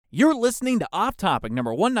You're listening to Off Topic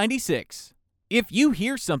number 196. If you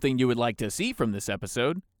hear something you would like to see from this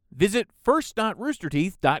episode, visit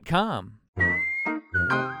first.roosterteeth.com.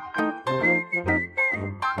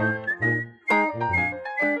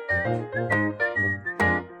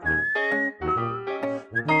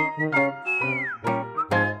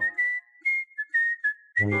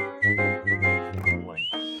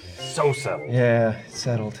 So settled. Yeah,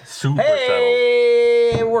 settled. Super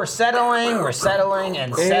Hey, we're settling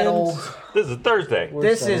and settled. settled. This is Thursday.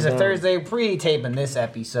 This is a Thursday pre-taping this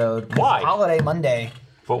episode. Why? Holiday Monday.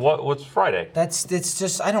 But what's Friday? It's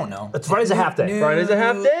just I don't know. Friday's a half day. New Friday's a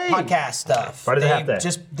half day. Podcast stuff. Friday's a half day.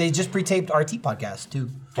 They just pre-taped RT podcast too.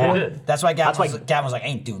 They did. That's why Gavin That's why- was like, I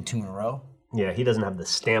ain't doing 2 in a row. Yeah, he doesn't have the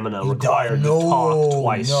stamina required to talk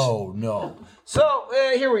twice. No. So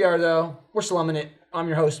here we are though. We're slumming it. I'm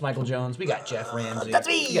your host, Michael Jones. We got Jeff Ramsey. That's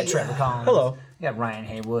me. We got Trevor Collins. Hello. We got Ryan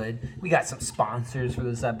Haywood. We got some sponsors for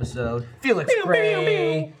this episode. Felix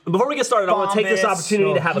Gray. Before we get started, I want to take this Thomas.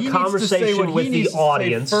 opportunity to have a conversation with the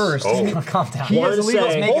audience. First. Oh. Calm down. I want to He was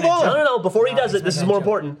say, making a joke. no. Before he does it, this is more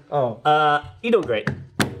important. You're doing great.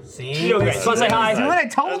 See? You're doing great. So say hi. See what I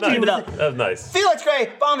told That's you? nice. Keep it up. That's nice. Felix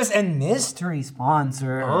Gray, Bombas, and mystery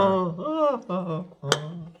sponsor.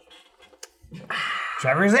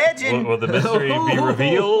 Trevor's edging. Will the mystery be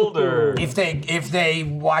revealed, or If they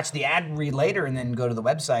watch the ad read later and then go to the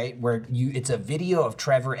website where it's a video of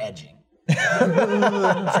Trevor edging.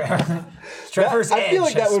 Trevor's I Edge feel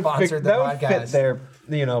like that has would, sponsored the that would podcast. fit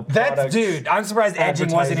their, That's dude. I'm surprised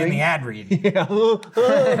edging wasn't in the ad read. It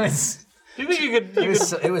was- do you think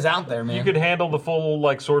it was out there, man. you could handle the full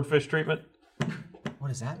swordfish treatment? What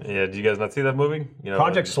is that? Yeah. Did you guys not see that movie? You know,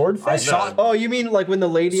 Project Swordfish? I saw it. Oh, you mean like when the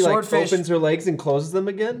lady Swordfish. opens her legs and closes them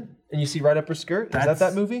again, and you see right up her skirt? Is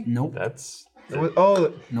that movie? Nope. That's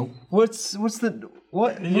Oh, Nope. what's the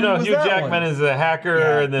what? you know was Hugh that Jackman one? is a hacker,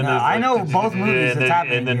 Yeah. and then No, there's I know both movies and that's then,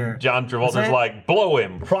 happening and then here. John Travolta's Is it? like blow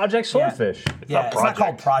him. Project Swordfish. Yeah, it's not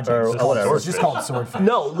called Project. Or whatever. It's just called Swordfish.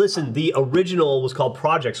 No, listen, the original was called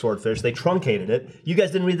Project Swordfish. They truncated it. You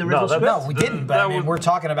guys didn't read the original script? No, we didn't. But That I mean, was- we're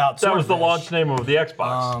talking about That was the Swordfish. launch name of the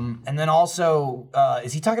Xbox. And then also,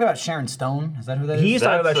 is he talking about Sharon Stone? Is that who that is? He's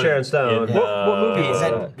talking about That's Sharon Stone. in, What movie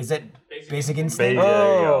Is that Basic Instinct?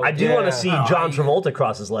 There you go. I do want to see John you- Travolta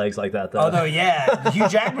cross his legs like that, though. Although, yeah, Hugh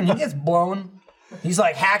Jackman, he gets blown. He's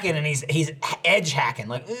like hacking and he's edge hacking.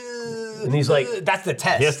 Like, And he's like- that's the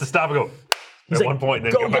test. He has to stop and go He's at like, one point, and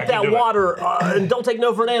then go come get back that and do water and don't take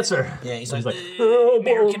no for an answer. Yeah, he's like, "Oh,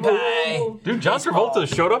 American boy, Pie. it. Dude, John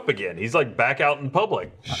Travolta showed up again. He's like back out in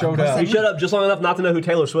public. Showed up. He shut up just long enough not to know who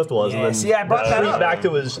Taylor Swift was, Yeah, and then see, I brought that retreat up. back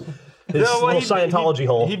to his No, well, little Scientology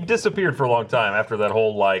hole. He disappeared for a long time after that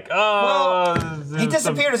whole He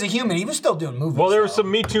disappeared as a human. He was still doing movies. Well, there was though.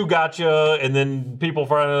 some Me Too gotcha, and then people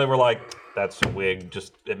finally were like, "That's a wig.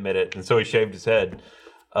 Just admit it." And so he shaved his head.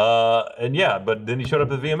 And yeah, but then he showed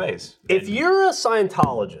up at the VMAs. If you're a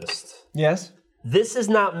Scientologist, Yes. this is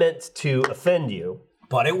not meant to offend you.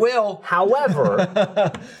 But it will.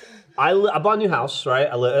 However, I bought a new house, right?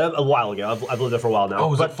 I lived a while ago. I've lived there for a while now. Oh,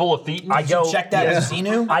 was but it full of Thetans? I go Check that as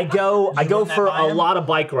Xenu. I go run that for by a him? lot of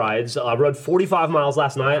bike rides. I rode 45 miles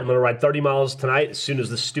last night. I'm going to ride 30 miles tonight. As soon as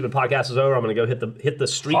this stupid podcast is over, I'm going to go hit the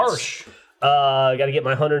streets. Harsh. Got to get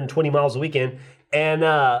my 120 miles a weekend. And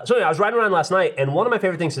so anyway, I was riding around last night, and one of my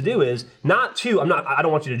favorite things to do is I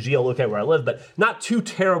don't want you to geolocate where I live, but not too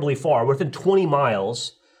terribly far. Within 20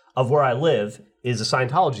 miles of where I live is a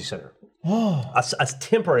Scientology center. A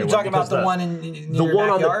temporary You're one. talking about because the one in your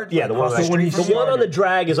backyard? The one Across on street the one from on the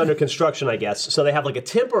drag is under construction, I guess. So they have like a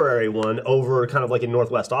temporary one over kind of like in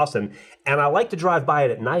Northwest Austin. And I like to drive by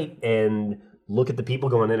it at night and look at the people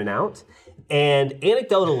going in and out. And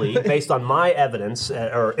anecdotally, based on my evidence,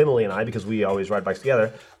 or Emily and I, because we always ride bikes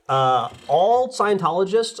together, all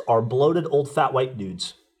Scientologists are bloated old fat white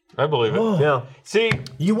dudes. I believe it. Yeah. See,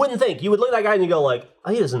 You wouldn't think. You would look at that guy and you go like,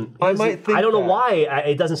 oh, he doesn't. I might think I don't know that. why.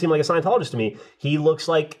 It doesn't seem like a Scientologist to me. He looks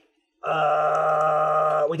like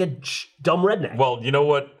a dumb redneck. well, you know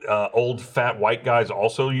what old fat white guys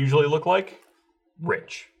also usually look like?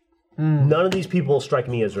 Rich. None of these people strike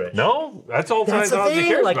me as rich. No? That's all That's the Scientology thing.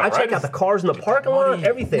 cares Like about, I check right? out the cars in the parking lot,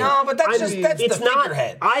 everything. No, but that's I mean, that's it's the not.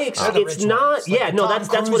 figurehead. It's rich not. ones. Like Yeah, the no, Tom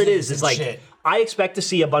that's what it Cruises is. It's and like shit. I expect to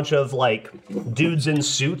see a bunch of like dudes in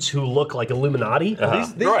suits who look like Illuminati. Right,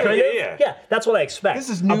 Kind of. yeah. Yeah, that's what I expect. This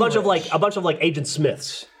is a new bunch of rich. like Agent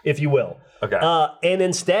Smiths. if you will. Okay. And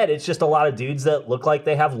instead, it's just a lot of dudes that look like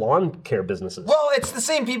they have lawn care businesses. Well, it's the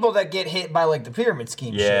same people that get hit by like the pyramid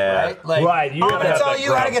scheme shit, Yeah. right? Like, Right, you I'm gotta gonna have tell that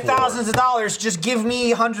you how to ground get floor. thousands of dollars. Just give me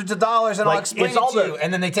hundreds of dollars, and I'll Like, explain it's it all to the- you.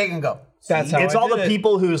 And then they take and go. That's how It's I all did the it.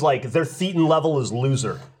 people whose like their Thetan level is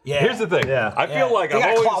loser. Yeah. Here's the thing. Yeah. I feel like They I've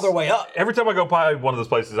gotta always claw their way up. Every time I go by one of those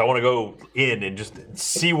places, I want to go in and just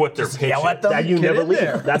see what they're pitching. yell at them. That you Get never in leave.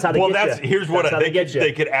 there. That's how they Well, get that's you. here's what That's how they they get could you.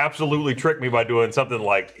 they could absolutely trick me by doing something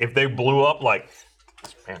like if they blew up like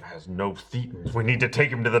this man has no thetans. We need to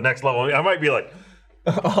take him to the next level. I might be like,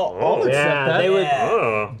 I'll accept Yeah, that. they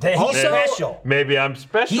would. He's special. maybe I'm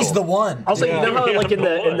special. He's the one. Also, you know how Yeah. like in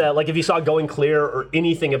the like if you saw Going Clear or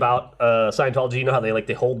anything about Scientology, you know how they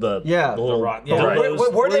hold the Yeah, the little the rock- dildos,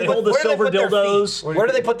 yeah. Where do they hold the silver put their feet? dildos, Where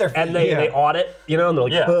do they put their feet? and they audit, you know, and they're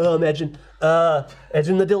like, Yeah. imagine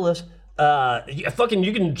the dildos.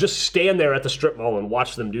 You can just stand there at the strip mall and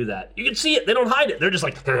watch them do that. You can see it. They don't hide it. They're just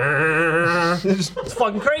like, it's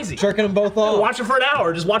fucking crazy. Jerking them both off. Watch it for an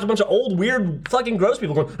hour. Just watch a bunch of old, weird, fucking gross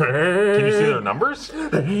people going. Can you see their numbers?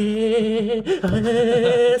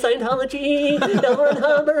 Scientology, L. Ron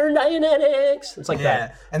Hubbard, Dianetics. It's like Yeah.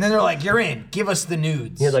 that. And then they're like, "You're in. Give us the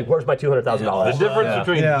nudes." He's like, "Where's my $200,000?" The difference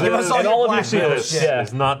between Yeah. Give us this all and your all of you black see metal this shit. Yeah.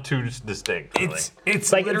 is not too distinct. Really.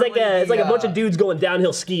 It's like it's like a bunch of dudes going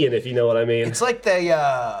downhill skiing, if you know what I mean. It's like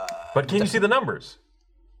the But can you see the numbers?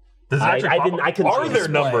 Does it I actually didn't- pop- I couldn't Are see there the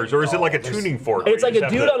numbers, or is it like a there's- tuning fork? It's where like you a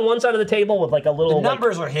just dude have to- on one side of the table with like a little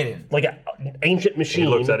numbers are hidden. like an ancient machine. He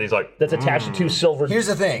looks at it, he's like, that's attached to two silver. Here's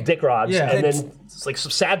the thing. dick rods, Yeah. and It's- then it's like some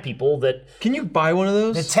sad people that. Can you buy one of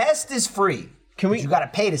those? The test is free. Can we- But you gotta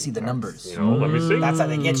pay to see the numbers. You know, let me see. That's how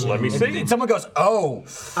they get you. Let me If- see. if someone goes, "Oh,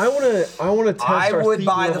 I want to test I our would Thetan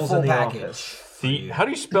buy the levels full in the package." office. How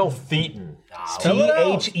do you spell Thetan?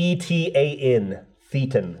 THETAN.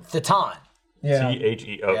 Thetan. Thetan." Yeah.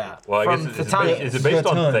 T-H-E. Oh, Yeah. well, I From guess is Thetan. it based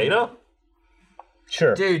on Thetan. theta?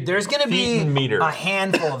 Sure. Dude, there's gonna be Thetan meter. a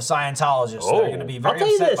handful of Scientologists that are gonna be I'll very tell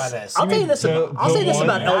you upset this. by this. I'll tell you this. I'll say this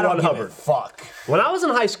about I L. don't Ron give a Hubbard. fuck. When I was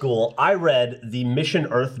in high school, I read the Mission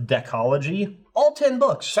Earth Decology, all 10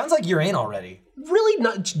 books. Sounds like you're in already. Really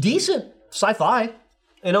not decent sci-fi.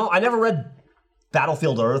 You know, I never read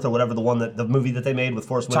Battlefield Earth or whatever the movie that they made with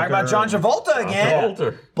Forrest Whitaker. Talking about John Travolta again.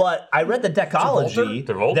 Volter. But I read the Decology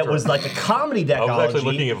Travolta? that was like a comedy I Decology. was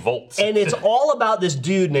actually looking at volts. And it's all about this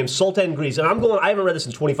dude named Sultan Grease. And I haven't read this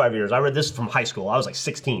in 25 years. I read this from high school. I was like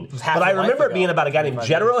 16. half But I a life remember it ago. being about a guy named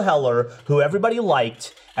 25 Jethro Heller, who everybody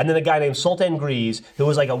liked, and then a guy named Sultan Grease, who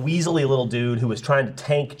was like a weaselly little dude who was trying to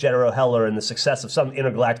tank Jethro Heller and the success of some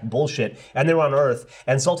intergalactic bullshit. And they were on Earth.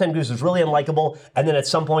 And Sultan Grease was really unlikable. And then at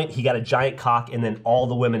some point, he got a giant cock, and then all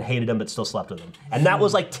the women hated him but still slept with him. And that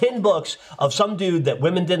was like 10 books of some dude that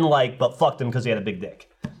women didn't like but fucked him because he had a big dick.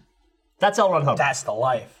 That's L. Ron Hubbard. That's the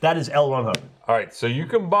life. That is L. Ron Hubbard. All right, so you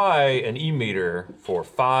can buy an e-meter for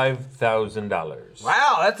 $5,000.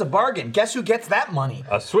 Wow, that's a bargain. Guess who gets that money?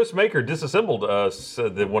 A Swiss maker disassembled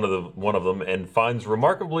one of them and finds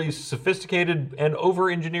remarkably sophisticated and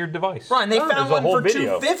over-engineered device. Ron, they There's found a one whole for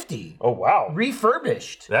video. $250. Oh wow,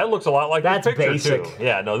 Refurbished. that looks a lot like That's the picture basic. too.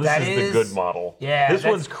 Yeah, no, this That is the good model. Yeah, this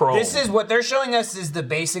one's chrome. This is what they're showing us is the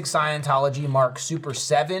basic Scientology Mark Super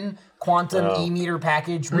 7 quantum e-meter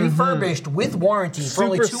package, refurbished with warranty for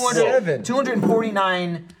only Super 7.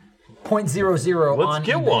 249.00 Let's on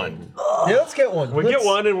get eBay. one. Yeah, let's get one. We get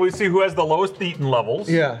one and we see who has the lowest thetan levels.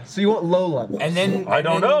 Yeah. So you want low level, And then I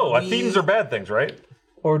don't know. we- Thetans are bad things, right?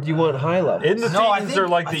 or do you want high level? In the No, I Thetans think are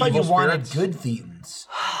like I the thought evil you wanted spirits. good Thetans.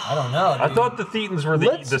 I don't know. I dude. thought the Thetans were the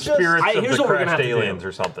Let's just- spirits of here's the what we're gonna crashed have to do. aliens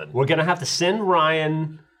or something. We're gonna have to send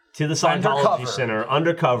Ryan to the Scientology Undercover. Center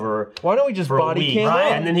undercover Why don't we just for a body week, cam Ryan-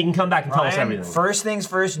 up? and then he can come back and tell us Ryan, everything. first things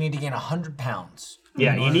first, you need to gain 100 pounds.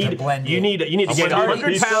 Yeah, in you order to need blend you in. need to I'm get gonna need a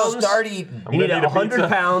 100 pizza. pounds. Start eating. You need gonna need a 100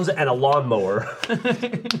 pizza. pounds and a lawnmower.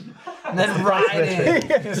 And then ride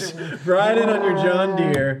in. Ride in on your John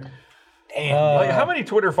Deere. Damn. Like, how many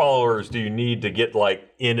Twitter followers do you need to get like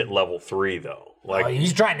in at level 3 though? Like, Oh,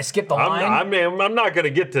 he's trying to skip the line. I'm not gonna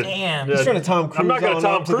get to. Damn. He's trying to Tom I'm not Cruise gonna on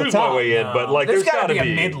Tom up to the Cruise my top. way in, but like, there's gotta gotta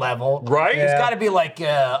be a mid-level. right? There's Yeah. got to be like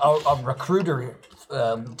a recruiter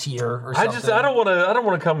tier or something. I don't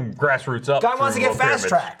want to come grassroots up. Guy wants to through get fast pyramids.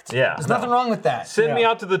 tracked. Yeah, there's nothing wrong with that. Send me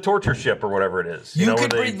out to the torture ship or whatever it is. You know, where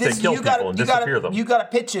could they, bring this. they kill You people got and you disappear got them. you got to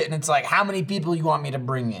pitch it, and it's like, how many people you want me to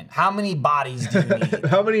bring in? How many bodies do you need?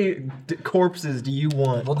 How many corpses do you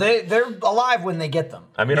want? Well, they're alive when they get them.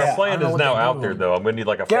 I mean, Yeah, our I plan don't know is what now they do out to there, them. though. I'm gonna need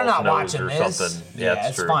like a They're false not nose watching or this. something. Yeah, that's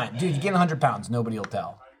it's true. fine, dude. You get 100 pounds, nobody will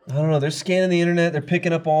tell. I don't know. They're scanning the internet. They're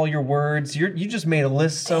picking up all your words. You just made a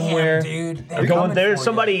list somewhere. Damn, dude. You're going, there's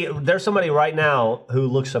somebody right now who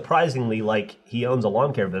looks surprisingly like he owns a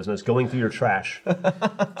lawn care business going through your trash.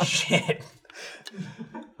 Shit.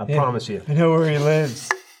 I promise you. I know where he lives.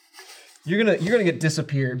 You're gonna get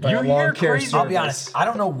disappeared by a lawn care service. I'll be honest. I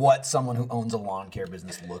don't know what someone who owns a lawn care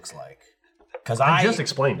business looks like. Because I just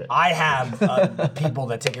explained it. I have people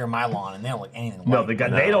that take care of my lawn, and they don't look anything No, like the guy,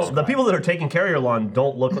 they don't. The people that are taking care of your lawn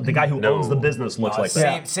don't look. The guy who owns the business looks like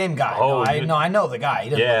that. Same guy. Oh, I know the guy. He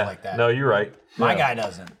doesn't look like that. No, you're right. My guy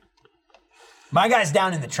doesn't. My guy's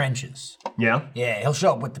down in the trenches. Yeah. Yeah, he'll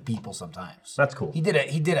show up with the people sometimes. That's cool. He did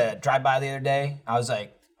a drive-by the other day. I was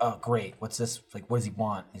like, oh great, what's this? Like, what does he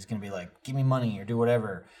want? He's gonna be like, give me money or do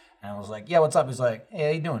whatever. And I was like, yeah, what's up? He's like, hey,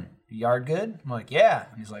 how you doing? Yard good? I'm like, yeah.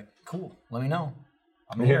 And he's like, cool. Let me know.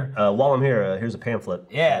 I'm here. While I'm here, here's a pamphlet.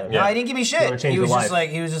 Yeah. No, he didn't give me shit. Change He was your just life.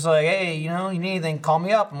 like, hey, you need anything? Call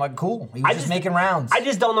me up. I'm like, cool. He was just making rounds. I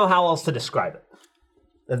just don't know how else to describe it.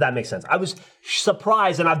 If that makes sense. I was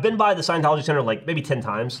surprised, and I've been by the Scientology Center like maybe 10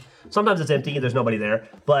 times. Sometimes it's empty, there's nobody there.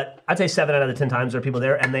 But I'd say 7 out of the 10 times there are people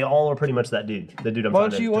there, and they all are pretty much that dude. The dude I'm Why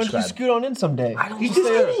trying don't to you describe. scoot on in someday? I don't Just know.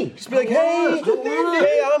 say- Just be like,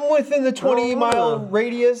 hey, I'm within the 20-mile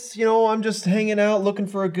radius. I'm just hanging out, looking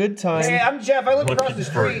for a good time. Hey, I'm Jeff. I live across the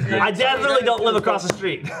Looking for a street. good I definitely don't live across the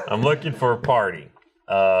street. I'm looking for a party.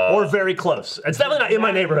 Or very close. It's definitely not in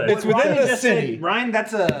my neighborhood. It's within the city. Ryan,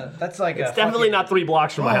 that's like a. It's definitely not 3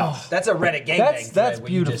 blocks from my house. That's a Reddit gangbang. That's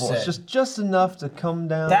beautiful. It's just enough to come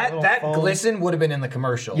down. That glisten would have been in the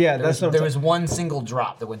commercial. Yeah, there was one single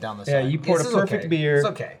drop that went down the side. Yeah, you poured a This is perfect okay. beer. It's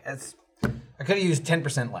okay. I could have used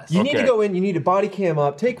 10% less. You need to Okay. go in. You need to body cam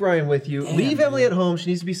up. Take Ryan with you. Leave Emily at home. She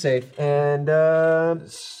needs to be safe. And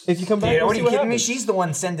if you come back, Dude, we'll what are see you what kidding me? happens. She's the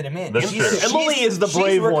one sending him in. That's true. Emily is the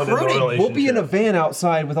brave one in the recruiting. relationship. We'll be in a van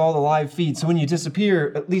outside with all the live feeds. So when you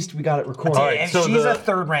disappear, at least we got it recorded. All right, And so she's the- a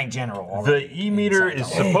third-rank general. The already e-meter in is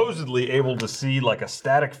Scientology. supposedly able to see like a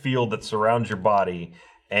static field that surrounds your body,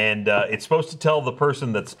 and it's supposed to tell the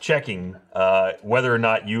person that's checking whether or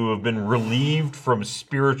not you have been relieved from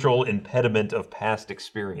spiritual impediment of past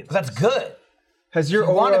experience. That's good. Has your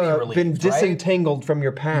You wanna be aura relieved, been right? disentangled from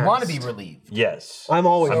your past? You want to be relieved. Yes. I'm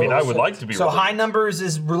always- I mean, I would like to be So relieved. high numbers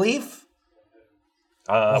is relief?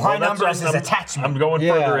 Well, high that's- numbers is I'm- attachment. I'm going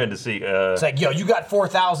Yeah. further in to see. It's like, yo, you got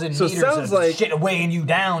 4,000 So it meters sounds of like- shit weighing you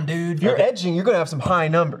down, dude. If you're edging, you're going to have some high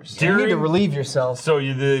numbers. You need to During- relieve yourself. So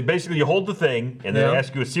basically you hold the thing, and then they Yeah.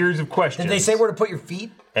 ask you a series of questions. Did they say where to put your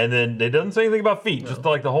feet? And then it doesn't say anything about feet, just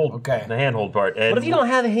like the hold, the handhold part. And What if you don't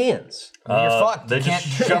have hands? You're fucked. They You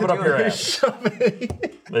just can't shove it up do your it. ass.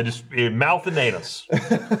 They just mouth and anus.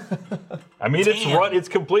 I mean, Damn. it's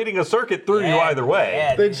completing a circuit through you Yeah, either way.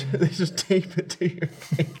 yeah, They just tape it to your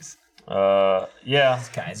face. Yeah. This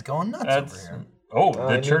guy's going nuts That's, over here. oh, I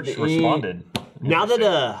the need church to eat. responded. Now that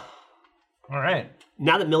All right.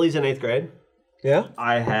 Millie's in 8th grade, Yeah?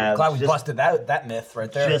 I have Glad we busted that myth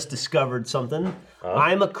right there. just discovered something.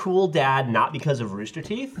 I'm a cool dad, not because of Rooster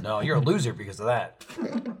Teeth. No, you're a loser because of that.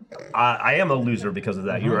 I am a loser because of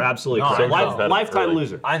that. You are absolutely No, correct. I know. Lifetime Really.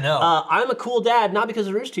 loser. I know. I'm a cool dad, not because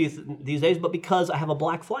of Rooster Teeth these days, but because I have a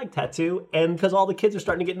black flag tattoo and because all the kids are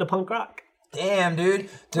starting to get into punk rock. Damn, dude.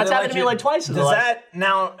 That's happened to me like twice in the Is life.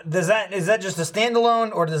 that just a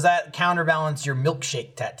standalone, or does that counterbalance your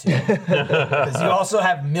milkshake tattoo? Because you also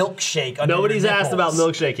have milkshake. Under Nobody's your asked about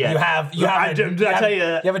nipples. milkshake yet. You have. Did I tell you?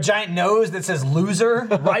 You have a giant nose that says loser.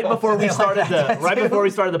 Right before we Like started that right tattoo? before we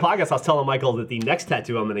started the podcast, I was telling Michael that the next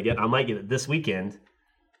tattoo I'm going to get, I might get it this weekend.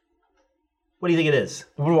 What do you think it is?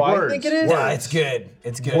 What do I Words. think it is? Yeah, it's good.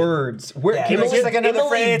 It's good. Words. Where, Yeah, can it's I just like another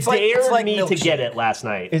phrase. It's like dared me to milkshake. get it last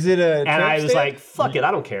night. Is it a and I tramp was stamp? like, fuck it,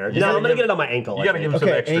 I don't care. No, gotta I'm going to give- get it on my ankle. You I got to think. give him some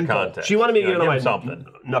Okay, extra ankle. context. She wanted me to You get it on gotta my give him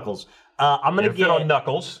something. knuckles. I'm going to If it on get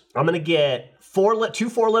knuckles. I'm going to get two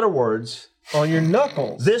 4-letter words. On your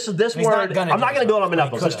knuckles. This He's word. not gonna I'm not do going to it. go on my He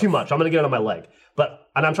knuckles. That's could've. too much. I'm going to get it on my leg.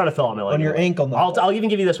 And I'm trying to fill out my leg. On your ankle knuckle. I'll even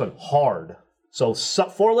give you this one. Hard. So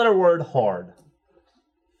 4-letter word. Hard.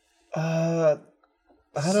 I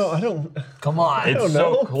don't. Come on. It's don't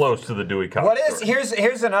so know. close to the Dewey Cox What is? story.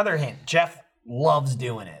 Here's another hint. Jeff loves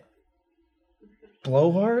doing it.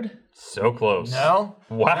 Blowhard? So close. No.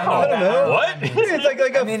 Wow. I don't know. What? It's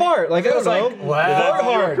like a mean, fart. Like, I don't feels know. like, wow. Fart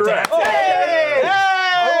hard. Correct. Hey!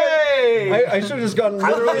 Hey! I should have just gotten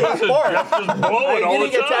literally a fart. Just blowing all I'm the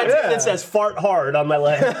getting a tattoo time. that says fart hard on my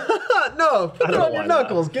leg. No, put it know on your why not.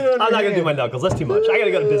 knuckles. Get it on I'm your not gonna do hand. my knuckles. That's too much. I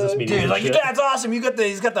gotta go to business meetings. Dude, and like, shit. that's awesome. He's got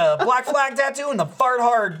the black flag tattoo and the fart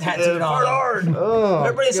hard tattoo on. Fart hard. Oh,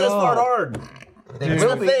 Everybody says God. fart hard. It's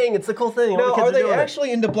the thing. It's the cool thing. All Now, the kids are they doing it.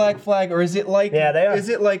 actually into Black Flag, or is it like Yeah, they are. Is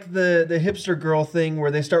it like the hipster girl thing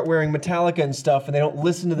where they start wearing Metallica and stuff, and they don't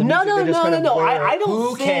listen to the music? They just kind of wear I don't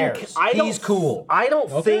Who think, cares? I don't, He's cool. I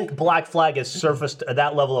don't think Black Flag has surfaced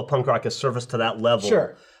that level of punk rock has surfaced to that level.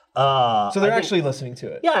 Sure. So I they're think- actually listening to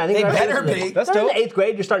it. Yeah, I think They they're better actually- be. That's They're in dope. the 8th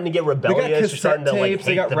grade. You're starting to get rebellious. You're cassette starting to like tapes,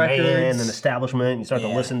 they hate got the man records. and establishment. You start to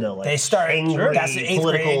listen to like They start angry that's the 8th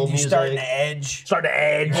political grade. You music. starting to edge. Start to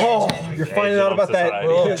edge. Oh, you're finding out about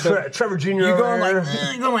that. Society. Trevor Jr. You're over going like, here.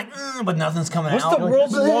 you're going like, but nothing's coming What's out. the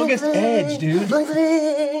world's longest edge, dude?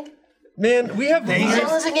 Man, we have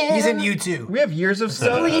He's in U2. we have years of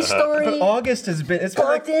stuff. But August has been it's been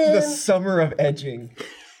like the summer of edging.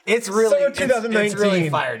 It's really, Summer it's 2019. really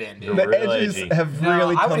fired in, dude. The Real edges edgy. have No,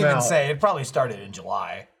 really I come would even out. say it probably started in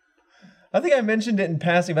July. I think I mentioned it in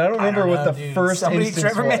passing, but I don't I remember don't what know, the dude. first instance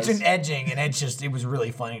Trevor was. mentioned edging, and it was really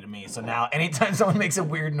funny to me. So now, anytime someone makes a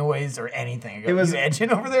weird noise or anything, I go, It was- you edging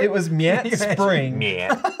over there? It was Miat You're edging. spring.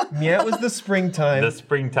 Yeah. Miat was the springtime. The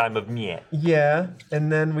springtime of Miet. Yeah, and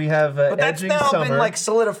then we have But that's edging now summer. been like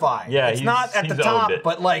solidified. Yeah, it's not at the he's top, owned it.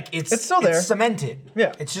 but like it's still there. It's cemented.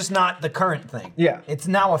 Yeah. it's just not the current thing. Yeah. it's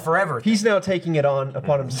now a forever. Thing. He's now taking it on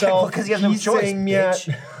upon himself because he has no He's choice. saying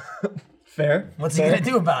Bitch. Fair. What's he Fair. gonna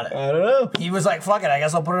do about it? I don't know. He was like, "Fuck it, I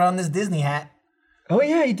guess I'll put it on this Disney hat." Oh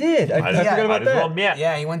yeah, he did. I forgot about Might as well that. Miet.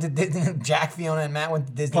 Yeah, he went to Disney. Jack, Fiona, and Matt went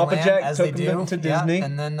to Disneyland Papa Jack as took they them do. to Yeah, Disney.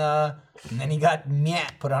 and then he got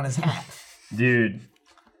Miat put on his hat. Dude,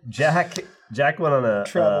 Jack went on a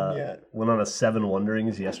Travel yet. went on a Seven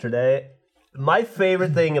Wonderings yesterday. My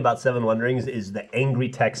favorite thing about Seven Wonderings is the angry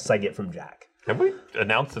texts I get from Jack. Have we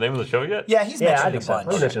announced the name of the show yet? Yeah, he's Yeah, mentioned I a think so. I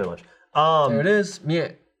bunch. mentioned a bunch. There it is.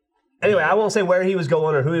 Yeah. Anyway, I won't say where he was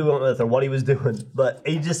going or who he went with or what he was doing, but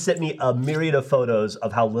he just sent me a myriad of photos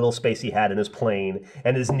of how little space he had in his plane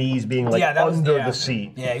and his knees being like Yeah, that was- under yeah. the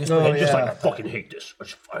seat. Yeah, he was And pretty just yeah. like, I fucking hate this.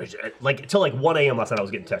 Like, till like 1 a.m. last night, I was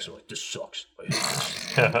getting texts like, this sucks.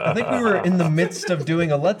 I think we were in the midst of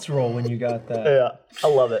doing a Let's Roll when you got that. Yeah,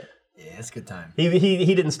 I love it. Yeah, it's a good time.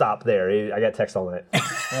 He didn't stop there. I got text all night.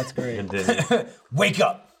 That's great. And then, Wake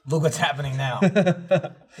up! Look what's happening now.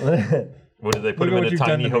 what did they put Look him at in a what you've done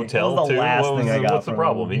tiny to me. hotel That was the too? last What was thing I the- got What's the from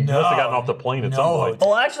problem? He him. must have No. gotten off the plane at No. some point.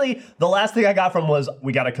 Well, actually, the last thing I got from was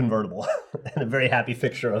we got a convertible and a very happy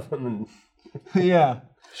picture of him. Yeah.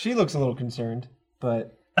 She looks a little concerned,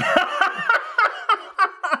 but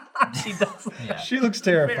She does. she looks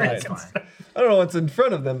terrified. It's fine. I don't know what's in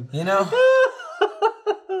front of them. You know,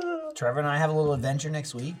 Trevor and I have a little adventure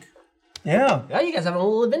next week. Yeah. Yeah, you guys having a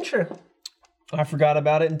little adventure. I forgot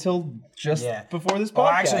about it until just Yeah. before this podcast. Well,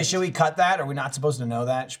 actually, should we cut that? Are we not supposed to know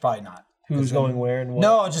that? Should probably not. Who's going where and what?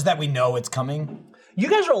 No, just that we know it's coming. You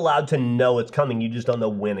guys are allowed to know it's coming. You just don't know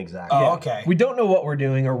when exactly. Oh, okay. We don't know what we're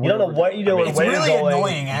doing or You don't know what you're doing. It's where really you're going.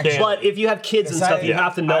 annoying, actually. But if you have kids and It's stuff, like- you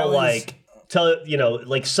have to know, I always- like,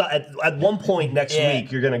 at one point next Yeah.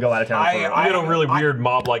 week, you're going to go out of town. I- for I get a really weird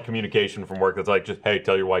mob-like communication from work that's like, just hey,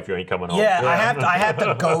 tell your wife you ain't coming home. Yeah, I have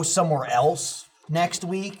to go somewhere else next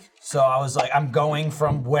week. So I was like, I'm going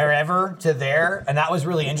from wherever to there, and that was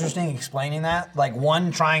really interesting explaining that. Like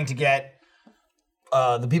trying to get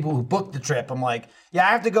the people who booked the trip. I'm like, yeah,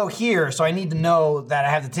 I have to go here, so I need to know that I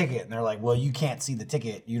have the ticket. And they're like, well, you can't see the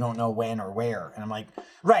ticket. You don't know when or where. And I'm like,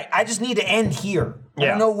 right, I just need to end here. I Yeah.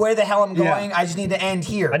 don't know where the hell I'm Yeah. going. I just need to end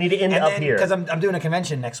here. I need to end up here. Because I'm doing a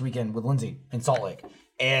convention next weekend with Lindsay in Salt Lake.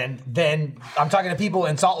 And then I'm talking to people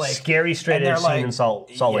in Salt Lake. Scary straight and they're edge scene like, in Salt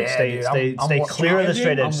Lake. yeah, Stay, dude, stay, I'm stay wor- clear of the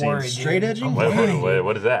straight edge I'm scenes. worried, dude. Straight edging? I'm Wait, worried.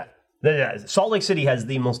 what is that? Yeah, Salt Lake City has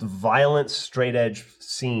the most violent straight edge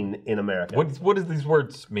scene in America. What does these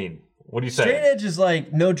words mean? What do you say? Straight edge is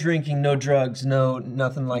like no drinking, no drugs, no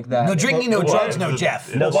nothing like that. No drinking, no But- Well, drugs, no it's- Jeff.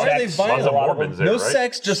 it's- No Why are they sex. violent? Lots of A lot of Mormons them. there, No right?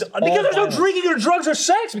 sex, just Because there's no violence. drinking or drugs or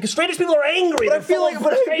sex. Because straight edge people are angry. But I They're feel full like, of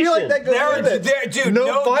but I feel like frustration. that goes with it. Dude,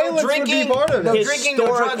 no violence drinking, would be part of no it. drinking, no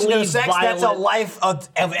drugs, no sex. That's a Historically life of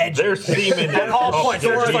edge. They're semen At all points,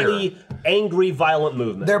 they're it's like here. the angry, violent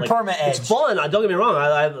movement. They're like, perma edge. It's fun. Don't get me wrong.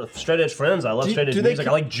 I have straight edge friends. I love straight edge do they music. I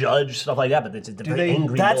keep- like Judge stuff like that. But it's a very they-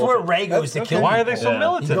 angry. That's where militant. Ray goes to That's kill okay. Why are people. they so Yeah.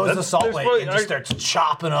 militant? He goes to That's- Salt there's Lake really- and just starts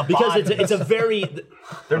chopping up because bodies. it's a very.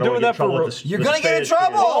 They're doing that for. You're gonna get in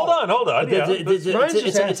trouble. Hold on. Yeah.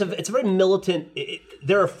 It's a very militant.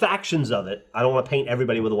 There are factions of it. I don't want to paint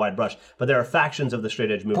everybody with a wide brush, but there are factions of the straight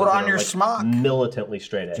edge movement. Put on that are, your like, smock. Militantly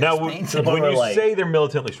straight edge. Now, Paint when it. you Like- say they're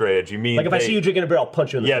militantly straight edge, you mean like if I they- see you drinking a beer, I'll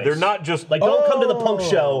punch you in the Yeah, face. they're not just Like, don't come to the punk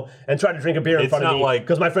show and try to drink a beer in It's front of not me like-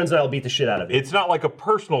 because my friends and I will beat the shit out of you. It's not like a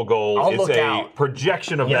personal goal. I'll it's look a out.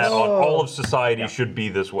 projection of Yes. that on all of society should be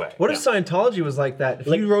this way. What if Scientology was like that? If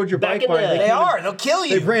Like, you rode your back bike in by, the- They are. They'll kill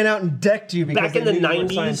They you. ran out and decked you because Back in they the knew you were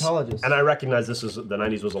 90s, Scientologists. and I recognize the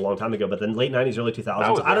 90s was a long time ago, but then late 90s, early 2000s,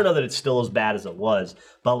 was I don't there. know that it's still as bad as it was,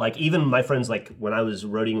 but like even my friends, like when I was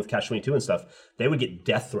roading with Catch 22 and stuff, they would get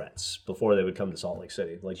death threats before they would come to Salt Lake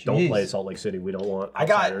City. Like, don't Jeez. play Salt Lake City. We don't want I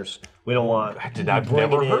got- outsiders. We don't want. I've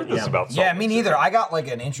never bringing heard in- this yeah. about Salt Yeah, Lake me City. neither. I got like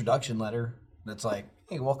an introduction letter that's like,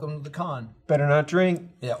 "Hey, welcome to the con." Better not drink.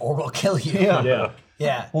 Yeah, or we'll kill you. Yeah. Yeah.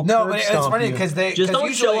 Yeah. We'll No, curb but it's stomp funny you. because they Just 'cause don't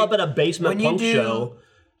usually show up at a basement when you punk do- show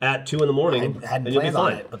at 2 in the morning, I and hadn't you'll be planned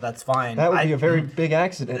on fine. it, but that's fine. That would I- be a very big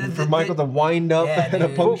accident for the- Michael to wind up Yeah, at a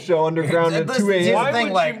dude. punk show underground at Listen, 2 here's the a.m. thing,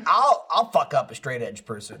 would like you- I'll fuck up a straight edge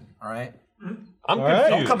person. All right, I'm All right.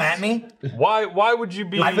 confused. don't come at me. Why would you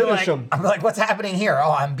be? I'd be finish like, 'em. I'm like, what's happening here?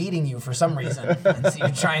 Oh, I'm beating you for some reason. And so you're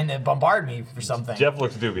trying to bombard me for something. Jeff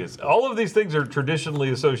looks dubious. All of these things are traditionally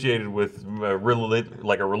associated with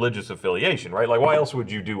like a religious affiliation, right? Like, why else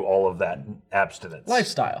would you do all of that abstinence?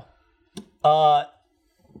 Lifestyle.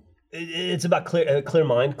 It's about clear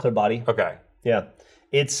mind, clear body. Okay. Yeah,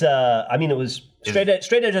 it's. I mean, it was straight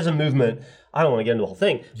edge as a movement. I don't want to get into the whole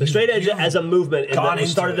thing. The straight edge as a movement gone it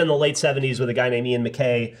into started it. in the late '70s with a guy named Ian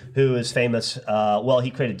MacKaye, who is famous.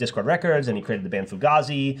 He created Discord Records and he created the band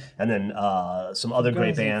Fugazi, and then some other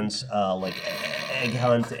great bands like Egg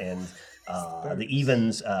Hunt and the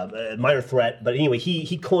Evens, Minor Threat. But anyway,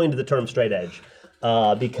 he coined the term straight edge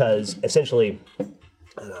because essentially.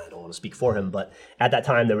 And I don't want to speak for him, but at that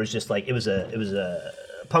time there was just like it was a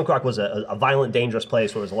punk rock was a violent, dangerous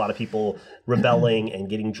place where there was a lot of people rebelling and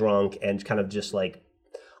getting drunk and kind of just like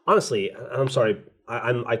honestly, I'm sorry,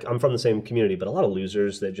 I'm from the same community, but a lot of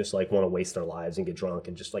losers that just like want to waste their lives and get drunk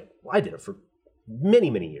and just like I did it for many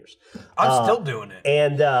years. I'm still doing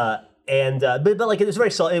it. But like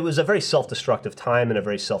it was a very self-destructive time and a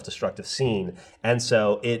very self-destructive scene, and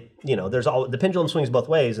so the pendulum swings both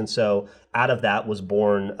ways, and so out of that was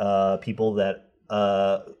born people that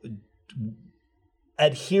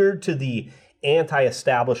adhered to the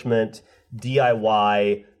anti-establishment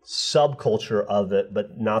DIY subculture of it,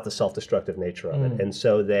 but not the self-destructive nature of it, and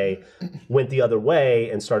so they went the other way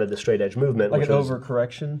and started the straight edge movement, Like which an was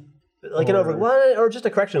overcorrection. like an or just a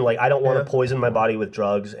correction. Like I don't want to poison my body with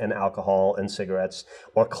drugs and alcohol and cigarettes,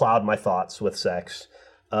 or cloud my thoughts with sex.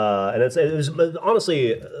 And it was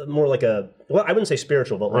honestly more like I wouldn't say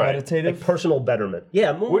spiritual, but like, Meditative? like personal betterment.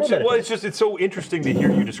 Yeah, more meditative. It's so interesting to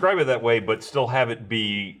hear you describe it that way, but still have it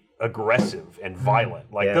be aggressive and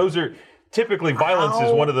violent. Like Yeah. those are typically violence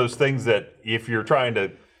is one of those things that if you're trying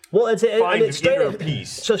to Well, it's find an straight inner peace.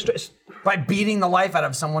 So By beating the life out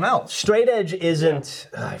of someone else. straight edge isn't.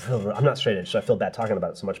 I'm not straight edge, so I feel bad talking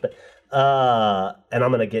about it so much. But and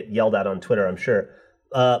I'm gonna get yelled at on Twitter, I'm sure.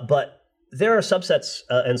 But there are subsets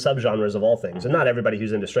and subgenres of all things, and not everybody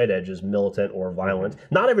who's into straight edge is militant or violent.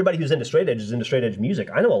 Not everybody who's into straight edge is into straight edge music.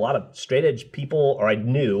 I know a lot of straight edge people, or I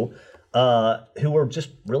knew, who were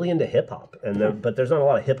just really into hip hop, but there's not a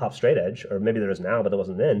lot of hip hop straight edge, or maybe there is now, but there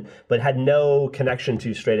wasn't then. But had no connection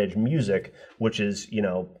to straight edge music, which is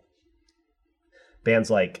bands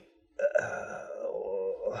like.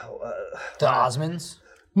 The Osmonds.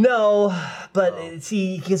 No, but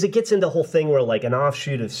see, because it gets into the whole thing where like an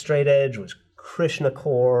offshoot of straight edge was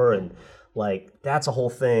Krishnacore, and like that's a whole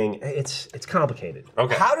thing. It's complicated.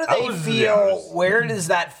 okay. How do I they was- feel? yeah, I was- Where does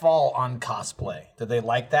that fall on cosplay? Do they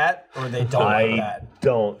like that, or they don't like I that?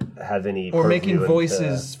 don't have any. Or making purview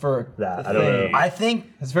voices into for that. the I don't thing. know. I think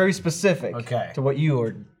It's very specific Okay. to what you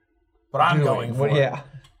are what I'm doing. going for. Yeah.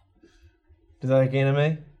 Does that like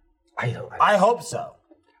anime? I don't. I hope so.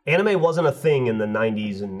 Anime wasn't a thing in the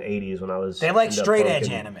 90s and 80s when I was. They like into straight punk edge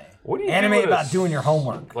and- anime. What do you Anime do with about a doing your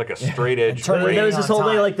homework. like a straight edge. turning rage? There was this on whole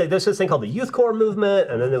thing, time. like there's this thing called the youthcore movement,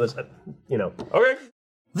 and then there was, Okay.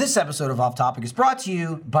 This episode of Off Topic is brought to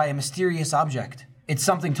you by a mysterious object. It's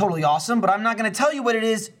something totally awesome, but I'm not going to tell you what it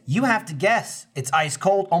is. You have to guess. It's ice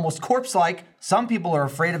cold, almost corpse-like. Some people are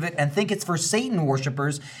afraid of it and think it's for Satan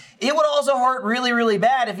worshippers. It would also hurt really, really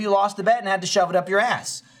bad if you lost a bet and had to shove it up your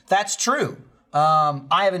ass. That's true. I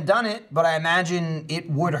haven't done it, but I imagine it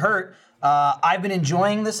would hurt. I've been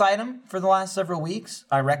enjoying this item for the last several weeks.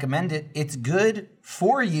 I recommend it. It's good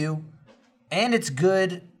for you, and it's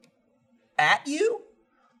good at you.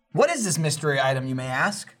 What is this mystery item, you may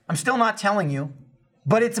ask? I'm still not telling you,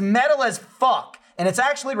 but it's metal as fuck, and it's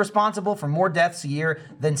actually responsible for more deaths a year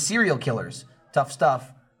than serial killers. Tough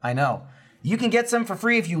stuff, I know. You can get some for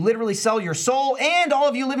free if you literally sell your soul, and all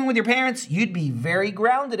of you living with your parents, you'd be very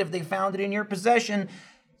grounded if they found it in your possession.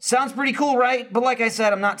 Sounds pretty cool, right? But like I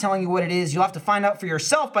said, I'm not telling you what it is. You'll have to find out for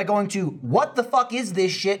yourself by going to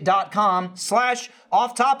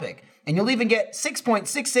whatthefuckisthisshit.com/off-topic. And you'll even get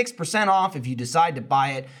 6.66% off if you decide to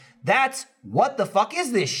buy it. That's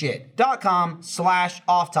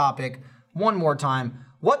whatthefuckisthisshit.com/off-topic. One more time,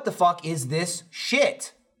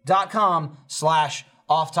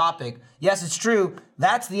 whatthefuckisthisshit.com/off-topic. Yes, it's true.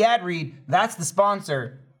 That's the ad read. That's the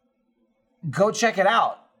sponsor. Go check it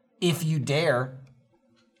out if you dare.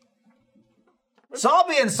 So I'll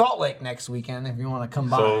be in Salt Lake next weekend if you want to come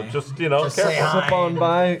by. So just, say hi. Slip on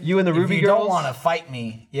by. You and the Ruby If you girls. don't want to fight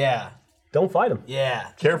me, yeah. Don't fight him.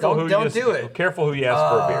 Yeah. Careful don't do it. Careful who you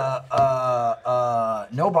ask for a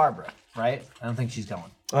beer. No Barbara, right? I don't think she's going.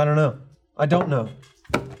 I don't know. I don't know.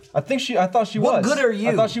 I thought she was. What good are you?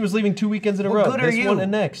 I thought she was leaving 2 weekends in a row. What good are this you? one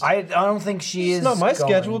and next. I don't think she is. It's not my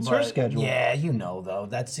going, schedule, it's her but- schedule. Yeah, you know though.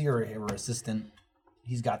 That's your assistant.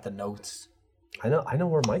 He's got the notes. I know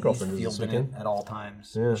where my He's girlfriend is this fielding it weekend. at all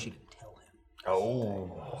times. Yeah. She can tell him.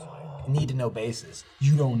 Oh. Need to know basis.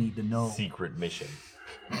 You don't need to know. Secret mission.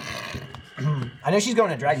 I know she's going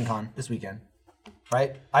to Dragon Con this weekend,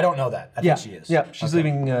 right? I don't know that. I yeah, think she is. yeah, she's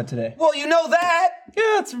leaving today. Well, you know that.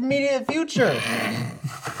 Yeah, it's immediate future.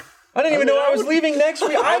 I didn't even know I was leaving next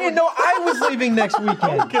week. I didn't know I was leaving next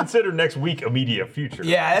weekend. Consider next week immediate future.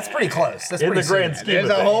 Yeah, that's pretty close. That's In pretty the grand soon. scheme There's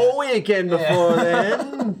of a things. whole weekend before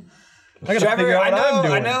then. I gotta figure out what I'm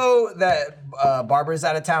doing. I know that Barbara's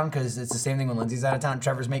out of town because it's the same thing when Lindsay's out of town.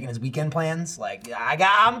 Trevor's making his weekend plans. Like,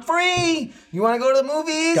 I'm free. You want to go to the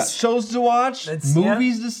movies? Got shows to watch,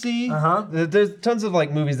 movies to see. Uh-huh. There's tons of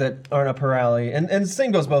like movies that aren't up her alley, and the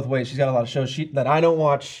same goes both ways. She's got a lot of shows that I don't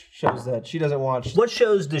watch, shows that she doesn't watch. What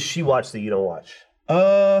shows does she watch that you don't watch?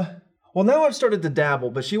 Well, now I've started to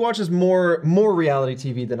dabble, but she watches more reality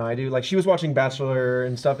TV than I do. Like she was watching Bachelor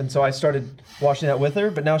and stuff, and so I started watching that with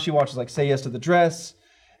her. But now she watches like Say Yes to the Dress,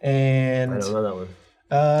 and I don't know that one.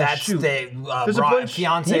 That's shoot. the There's a bunch-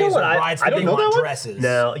 fiancés You know what? or brides that I don't they know want that one. dresses.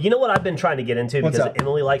 No, you know what I've been trying to get into What's because up?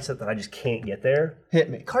 Emily likes it that I just can't get there? hit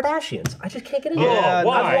me. Kardashians. I just can't get into Yeah, it.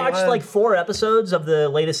 why? I've watched like 4 episodes of the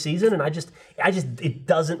latest season, and I just it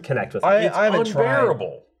doesn't connect with me. It's I haven't tried.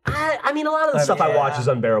 unbearable. I mean, a lot of the stuff I watch is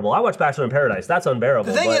unbearable. I watch Bachelor in Paradise. That's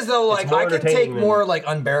unbearable. The thing but is, though, it's like more I could take entertaining than- more like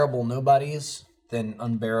unbearable nobodies than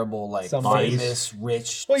unbearable like Somebodies. famous,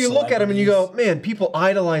 rich. Well, you look at them and you go, celebrities. man, people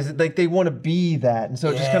idolize it. Like they want to be that, and so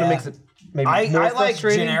it just kind of Yeah. makes it maybe I more like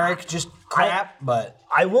frustrating. generic, just crap, but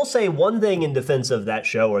I will say one thing in defense of that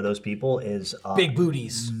show or those people is big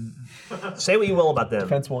booties. say what you will about them.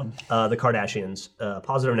 Defense one. The Kardashians,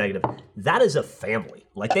 positive or negative, that is a family.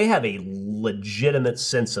 Like they have a legitimate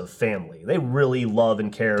sense of family. They really love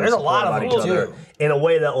and care. There's a and lot support of about them, each other too. in a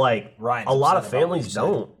way that like Ryan's a lot of upset about what you families said.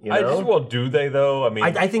 don't. You I know? just, well, do they though? I mean,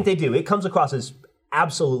 I think they do. It comes across as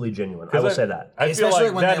absolutely genuine. I will say that. I feel Especially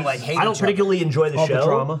like when that they is- like hate I don't each other. particularly enjoy the All the show,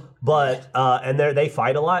 drama. but and they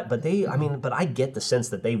fight a lot. But but I get the sense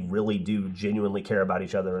that they really do genuinely care about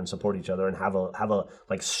each other and support each other and have a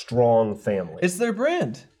like strong family. It's their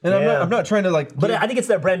brand, and Yeah. I'm not trying to like. But I think it's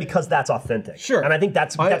their brand because that's authentic. Sure. and I think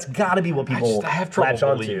that's got to be what people I have trouble latch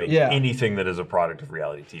onto. believing Yeah. anything that is a product of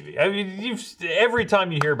reality TV. I mean, every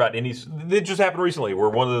time you hear about any, it just happened recently where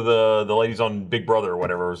one of the ladies on Big Brother or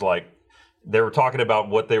whatever was like, they were talking about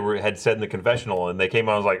what they had said in the confessional, and they came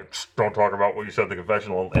out and was like, "Don't talk about what you said in the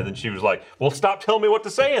confessional." And then she was like, "Well, stop telling me what to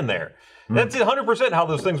say in there." That's 100% how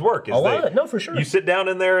those things work. Is A lot. No, for sure. You sit down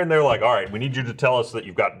in there and they're like, "All right, we need you to tell us that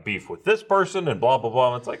you've got beef with this person and blah blah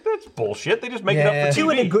blah." And it's like that's bullshit. They just make it Yeah. up for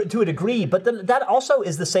TV. To a degree, but that also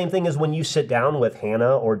is the same thing as when you sit down with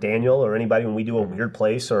Hannah or Daniel or anybody when we do a weird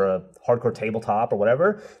place or a hardcore tabletop or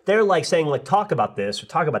whatever. They're like saying like talk about this or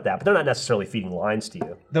talk about that, but they're not necessarily feeding lines to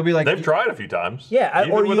you. they'll be like, They've tried a few times. Yeah,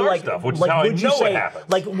 even or with you our like stuff, which like, is how I would you know say, it happens.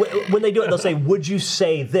 Like when they do it, they'll say, "Would you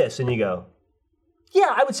say this?" And you go, "Yeah,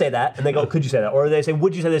 I would say that." And they go, "Could you say that?" Or they say,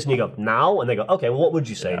 "Would you say this?" And you go, "Now." And they go, "Okay, well, what would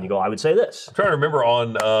you say?" And you go, "I would say this." I'm trying to remember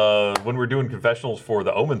on when we were doing confessionals for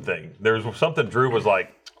the Omen thing. There was something Drew was like,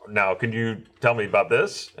 "Now, can you tell me about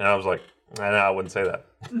this?" And I was like, "No, I wouldn't say that."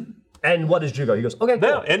 And what does Drew go? He goes, "Okay, cool."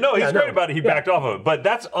 No, and no, he's Yeah, great about it. He backed off of it, but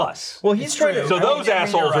that's us. well, he's trying to. So those I mean,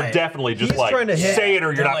 assholes you're are right. definitely just He's like, trying to hit- say it or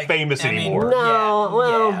you're They're not like, famous I mean, anymore. No,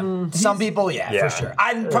 well, yeah. Some people, Yeah. for sure.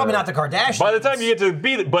 I'm probably not the Kardashians. By the time you get to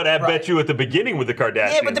be, but I bet you at the beginning with the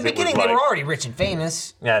Kardashians, yeah, but the it was beginning like, they were already rich and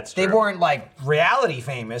famous. That's They true. weren't like reality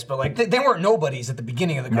famous, but like they weren't nobodies at the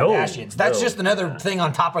beginning of the No, Kardashians. That's no. just another thing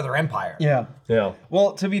on top of their empire. Yeah. yeah.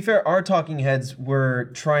 Well, to be fair, our talking heads were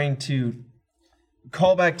trying to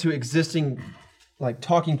call back to existing like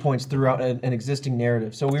talking points throughout an existing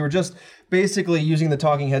narrative. So we were just basically using the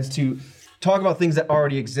talking heads to talk about things that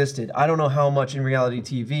already existed. I don't know how much in reality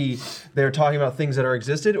TV they're talking about things that are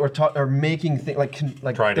existed or making things like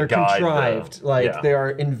Trying to they're guide contrived, they are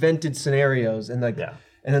invented scenarios and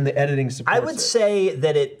and then the editing supports I would say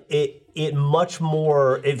that it much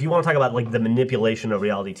more, if you want to talk about like the manipulation of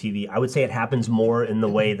reality TV, I would say it happens more in the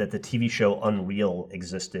way that the TV show Unreal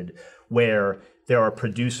existed, where there are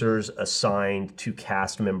producers assigned to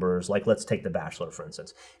cast members, like let's take The Bachelor, for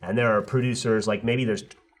instance. And there are producers, like maybe there's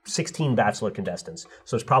 16 Bachelor contestants.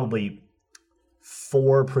 So it's probably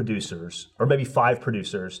 4 producers, or maybe 5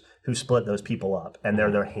 producers who split those people up, and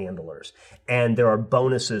they're their handlers. And there are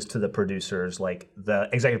bonuses to the producers, like the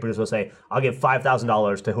executive producer will say, I'll give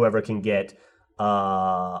 $5,000 to whoever can get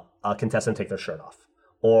a contestant to take their shirt off.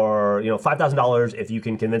 Or, $5,000 if you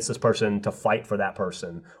can convince this person to fight for that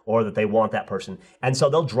person, or that they want that person. And so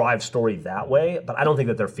they'll drive story that way, but I don't think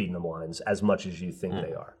that they're feeding them lines as much as you think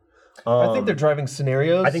they are. I think they're driving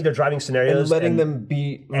scenarios. I think they're driving scenarios and letting them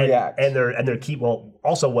react. And they're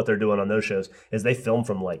also what they're doing on those shows is they film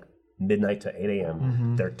from like midnight to 8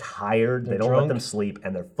 a.m. They're tired, they don't let them sleep,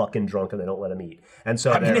 and they're fucking drunk and they don't let them eat. And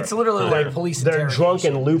so it's literally like police they're drunk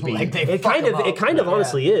and loopy. Like it kind of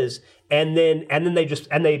honestly is. And then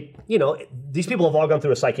these people have all gone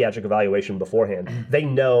through a psychiatric evaluation beforehand. They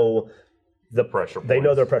know the pressure points. They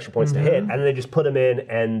know their pressure points to hit, and then they just put them in,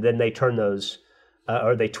 and then they turn those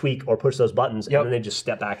or they tweak or push those buttons, and then they just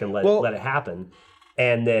step back and let it happen.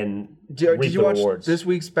 And then did you watch rewards. this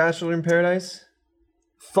week's Bachelor in Paradise?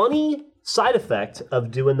 Funny side effect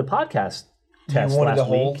of doing the podcast test last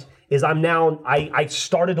week is I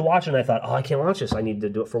started to watch it and I thought, I can't watch this. I need to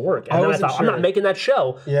do it for work. And then I thought, I'm not making that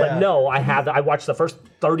show. Yeah. But no, I watched the first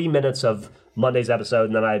 30 minutes of Monday's episode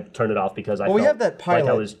and then I turned it off because I felt we have that pilot.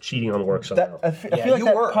 Like I was cheating on work somehow. I feel like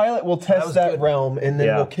that pilot will test that realm and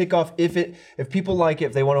then we'll kick off if people like it,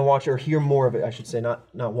 if they want to watch it or hear more of it, I should say, not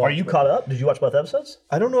watch. Are you caught up? Did you watch both episodes?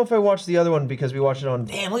 I don't know if I watched the other one because we watched it on...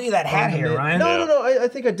 Damn, look at that hat here, Ryan. No, I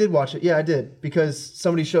think I did watch it. Yeah, I did. Because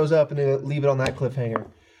somebody shows up and they leave it on that cliffhanger.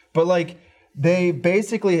 But like, they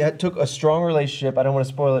basically took a strong relationship. I don't want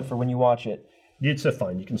to spoil it for when you watch it. It's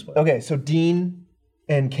fine. You can spoil it. Okay, so Dean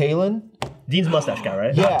and Kaylin. Dean's mustache guy,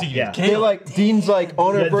 right? Yeah. Yeah. They're like, Dean's like,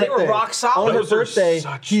 on her birthday. They were rock solid. On her birthday,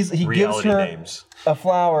 he gives her a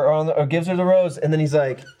flower or gives her the rose, and then he's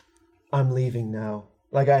like, I'm leaving now.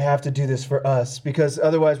 Like, I have to do this for us because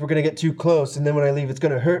otherwise we're going to get too close, and then when I leave, it's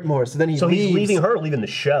going to hurt more. So then he leaves. He's leaving her or leaving the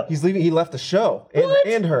show? He's leaving. He left the show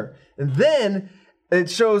and her. And then... it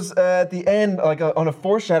shows at the end, like on a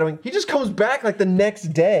foreshadowing, he just comes back like the next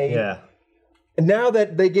day. Yeah. And now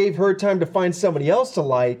that they gave her time to find somebody else to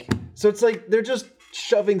like, so it's like they're just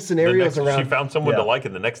shoving scenarios around. She found someone to like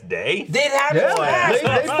in the next day? They'd have to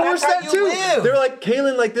They forced that too. They're like,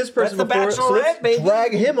 Kaylin like this person That's the before, so let's Bachelorette, baby.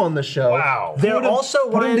 drag him on the show. Wow. They're also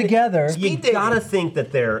put them together. You gotta think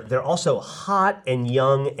that they're also hot and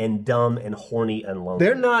young and dumb and horny and lonely.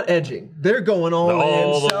 They're not edging. They're going all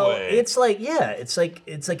in. So it's like as soon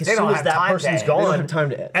as that person's They gone, don't have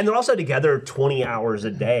time to edge. and they're also together 20 hours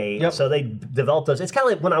a day. Yep. So they develop those. It's kind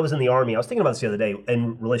of like when I was in the Army. I was thinking about this the other day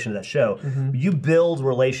in relation to that show. You build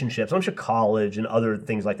relationships. I'm sure college and other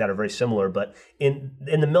things like that are very similar, but in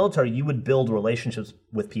the military, you would build relationships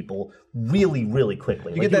with people really, really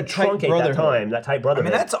quickly. You get that tight brotherhood. That tight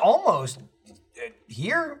brotherhood. I mean, that's almost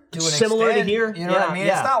here to an Similar extent. to here? You know what I mean?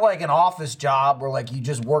 Yeah. It's not like an office job where like you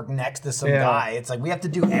just work next to some guy. It's like we have to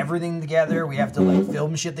do everything together. We have to like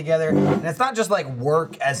film shit together. And it's not just like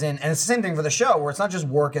work as in, and it's the same thing for the show where it's not just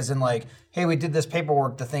work as in like, hey, we did this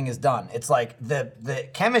paperwork, the thing is done. It's like the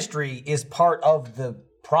chemistry is part of the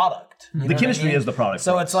product. The chemistry is the product.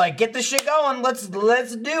 So it's like, get this shit going. Let's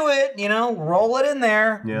do it. Roll it in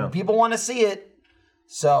there. Yeah. People want to see it.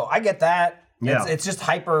 So I get that. Yeah. It's just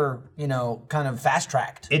hyper, kind of fast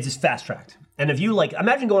tracked. It's just fast tracked. And if you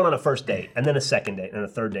imagine going on a first date and then a second date and a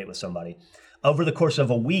third date with somebody over the course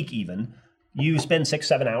of a week, even you spend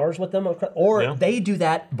 6-7 hours with them, or they do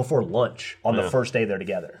that before lunch on the first day they're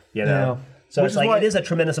together. Yeah. So it's like it is a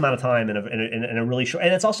tremendous amount of time in a really short,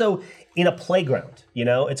 and it's also in a playground.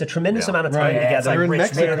 It's a tremendous amount of time together. It's like You're in rich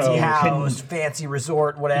Mexico. fancy house, fancy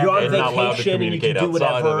resort, whatever. You're on You're not allowed to vacation and you can communicate do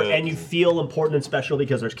outside whatever, of it. and you feel important and special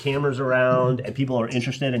because there's cameras around and people are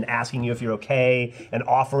interested in asking you if you're okay and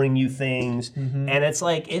offering you things. And it's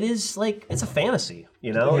like it's a fantasy.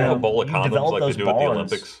 Have a bowl of condoms develop like they those do at the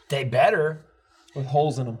bonds. Olympics. They better. With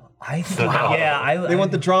holes in them. They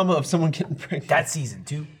want the drama of someone getting pregnant. That's season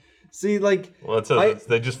 2. See, like... Well,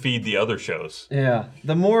 they just feed the other shows. Yeah.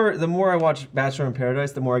 The more I watch Bachelor in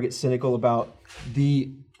Paradise, the more I get cynical about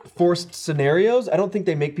the forced scenarios. I don't think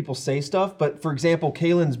they make people say stuff, but for example,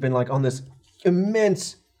 Kaylin's been like on this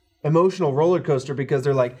immense emotional roller coaster because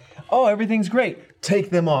they're like, Oh, everything's great. Take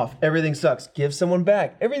them off. Everything sucks. Give someone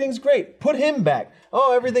back. Everything's great. Put him back.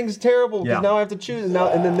 Oh, everything's terrible because now I have to choose. And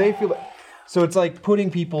then they feel like. So it's like putting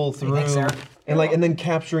people through and then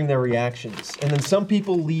capturing their reactions. And then some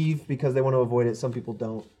people leave because they want to avoid it. Some people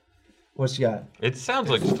don't. What you got? It sounds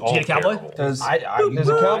like just all get a cowboy? terrible. There's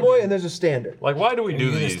a cowboy and there's a standard. Like, why do we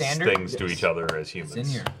do the these standard? things to each other as humans? in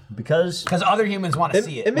here. Because other humans want to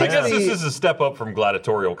see it. It I makes guess me, this is a step up from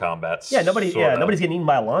gladiatorial combats. nobody's getting eaten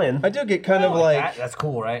by a lion. I do get kind of like that's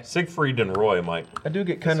cool, right? Siegfried and Roy might. I do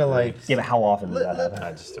get kind of like Yeah, but how often does that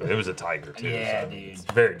happen? It was a tiger too. Yeah, so dude. It's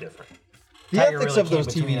very different. the Tiger ethics really of those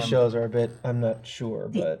came between TV them. shows are a bit. I'm not sure,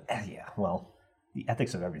 but Yeah, well, the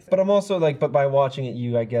ethics of everything. but I'm also like, but by watching it,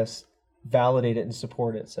 you I guess validate it and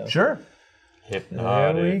support it. So Sure. there we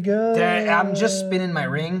Hypnotic. go. I'm just spinning my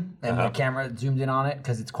ring, and my camera zoomed in on it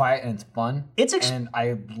because it's quiet and it's fun. And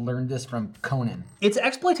I learned this from Conan. It's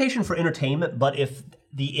exploitation for entertainment, but if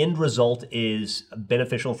the end result is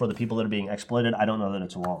beneficial for the people that are being exploited, I don't know that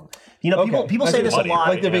it's wrong. You know, people I say see this a what you mean. lot.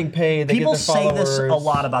 Like they're being paid. They People get the say this a followers.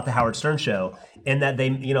 lot about the Howard Stern show, and that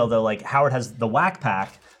they're like Howard has the whack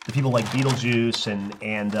pack. The people like Beetlejuice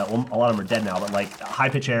and well, a lot of them are dead now, but like High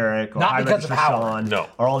Pitch Eric or Not High because of Register Howard. Sean No.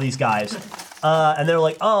 or all these guys, and they're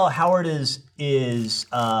like, oh, Howard is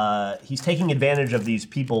he's taking advantage of these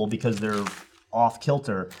people because they're off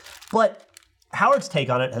kilter. But Howard's take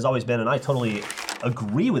on it has always been, and I totally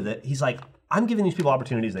agree with it. He's like, I'm giving these people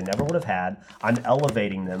opportunities they never would have had. I'm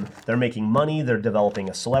elevating them. They're making money. They're developing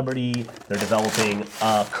a celebrity. They're developing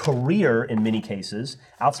a career in many cases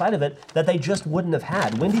outside of it that they just wouldn't have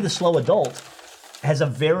had. Wendy the Slow Adult has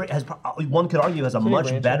one could argue has a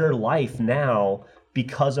much better life now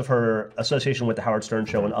because of her association with the Howard Stern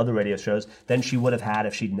show and other radio shows than she would have had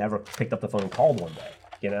if she'd never picked up the phone and called one day.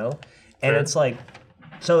 You know, and it's like,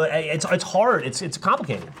 so it's hard. It's a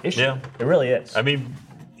complicated issue. Yeah. It really is. I mean,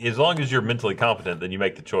 as long as you're mentally competent, then you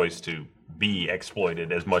make the choice to be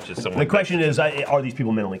exploited as much as someone. The question is, are these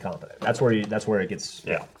people mentally competent? That's where it gets.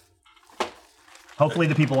 Yeah. Hopefully,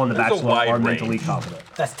 the people on The There's a Bachelor wide are range. mentally competent.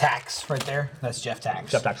 That's Tax right there. That's Jeff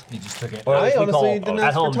Tax. Jeff Tax. He just took it. I we honestly call- didn't at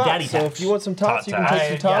ask for home, tots. daddy So tax. if you want some tots, you can Tot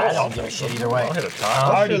take some Yeah, I tots. don't give a shit either way. I'll hit a I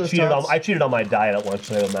top. already those cheated tots. I cheated on my diet at lunch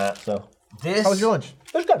today with Matt. So This How was your lunch?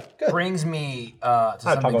 It was good. Good. brings me to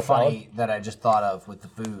something taco funny that I just thought of with the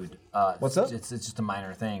food. What's up? It's just a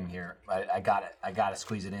minor thing here. I got it. I got to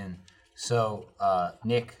squeeze it in. So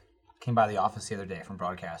Nick came by the office the other day from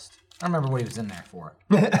broadcast. I don't remember what he was in there for.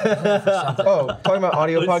 Oh, talking about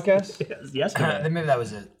audio podcasts? yesterday. Maybe that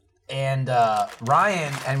was it. And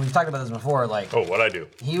Ryan, and we've talked about this before, like Oh, what'd I do?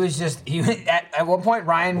 he at one point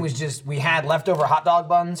Ryan was just, we had leftover hot dog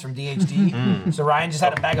buns from DHD. So Ryan just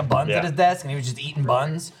had a bag of buns at his desk and he was just eating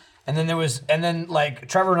buns. And then like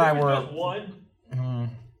Trevor and I were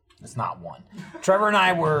One. it's not one. Trevor and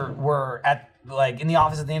I were at like in the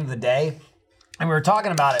office at the end of the day and we were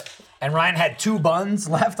talking about it. And Ryan had 2 buns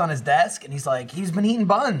left on his desk and he's like, he's been eating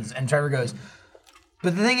buns. And Trevor goes,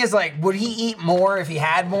 but the thing is, like, would he eat more if he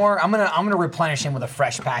had more? I'm gonna replenish him with a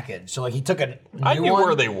fresh package. So like he took a new I knew one.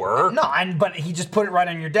 where they were. No, but he just put it right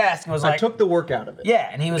on your desk and was I like, took the work out of it. yeah,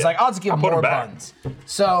 and he was like, I'll just give him put 'em more back. buns.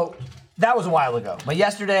 So that was a while ago. But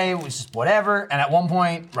yesterday was just whatever. And at one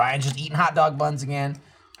point, Ryan's just eating hot dog buns again.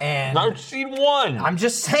 And I've seen one. I'm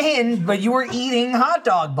just saying, but you were eating hot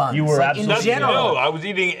dog buns. You were like, in absolutely- general. No, I was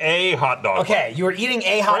eating a hot dog. Okay, you were eating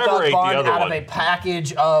a hot Trevor ate dog the bun other out of one. a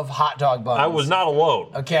package of hot dog buns. I was not alone.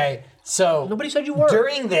 Okay, so Nobody said you were.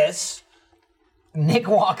 during this, Nick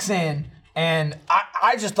walks in, and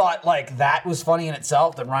I just thought like that was funny in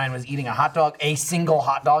itself that Ryan was eating a single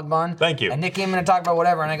hot dog bun. Thank you. And Nick came in and talked about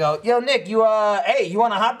whatever, and I go, "Yo, Nick, you hey, you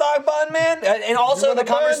want a hot dog bun, man?" And also want a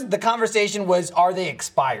bun? the conversation was, "Are they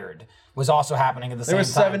expired?" Was also happening at the same There time.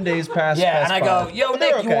 was 7 days past. Yeah, past and I go, by. "Yo, But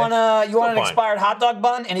they're Nick, you okay. want an fine. expired hot dog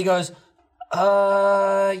bun?" And he goes,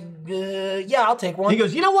 yeah, I'll take one." He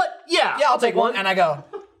goes, you know what? Yeah, "Yeah, I'll take one." And I go,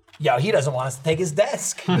 "Yo, he doesn't want us to take his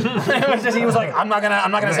desk." He was like, I'm not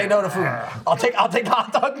gonna say no to food. I'll take the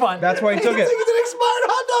hot dog bun." That's why he took it. It's an expired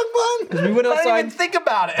hot dog bun. we went I didn't outside- even think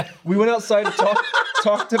about it. We went outside to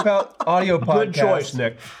talked about audio podcasts. Good choice,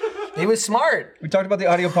 Nick. He was smart. We talked about the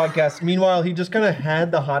audio podcast. Meanwhile, he just kind of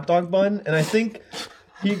had the hot dog bun, and I think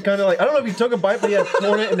he kind of like, I don't know if he took a bite, but he had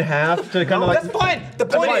torn it in half to kind of like That's fine. The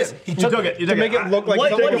point is, he took it. to make it look like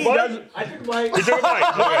What something. he does,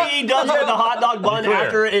 what he does with the hot dog bun clear.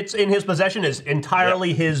 after it's in his possession is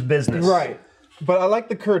entirely his business. Right. But I like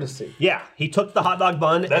the courtesy. Yeah, he took the hot dog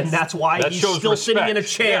bun, and that's why that he's shows still sitting in a respect.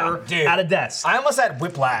 chair Dude. at a desk. I almost had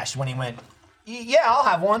whiplash when he went, "Yeah, I'll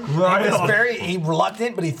have one." Right He was on. he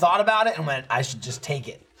reluctant, but he thought about it and went, "I should just take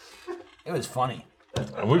it." It was funny.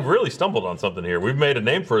 We've really stumbled on something here. We've made a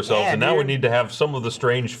name for ourselves, Yeah, and now we dude. need to have some of the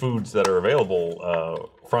strange foods that are available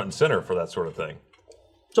front and center for that sort of thing.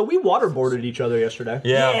 So we waterboarded each other yesterday.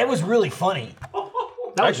 Yeah. Yeah, it was really funny.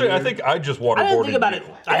 That was Actually, I weird. think I just I waterboarded didn't think about you. it.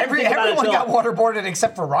 I didn't think about it Everyone till- got waterboarded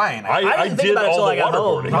except for Ryan. I I didn't think did about it all till the I got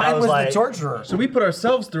home. waterboarding. I Ryan was was like- the torturer. So we put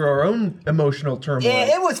ourselves through our own emotional turmoil.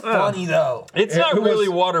 Yeah, it was funny though. It's not It was- really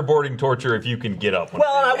waterboarding torture if you can get up. Well,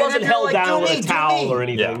 and I And wasn't if you're held like, down "Do with me, a do towel me." or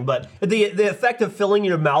anything, Yeah. but the effect of filling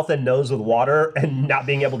your mouth and nose with water and not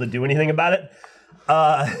being able to do anything about it,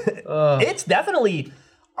 it's definitely.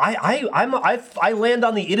 I land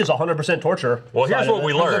on the it is 100% torture. Well, here's side of what it.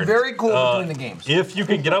 we Those are learned. very cool between the games. If you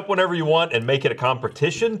can get up whenever you want and make it a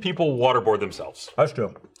competition, people waterboard themselves. That's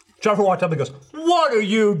true. Trevor walked up and goes, "What are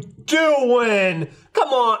you doing? Come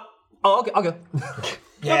on." Oh, okay.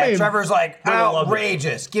 Yeah, mean, Trevor's like I loved it.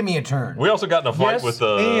 outrageous. Give me a turn. We also got in a fight Yes, with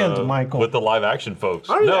the and Michael. with the live action folks.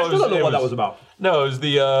 I still don't know what that was about. No, it was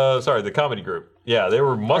the comedy group. Yeah, they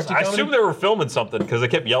were. I comedy? assume they were filming something because they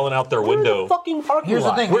kept yelling out their We're in window. the fucking parking Here's the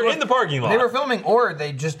lot. thing. We're they were- in the parking lot. They were filming, or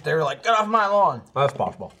they were like, get off my lawn. That's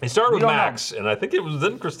possible. It started with We don't Max, and I think it was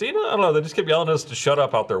then Christina. I don't know. They just kept yelling at us to shut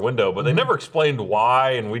up out their window, but they never explained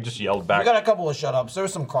why, and we just yelled We back. got a couple of shut ups. There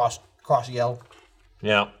was some cross yell.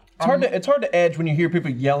 Yeah. It's hard to edge when you hear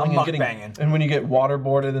people yelling I'm and getting mukbanging. and when you get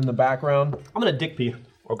waterboarded in the background. I'm gonna dick pee.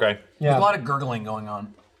 Okay. There's Yeah, a lot of gurgling going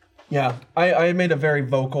on. yeah. I made a very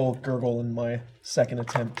vocal gurgle in my second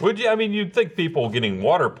attempt. Would you? I mean, you'd think people getting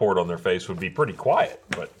water poured on their face would be pretty quiet,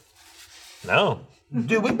 but no.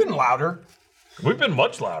 Dude, we've been louder. We've been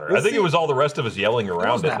much louder. I think it was all the rest of us yelling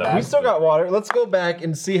around wasn't it. that that bad. We was- still got water. Let's go back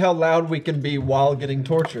and see how loud we can be while getting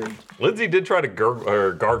tortured. Lindsay did try to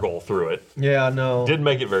gargle through it. Yeah, no. Didn't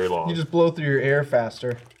make it very long. You just blow through your air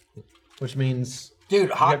faster, which means Dude,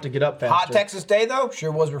 hot, have to get up faster. hot Texas day, though,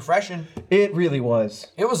 sure was refreshing. it really was.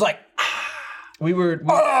 It was like, We were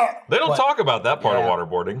They don't talk about that part Yeah. of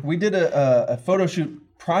waterboarding. we did a photo shoot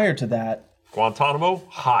prior to that, Guantanamo,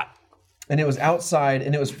 hot. and it was outside,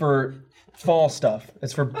 and it was for fall stuff.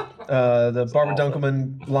 It's for the Barbara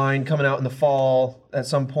Dunkelman line coming out in the fall at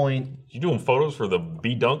some point. You doing photos for the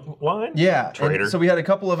B Dunk line? Yeah, and Traitor. so we had a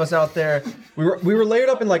couple of us out there. We were layered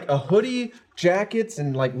up in like a hoodie, jackets,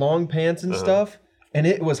 and like long pants and stuff. And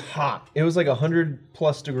it was hot. It was like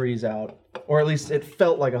 100+ degrees out, or at least it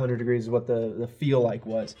felt like 100 degrees is what the feel like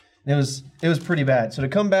was. And it was pretty bad. So to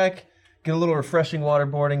come back, get a little refreshing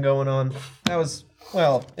waterboarding going on, that was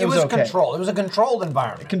it was okay. controlled. It was a controlled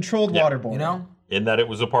environment. Controlled Yeah. waterboarding. You know? In that it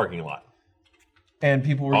was a parking lot And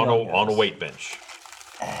people were on yelling at on a us. weight bench.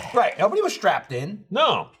 Right. Nobody was strapped in.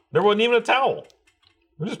 No, there wasn't even a towel.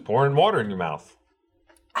 They're just pouring water in your mouth.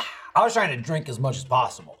 I was trying to drink as much as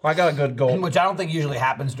possible, I got a good gulp. which I don't think usually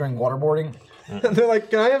happens during waterboarding. They're like,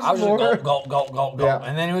 "Can I have I was some just more?" gulp, gulp, gulp, gulp. Yeah.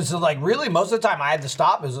 And then it was just like, really, most of the time I had to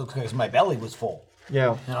stop because my belly was full.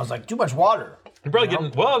 Yeah. And I was like, too much water. You're probably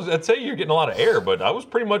getting, well, I'd say you're getting a lot of air, but I was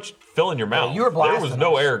pretty much filling your mouth. you were There was blasting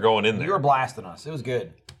no us. air going in there. You were blasting us. It was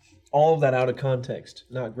good. All of that out of context.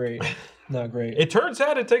 Not great. Not great. It turns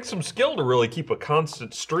out it takes some skill to really keep a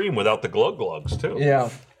constant stream without the glug glugs, too. Yeah.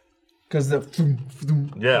 Because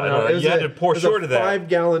Yeah, I know. You had to pour short of that.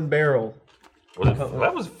 5-gallon barrel.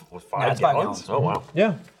 That was 5 it's 5 gallons? gallons. Oh, wow.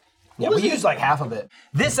 Yeah. Yeah, we used like half of it.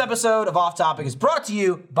 This episode of Off Topic is brought to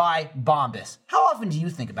you by Bombas. How often do you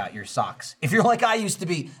think about your socks? If you're like I used to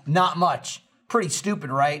be, not much. Pretty stupid,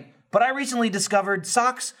 right? But I recently discovered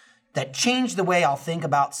socks that changed the way I'll think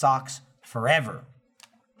about socks forever.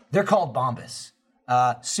 They're called Bombas.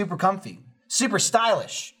 Super comfy, super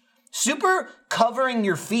stylish, super covering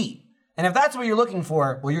your feet. And if that's what you're looking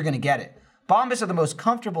for, well, you're gonna get it. Bombas are the most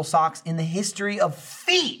comfortable socks in the history of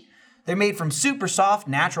feet. They're made from super soft,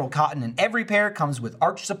 natural cotton, and every pair comes with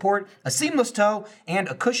arch support, a seamless toe, and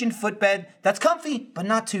a cushioned footbed that's comfy, but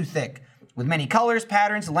not too thick. With many colors,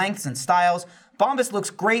 patterns, lengths, and styles, Bombas looks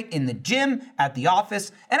great in the gym, at the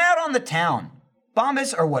office, and out on the town.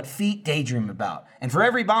 Bombas are what feet daydream about. And for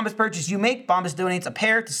every Bombas purchase you make, Bombas donates a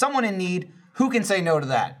pair to someone in need. Who can say no to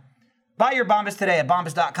that? Buy your Bombas today at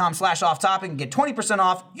bombas.com/offtopic and get 20%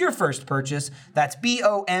 off your first purchase. That's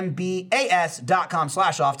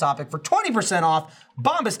BOMBAS.com/offtopic for 20% off.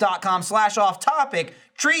 Bombas.com/offtopic.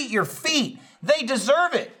 Treat your feet. They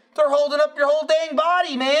deserve it. They're holding up your whole dang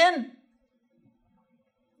body, man.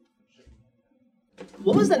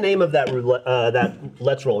 What was the name of that that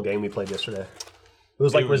Let's Roll game we played yesterday? It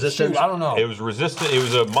was like It was- Resistance. I don't know. It was resistant. It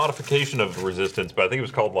was a modification of Resistance, but I think it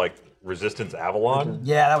was called like Resistance Avalon.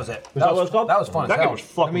 Yeah, that was it. Is that what it's called? That was fun. That as game hell. was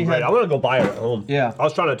fucking mean, great. had- I'm gonna go buy it at home. Yeah. I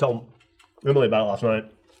was trying to tell Emily about it last night.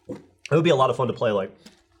 It would be a lot of fun to play like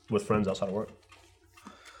with friends outside of work.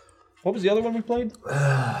 What was the other one we played?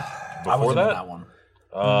 I Before wasn't in that, that one.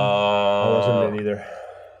 I wasn't in either.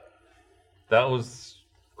 That was.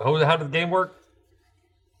 How did the game work?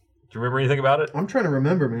 Do you remember anything about it? I'm trying to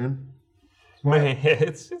remember, man. Man,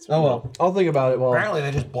 it's Oh well, I'll think about it. Well, Apparently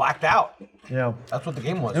they just blacked out. yeah, That's what the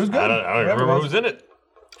game was. it was good. I don't remember who was in it.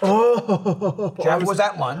 Oh, Jack was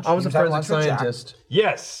at lunch. I was He a at forensic lunch with Jack. scientist.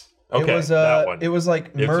 Yes. Okay. It was that one. it was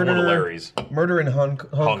like It's one of murder, Larry's. murder in Hong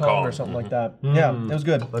Kong Kong. or something like that. Yeah, it was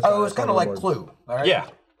good. Oh, it was kind of like Clue. All right? Yeah.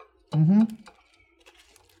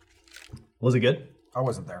 Was it good? I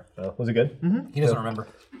wasn't there. Was it good? He doesn't remember.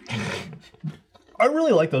 I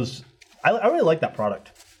really like those. I really like that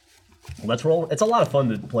product. Let's Roll. It's a lot of fun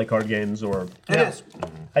to play card games or. It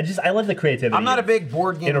is. I love the creativity. I'm not a big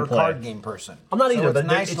board game Interplay. or card game person. I'm not either, So it's but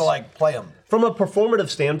nice to it's- like play them. From a performative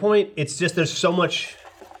standpoint, it's just there's so much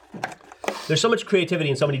creativity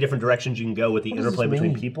in so many different directions you can go with the interplay this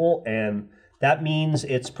between mean? people, and that means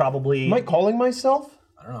it's probably. Am I calling myself?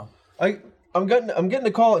 I don't know. I'm getting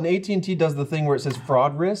a call, and AT&T does the thing where it says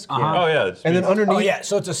fraud risk. Oh yeah. It's And then underneath, Oh yeah,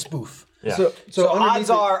 so it's a spoof. Yeah. so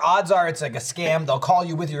odds underneath are it's like a scam. They'll call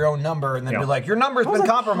you with your own number and then be Yeah. like, your number's been that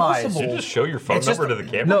compromised. possible? you just show your phone It's just- number to the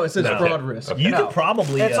camera. No, it says No. fraud risk. You No. could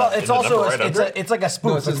probably. It's the also number right under it? it's like a spoof.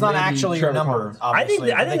 No, it it's says not maybe actually your Trevor number. Collins.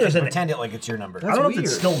 Obviously, I but think they there's can an- pretend it like it's your number. I don't know if it's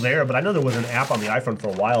weird. still there, but I know there was an app on the iPhone for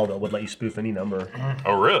a while that would let you spoof any number.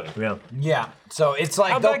 Oh really? Yeah. Yeah. So it's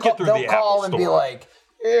like How'd they'll, that get through they'll the call Apple and be Store? like,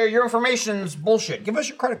 your information's bullshit. Give us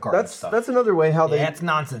your credit card. and stuff. That's another way how they. yeah, it's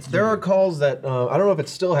nonsense. There are calls that I don't know if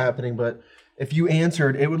it's still happening, but if you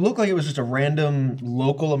answered, it would look like it was just a random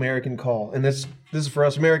local American call. And this is for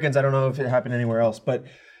us Americans. I don't know if it happened anywhere else, but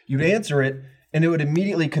you'd answer it, and it would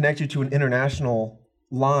immediately connect you to an international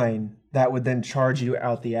line that would then charge you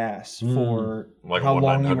out the ass for Like a how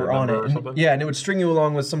long you 1-900 were on it. number or And- something? yeah, and it would string you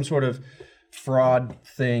along with some sort of fraud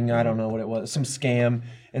thing. I don't know what it was, some scam.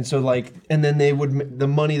 And so and then they would, the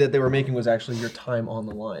money that they were making was actually your time on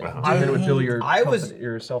the line. And then it would bill your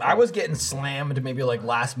yourself. I was getting slammed maybe like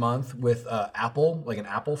last month with Apple, like an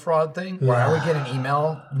Apple fraud thing, where I would get an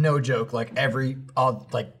email, no joke, like every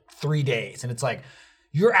like 3 days, and it's like,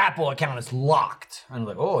 your Apple account is locked. And I'm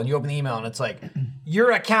like, oh, and you open the email and it's like,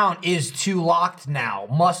 your account is too locked now.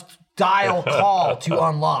 Must dial call to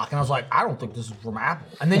unlock. And I was like, I don't think this is from Apple.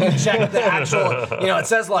 And then you check the actual, it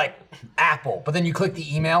says like Apple, but then you click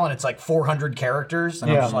the email and it's like 400 characters.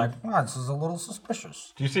 And I was like, oh, this is a little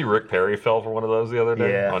suspicious. Do you see Rick Perry fell for one of those the other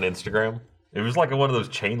day Yeah. on Instagram? It was like one of those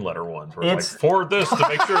chain letter ones where it's It's- like, forward this to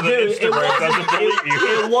make sure that Dude, Instagram doesn't delete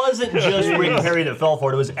you. It wasn't just Rick Perry that fell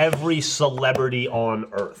for it. It was every celebrity on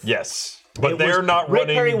Earth. Yes. But It they're was- not Rick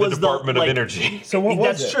running Perry the was the, Department of like- Energy. So what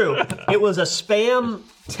was That's it? true. It was a spam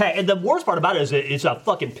text. And the worst part about it is it's a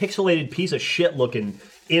fucking pixelated piece of shit looking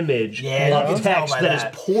image Yeah, you of can tell text by that is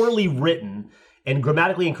that. poorly written and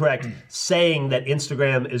grammatically incorrect, saying that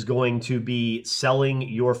Instagram is going to be selling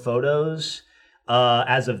your photos.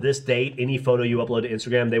 As of this date, any photo you upload to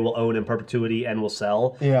Instagram, they will own in perpetuity and will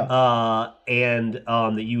sell. Yeah. And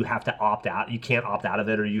that you have to opt out. You can't opt out of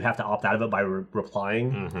it, or you have to opt out of it by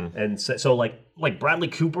replying. Mm-hmm. And so like Bradley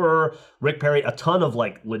Cooper, Rick Perry, a ton of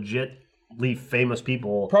like legitly famous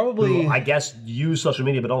people, Probably- who, I guess, use social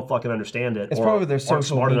media but don't fucking understand it. It's or probably their aren't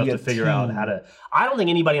social smart enough media to figure out team. how to. I don't think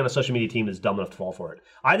anybody on a social media team is dumb enough to fall for it.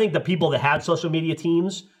 I think the people that had social media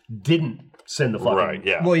teams didn't send the fucking Right,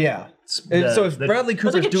 yeah. Well, yeah. So if Bradley it's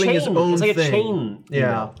Cooper's like a doing his chain- own it's like thing, a chain.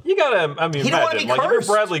 yeah. You gotta, He didn't wanna imagine, be like, if you're cursed.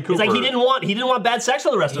 Bradley Cooper. It's like he didn't want bad sex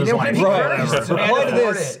for the rest of his didn't life. want to be Right. cursed. So he had Apply to to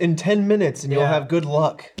afford this it. in 10 minutes and you'll have good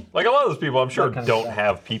luck. Like, a lot of those people, I'm sure, kind of don't stuff.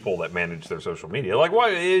 have people that manage their social media. Like, why?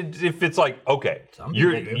 If it's like, okay, people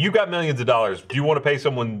do. you got millions of dollars. Do you want to pay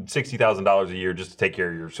someone $60,000 a year just to take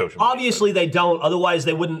care of your social media? Obviously, they don't. Otherwise,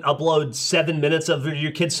 they wouldn't upload 7 minutes of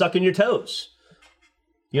your kid sucking your toes.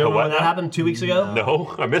 You know what when that now? happened 2 weeks ago?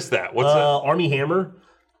 No, I missed that. What's that? Army Hammer.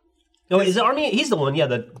 No, is it Army? He's the one. Yeah,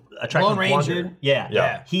 the attractive Lone blonde Ranger. dude.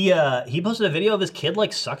 Yeah, Yeah. He posted a video of his kid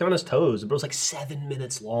like sucking on his toes. It was like 7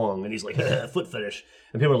 minutes long, and he's like foot fetish,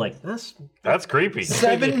 and people are like, That's creepy.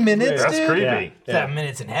 7 minutes, That's dude? creepy. Yeah. 7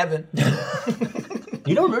 minutes in heaven.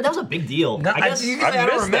 You don't remember? That was a big deal. I guess you we can say I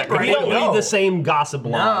don't missed that. remember. We don't No. read the same gossip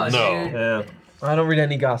blogs. No. dude. Yeah. I don't read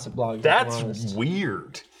any gossip blogs. if I'm That's honest.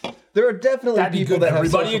 weird. There are definitely That'd be people good. that have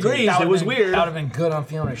Everybody social agrees. media. It was weird. That would have been good on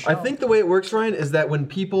Fiona's show. I think the way it works, Ryan, is that when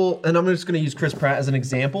people, and I'm just going to use Chris Pratt as an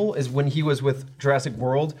example, is when he was with Jurassic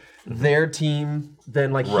World, their team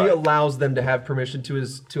then he Right. allows them to have permission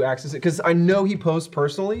to access it. Because I know he posts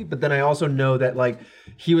personally, but then I also know that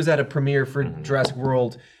he was at a premiere for Jurassic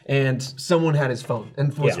World and someone had his phone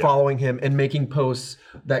and was Yeah. following him and making posts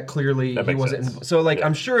that clearly he makes wasn't. sense. So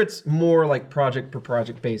I'm sure it's more like project per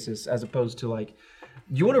project basis as opposed to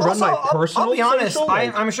You want to run my personal I'll be honest, social?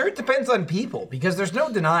 I'm sure it depends on people, because there's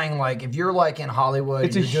no denying, like, if you're like in Hollywood,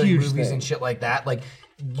 It's and a you're doing huge movies thing. and shit like that, like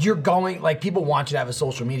you're going, like, people want you to have a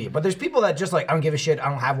social media, but there's people that just like, I don't give a shit, I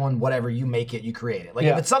don't have one, whatever, you make it, you create it. Like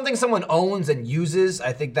if it's something someone owns and uses,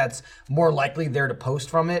 I think that's more likely there to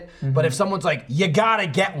post from it. But if someone's like, you gotta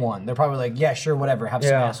get one, they're probably like, yeah, sure, whatever, have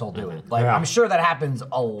some asshole do it. Like I'm sure that happens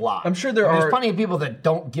a lot. I'm sure there's plenty of people that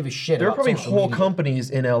don't give a shit There are about probably social whole media.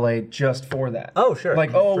 companies in LA just for that. Oh, sure.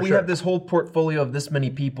 Like, For we sure. have this whole portfolio of this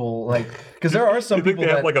many people. Like, because there are some You think people they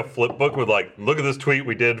that have like a flip book with like, look at this tweet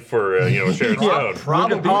we did for Sharon Stone.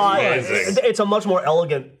 Probably. Amazing. It's a much more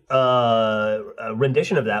elegant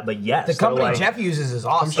rendition of that, but yes, The company like, Jeff uses is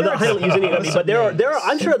awesome. I don't use any of them, but there are.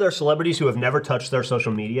 I'm sure there are celebrities who have never touched their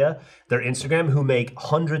social media, their Instagram, who make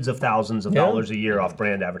hundreds of thousands of dollars a year off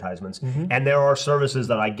brand advertisements. And there are services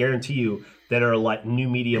that I guarantee you that are like new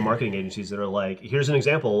media marketing agencies that are like, here's an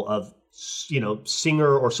example of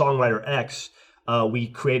singer or songwriter X. We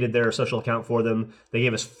created their social account for them. They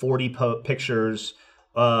gave us 40 pictures.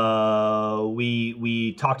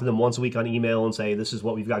 We talk to them once a week on email and say, this is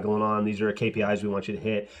what we've got going on. These are KPIs we want you to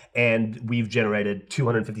hit. And we've generated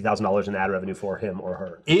 $250,000 in ad revenue for him or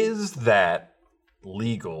her. Is that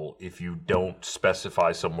legal if you don't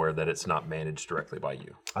specify somewhere that it's not managed directly by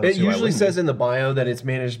you? it usually says in the bio that it's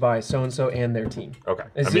managed by so and so and their team. Okay.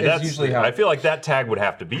 It's that's usually how I feel like that tag would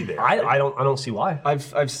have to be there. I don't see why.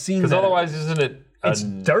 I've seen Because that. otherwise, isn't it? It's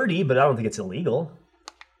dirty, but I don't think it's illegal.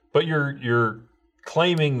 But you're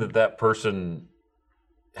claiming that person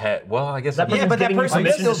had. Well, I guess That it is. Yeah, but that giving you person's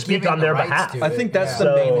permission still to speak giving on the their rights behalf. to I it. think that's Yeah.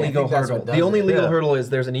 the main I legal think that's hurdle. what does The only it. legal Yeah. hurdle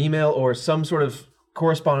is there's an email or some sort of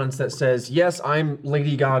correspondence that says, yes, I'm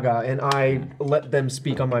Lady Gaga and I let them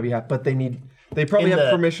speak on my behalf, but they probably In have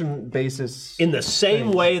the- permission basis. In the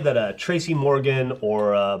same way that a Tracy Morgan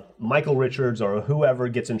or a Michael Richards or whoever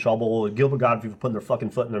gets in trouble, or Gilbert Godfrey for putting their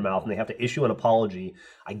fucking foot in their mouth and they have to issue an apology,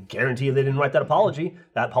 I guarantee you they didn't write that apology.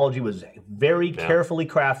 That apology was very carefully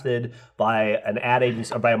crafted by an ad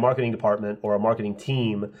agency, or by a marketing department or a marketing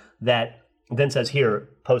team that then says, here,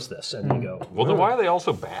 post this. And you go, Well, then why are they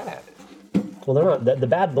also bad at it? well, they're not,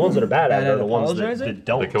 the ones that are bad at it at are the ones that apologizing?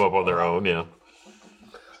 don't. They come up on their own, yeah.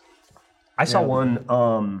 I saw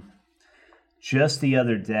one just the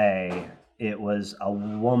other day. It was a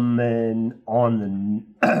woman on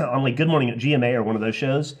on like Good Morning GMA or one of those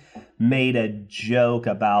shows made a joke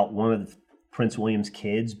about one of Prince William's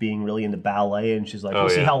kids being really into ballet, and she's like, "We'll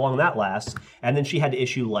see how long that lasts." And then she had to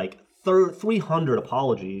issue like 300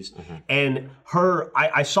 apologies. And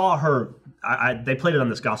I saw her. They played it on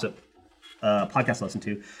this gossip podcast I listened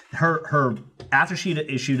to. Her after she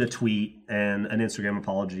issued a tweet and an Instagram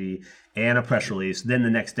apology and a press release, then the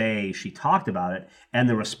next day she talked about it, and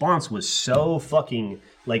the response was so fucking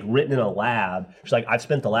like written in a lab. She's like, I've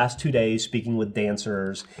spent the last 2 days speaking with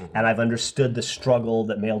dancers, and I've understood the struggle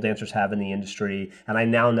that male dancers have in the industry, and I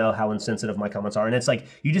now know how insensitive my comments are. And it's like,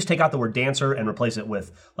 you just take out the word dancer and replace it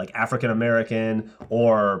with like African American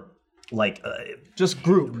or like Just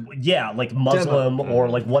group. like Muslim or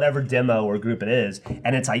like whatever demo or group it is,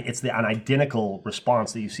 and it's an identical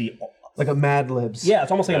response that you see. Like a Mad Libs. Yeah,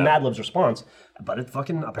 it's almost like a Mad Libs response, but it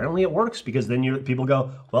fucking apparently it works, because then people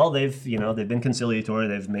go, well, they've been conciliatory,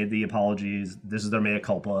 they've made the apologies, this is their mea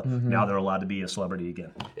culpa, now they're allowed to be a celebrity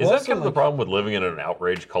again. Is that kind of the problem with living in an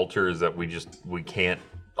outrage culture? Is that we can't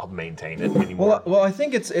maintain it anymore? Well, I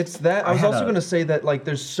think it's that. I was had also going to say that like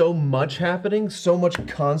there's so much happening, so much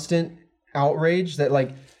constant outrage that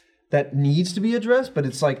like that needs to be addressed, but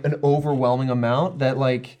it's like an overwhelming amount that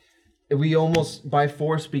like we almost by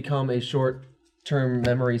force become a short-term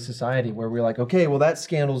memory society where we're like, okay, well that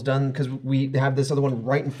scandal's done because we have this other one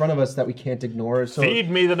right in front of us that we can't ignore. So Feed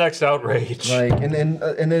me the next outrage. like, and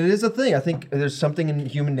it is a thing. I think there's something in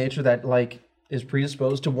human nature that like is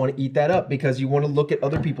predisposed to want to eat that up because you want to look at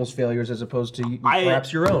other people's failures as opposed to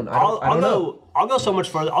perhaps your own. I don't know. I'll go so much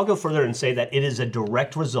further. I'll go further and say that it is a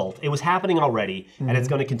direct result. It was happening already, and it's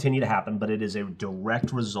going to continue to happen, but it is a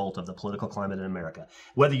direct result of the political climate in America.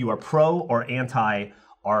 Whether you are pro or anti,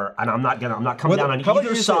 and I'm not coming down on How about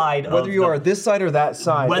either you say side. whether you are this side or that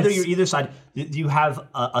side. Whether it's- you're either side, you have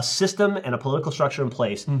a system and a political structure in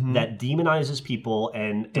place that demonizes people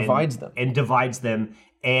and Divides them.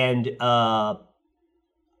 and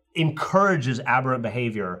encourages aberrant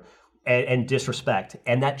behavior and disrespect,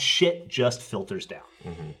 and that shit just filters down.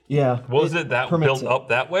 yeah. Was it that permits built it. up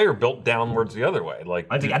that way or built downwards the other way? Like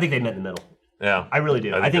I think they met in the middle. yeah, I really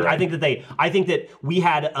do. I think that we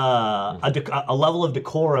had a level of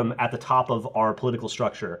decorum at the top of our political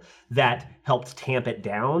structure that helped tamp it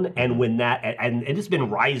down. And when that and it has been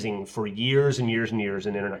rising for years and years and years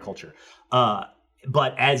in internet culture.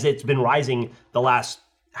 but as it's been rising the last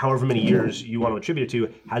however many years you want to attribute it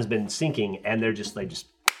to, has been sinking, and they just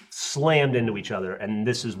slammed into each other, and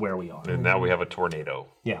this is where we are. And now we have a tornado.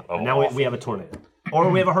 Yeah, and now we have a tornado. Or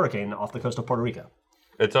we have a hurricane off the coast of Puerto Rico.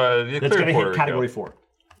 It's going to hit Category 4.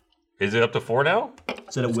 Is it up to 4 now?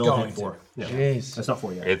 So it will hit 4. Yeah. Jeez. That's not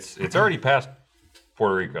 4 yet. It's already past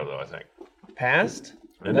Puerto Rico though, I think. Past?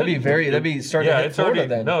 And That'd be starting to hit it's Florida already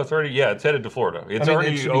then. no, it's already it's headed to Florida. It's I mean,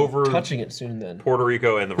 already it should over be touching it soon then. Puerto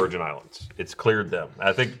Rico and the Virgin Islands. It's cleared them.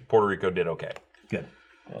 I think Puerto Rico did okay. Good.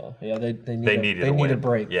 Well, yeah, they needed a win.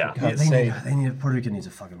 break. Yeah. For God's sake. Puerto Rico needs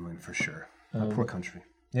a fucking win for sure. Poor country.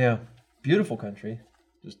 Yeah, beautiful country.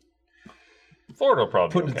 Florida will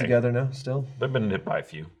probably Putting be okay. it together now, still. They've been hit by a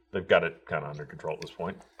few. They've got it kind of under control at this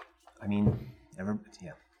point. I mean,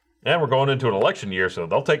 yeah. And we're going into an election year, so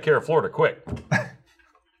they'll take care of Florida quick.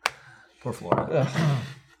 Poor Florida.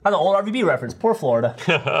 An old RVB reference. Poor Florida.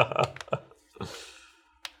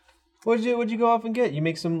 What'd you go off and get? You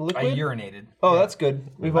make some liquid? I urinated. Oh, that's good.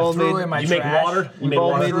 We've all threw made. in my You make trash. water? You We've make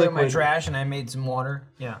all water? made Threw in my liquid. trash and I made some water.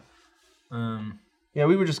 Yeah. Yeah,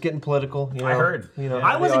 we were just getting political. You know, I heard. You know,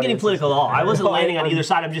 I wasn't getting the audience. political at all. I wasn't No, landing on I'm either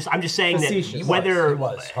side. I'm just saying facetious. that whether It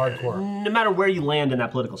was hardcore. no matter where you land in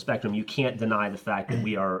that political spectrum, you can't deny the fact that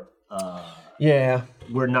we are Yeah.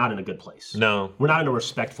 we're not in a good place. No. We're not in a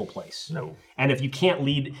respectful place. No. And if you can't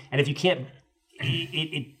lead, and if you can't,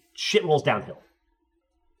 it shit rolls downhill.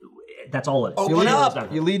 That's all it is. Open Shit rolls up.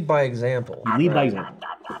 downhill. You lead by example. You lead by example.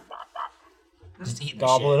 Just eating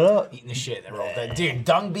Gobble the it shit. up. Eating the shit. That roll. Dude,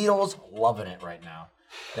 dung beetles, loving it right now.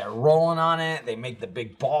 They're rolling on it. They make the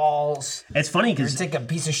big balls. It's funny You because take a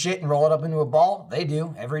piece of shit and roll it up into a ball. They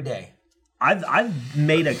do every day. I've been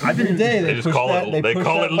Every day They just push call that, it- they push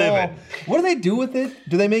call that it living. ball. What do they do with it?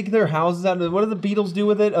 Do they make their houses out of it? What do the Beatles do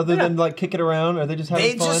with it other than like kick it around? Are they just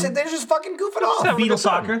having fun? They're just fucking goofing off. Beetle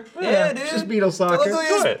soccer. Yeah, dude. just Beatles soccer. Look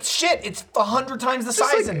at Good. this shit. It's 100 times the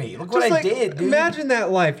size of me. Look what Just I like, did, dude. Imagine that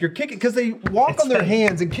life. You're kicking because they walk on their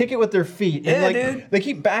hands and kick it with their feet. And Yeah, like dude. they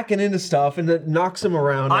keep backing into stuff and it knocks them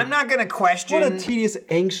around. I'm not gonna question. What a tedious,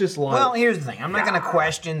 anxious life. Well, here's the thing. I'm not going to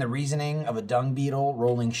question the reasoning of a dung beetle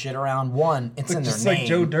rolling shit around. One, it's in their Just name. like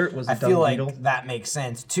Joe Dirt was a I dung feel like beetle. that makes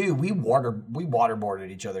sense. Two, we waterboarded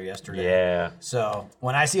each other yesterday. Yeah. So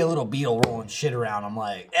when I see a little beetle rolling shit around, I'm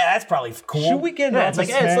like, yeah, that's probably cool. Should we get an Yeah, it's office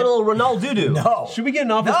like, hey, it's pet? little Ronaldo. No. Should we get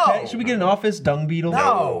an office No. pet? Should we get an office dung beetle?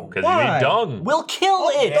 No. Because you Why? need dung. We'll kill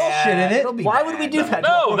it. Yeah, shit in it. it'll be Why bad. would we do that? to a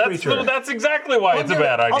No, poor that's creature? that's exactly why it's a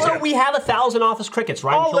bad idea. Also, we have 1,000 office crickets.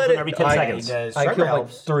 Ryan I'll kills let them it- every 10 I- seconds. He does. I Trevor killed like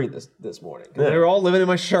helps. 3 this morning. They were all living in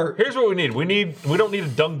my shirt. Here's what we need. We don't need a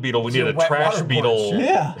dung beetle. We need a wet trash waterboard beetle. shit.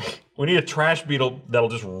 Yeah. We need a trash beetle that'll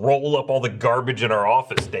just roll up all the garbage in our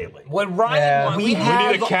office daily. What Ryan Yeah. wants, We need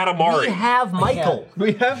a Katamari. We have Michael.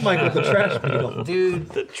 We have Michael the trash beetle. dude.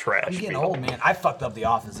 The trash I'm getting beetle. old, man. I fucked up the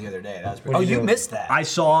office the other day. That was pretty. Oh, What'd you you do? missed that. I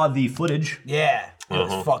saw the footage, Yeah, it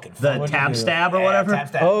was fucking the fun. tab do? stab or Yeah, whatever. tap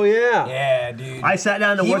stab. Oh yeah. Yeah, dude. I sat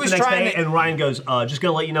down to He work the was next trying day, to- and Ryan goes, just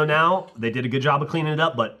gonna let you know now, they did a good job of cleaning it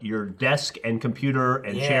up, but your desk and computer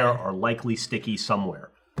and Yeah. chair are likely sticky somewhere.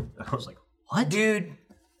 And I was like, what? Dude,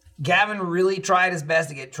 Gavin really tried his best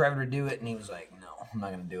to get Trevor to do it, and he was like, "No, I'm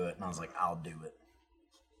not gonna do it." And I was like, "I'll do it."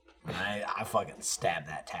 And I fucking stabbed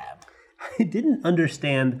that tab. I didn't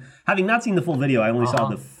understand. Having not seen the full video, I only saw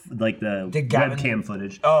the Did Gavin- webcam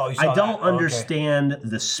footage. Oh, you saw I don't that? Oh, okay. understand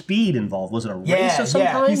the speed involved. Was it a race Yeah, of some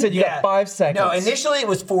yeah. kind? He said you got 5 seconds. No, initially it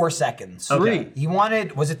was 4 seconds. Three. He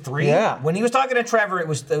wanted, was it 3? Yeah. When he was talking to Trevor, it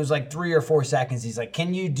was like 3 or 4 seconds. He's like,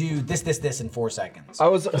 "Can you do this in 4 seconds?" I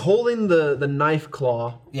was holding the knife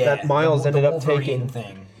claw Yeah, that Miles the ended up Wolverine taking,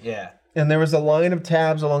 thing. Yeah. and there was a line of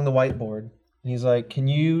tabs along the whiteboard. And he's like, "Can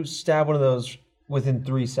you stab one of those within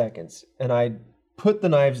 3 seconds?" And I put the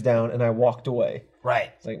knives down and I walked away.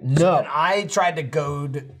 Right. It's like, no. And I tried to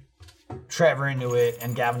goad Trevor into it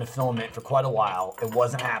and Gavin to film it for quite a while. It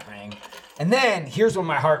wasn't happening. And then here's when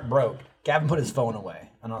my heart broke. Gavin put his phone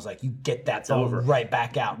away. And I was like, "You get that phone over. right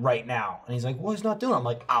back out right now." And he's like, "Well, he's not doing it." I'm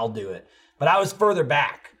like, "I'll do it." But I was further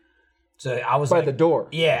back. So I was By like, the door.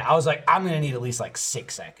 Yeah, I was like, I'm gonna need at least like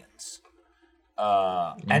 6 seconds.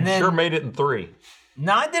 And then Sure made it in 3.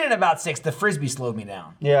 no, I did it in about 6. The frisbee slowed me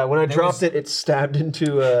down. Yeah, when I There dropped was- it, it stabbed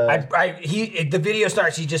into The video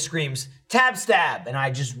starts. He just screams "tab stab," and I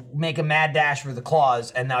just make a mad dash for the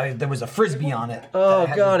claws, and now there was a frisbee on it. Oh that I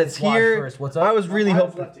had God, to it's dislodge here. first. What's up? I was really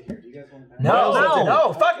hoping.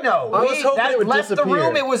 no, fuck no. I was hoping that it would left disappear. the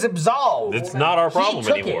room. It was absolved. It's not our problem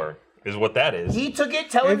took anymore, is what that is. He took it.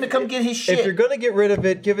 Tell him to come get his shit. If you're gonna get rid of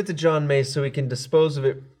it, give it to John Mace so he can dispose of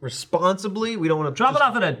it responsibly. We don't want to Drop it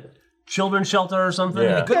off at a children's shelter or something.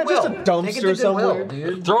 Yeah. Goodwill. just a dumpster Take it to Goodwill, somewhere.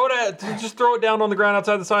 dude. Just throw it down on the ground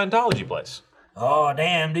outside the Scientology place. oh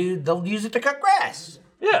damn, dude, they'll use it to cut grass.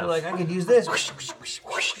 Yeah. They're like I could use this.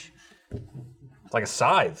 It's like a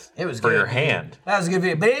scythe. It was for good, your dude. hand. That was a good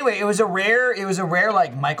video. But anyway, it was a rare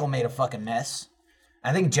like Michael made a fucking mess.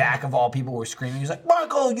 I think Jack of all people were screaming. He was like,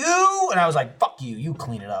 Michael, you! And I was like, fuck you, you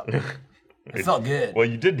clean it up. It felt good. Well,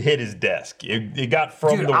 you did hit his desk. It got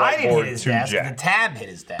from Dude, the I didn't hit whiteboard his to desk. Jack. The tab hit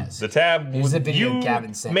his desk. The tab. Here's the video you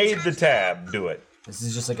Gavin sent me. made the tab do it. This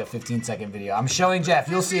is just like a 15-second video. I'm showing Jeff.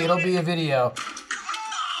 You'll see. It'll be a video.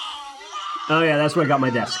 Oh yeah, that's where I got my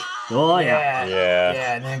desk. Oh yeah.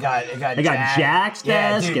 Yeah. And then it got I got Jack's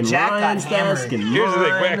desk dude, and Jack got Ryan's desk hammered. and Here's the thing.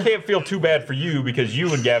 mine. I can't feel too bad for you because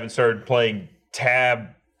you and Gavin started playing tab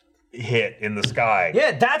hit in the sky.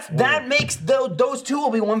 Yeah, that makes those two will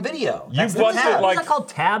be one video. That's the wasn't tab. like- What's that called?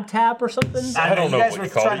 Tab tap or something? I don't know you guys what were you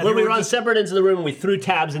call trying it. to When we do were on just- separate ends of the room and we threw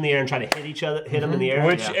tabs in the air and tried to hit them in the air.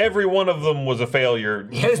 Which every one of them was a failure.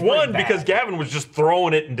 It was One, pretty bad. because Gavin was just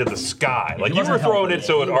throwing it into the sky. Like you wasn't were throwing helping it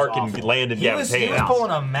so it. it He was arc and awful. land in He Gavin's was hand.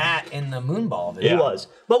 pulling a mat in the moonball video. It Yeah. was.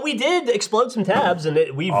 But we did explode some tabs and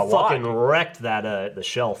we lot. fucking wrecked that the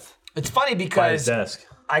shelf It's funny by his because desk.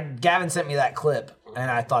 Gavin sent me that clip, and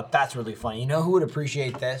I thought that's really funny. You know who would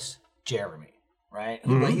appreciate this? Jeremy, right?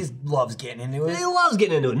 He loves getting into it, He loves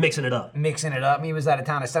getting into it, mixing it up. mixing it up. He was out of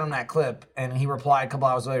town. I sent him that clip, and he replied a couple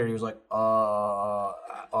hours later. He was like,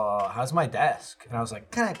 how's my desk? And I was like,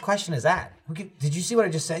 what kind of question is that? Did you see what I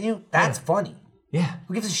just sent you? That's funny. Yeah.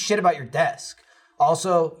 Who gives a shit about your desk?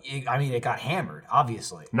 Also, it got hammered,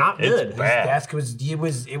 obviously. Not good. It's bad. Desk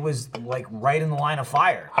it was like right in the line of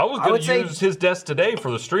fire. I was going would to say- use his desk today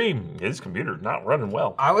for the stream. His computer's not running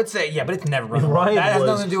well. I would say, yeah, but it's never running. Ryan That has was,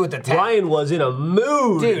 nothing to do with the tab. Ryan was in a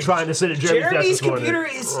mood Dude, trying to sit at Jeremy's desk Jeremy's this morning. computer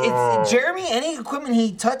it's Jeremy, any equipment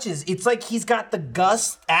he touches, it's like he's got the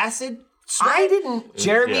Gus acid. I didn't.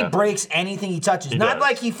 Jeremy Yeah. breaks anything he touches. He Not does.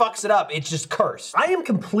 like he fucks it up. It's just cursed. I am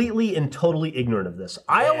completely and totally ignorant of this.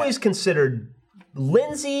 I always considered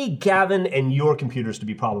Lindsay, Gavin, and your computers to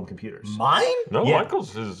be problem computers. Mine? No, Yeah.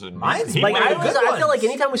 Michael's is. Mine's he Like made I, it. was, good I feel like ones.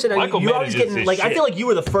 anytime we sit down, Michael you're always manages getting his like I shit. feel like you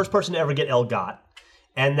were the first person to ever get Elgato,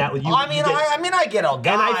 and that you. I mean, you get- I get all and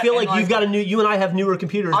I feel like you've got you and I have newer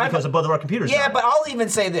computers because of both of our computers. Yeah, now. but I'll even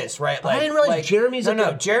say this, right? Like, I didn't realize like, Jeremy's No, at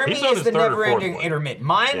no, the- Jeremy He's on is his the third or fourth never-ending one. intermittent.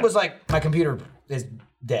 Mine Yeah. was like, my computer is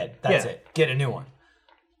dead. That's Yeah. it. Get a new one.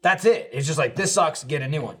 That's it. It's just like, this sucks, get a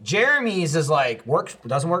new one. Jeremy's is like, works,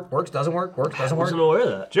 doesn't work, works, doesn't work, works, doesn't I work. wasn't aware of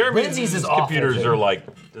that. Jeremy's Lindsay's is awful, computers too. are like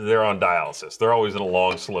they're on dialysis. They're always in a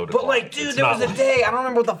long slow decline. But like, dude, It's there not was a like- day, I don't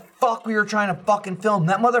remember what the fuck we were trying to fucking film.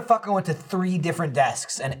 That motherfucker went to 3 different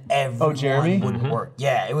desks and every Jeremy? one wouldn't work.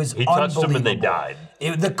 Yeah, it was He touched them and they unbelievable. died. It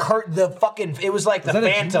was like the that a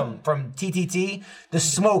Phantom from TTT. The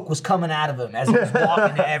smoke was coming out of him as he was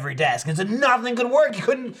walking to every desk. And so nothing could work. He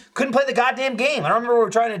couldn't play the goddamn game. I don't remember what we were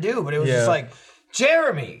trying to do, but it was just Yeah. like,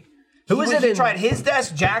 Jeremy. Who is it He in- tried his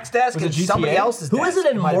desk, Jack's desk, Was and it GTA? somebody else's Who desk. is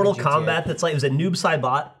it in might have been Mortal GTA. Kombat that's like, was it Noob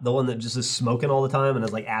Saibot, the one that just is smoking all the time and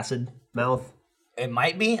has like acid mouth? It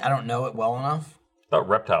might be. I don't know it well enough. I thought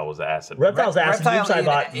Reptile was acid. Reptile's acid, Noob Reptile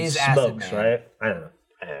Saibot is acid, smokes, man. right? I don't know.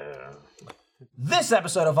 This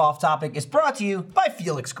episode of Off Topic is brought to you by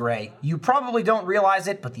Felix Gray. You probably don't realize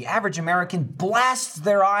it, but the average American blasts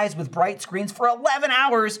their eyes with bright screens for 11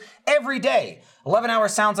 hours every day. 11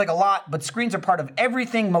 hours sounds like a lot, but screens are part of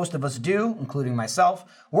everything most of us do, including myself.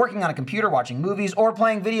 Working on a computer, watching movies, or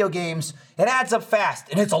playing video games, it adds up fast,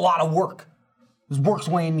 and it's a lot of work. This work's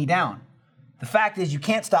weighing me down. The fact is you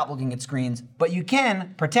can't stop looking at screens, but you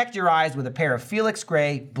can protect your eyes with a pair of Felix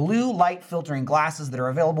Gray blue light filtering glasses that are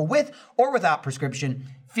available with or without prescription.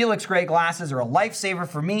 Felix Gray glasses are a lifesaver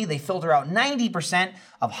for me. They filter out 90%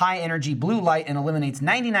 of high energy blue light and eliminates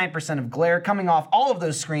 99% of glare coming off all of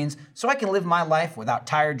those screens so I can live my life without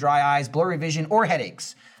tired, dry eyes, blurry vision, or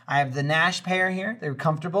headaches. I have the Nash pair here. They're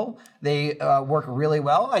comfortable. They work really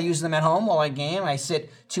well. I use them at home while I game. I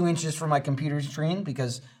sit 2 inches from my computer screen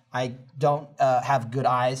because I don't have good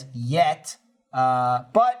eyes yet,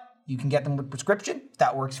 but you can get them with prescription if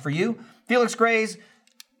that works for you. Felix Gray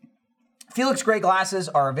glasses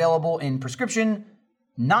are available in prescription,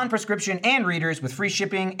 non-prescription, and readers with free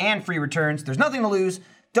shipping and free returns. There's nothing to lose.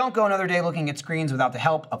 Don't go another day looking at screens without the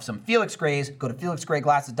help of some Felix Grays. Go to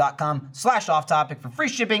felixgrayglasses.com/offtopic for free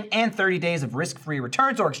shipping and 30 days of risk-free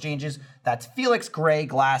returns or exchanges. That's Felix Gray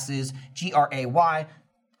Glasses, Gray.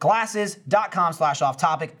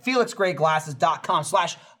 Glasses.com/offtopic,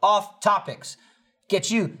 felixgrayglasses.com/offtopics. Get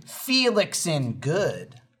you Felixin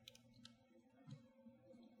good.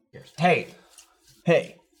 Hey,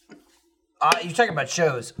 you're talking about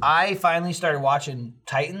shows. I finally started watching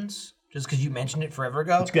Titans just because you mentioned it forever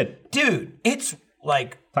ago. It's good. Dude, it's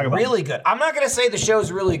like Talk about really good. I'm not going to say the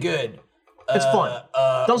show's really good It's fun.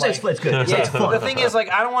 Don't say it's good. Say it's fun. The thing is, like,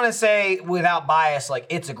 I don't want to say without bias, like,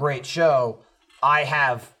 it's a great show. I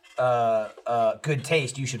have good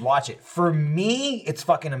taste. You should watch it. For me, it's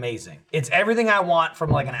fucking amazing. It's everything I want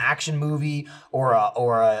from like an action movie or a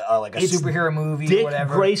superhero movie. Dick or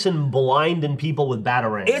whatever. Grayson blinding people with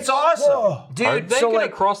batarangs. It's awesome, dude. Are they so gonna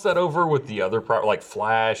like, cross that over with the other like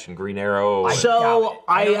Flash and Green Arrow? I don't know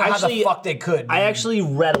how the fuck they could. I actually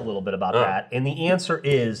read a little bit about that, and the answer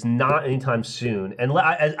is not anytime soon. And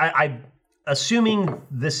I assuming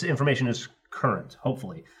this information is current,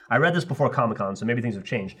 hopefully. I read this before Comic-Con, so maybe things have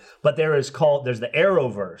changed. But there's the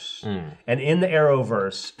Arrowverse, and in the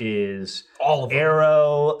Arrowverse is all of them.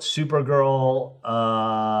 Arrow, Supergirl,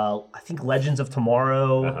 I think Legends of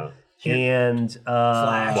Tomorrow, and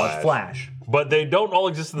Flash. But they don't all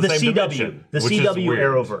exist in the same dimension. The which is CW weird.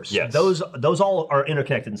 Arrowverse. Yes. Those all are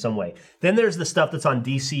interconnected in some way. Then there's the stuff that's on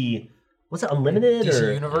DC. What's it, Unlimited?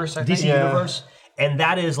 DC Universe, I think. DC Universe. And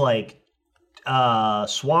that is like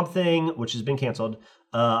Swamp Thing, which has been canceled.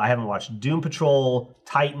 I haven't watched Doom Patrol,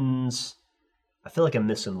 Titans. I feel like I'm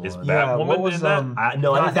missing one. Is Batwoman in that?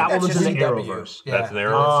 No, I think that that's one's in the just Arrowverse. Yeah. That's an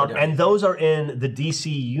Arrowverse. And those are in the DC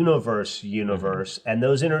universe, and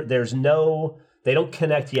those they don't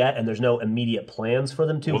connect yet, and there's no immediate plans for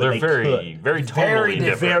them to. Well, but they're they very, could. very tonally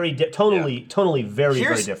different. Tonally very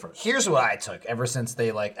different. Here's what I took ever since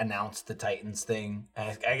they like announced the Titans thing.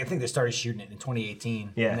 And I think they started shooting it in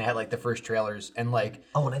 2018. Yeah. And they had like the first trailers and like.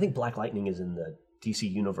 Oh, and I think Black Lightning is in the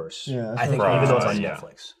DC universe. Yeah, I think even though it's on yeah.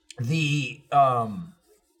 Netflix. The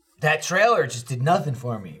that trailer just did nothing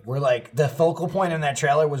for me. Where like the focal point in that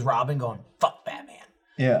trailer was Robin going "fuck Batman."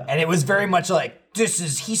 Yeah. And it was very much like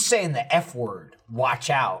he's saying the F word. Watch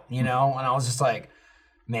out, you know. And I was just like,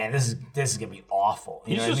 man, this is gonna be awful.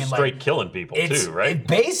 You He's know just what I mean? straight like, killing people too, right?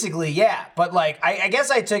 Basically, yeah. But like, I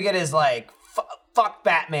guess I took it as like, fuck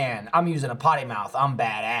Batman. I'm using a potty mouth. I'm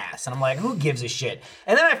badass. And I'm like, who gives a shit?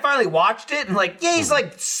 And then I finally watched it and like, yeah, he's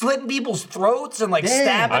like slitting people's throats and like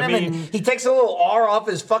stabbing them. And he takes a little R off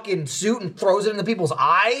his fucking suit and throws it into people's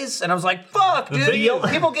eyes. And I was like, fuck, dude.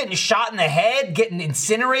 People getting shot in the head, getting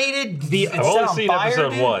incinerated. I've only seen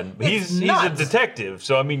episode 1. He's a nuts. detective,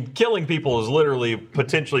 so I mean, killing people is literally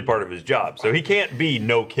potentially part of his job. So he can't be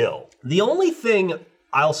no kill. The only thing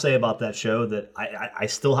I'll say about that show that I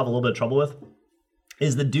still have a little bit of trouble with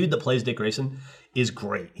is the dude that plays Dick Grayson is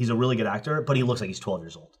great. He's a really good actor, but he looks like he's 12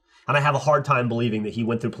 years old. And I have a hard time believing that he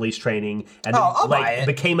went through police training and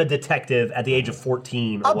became a detective at the age of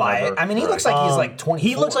 14 or I'll buy whatever. it. I mean, he looks like he's like 24.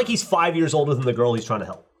 He looks like he's 5 years older than the girl he's trying to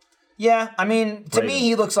help. Yeah, I mean, to me,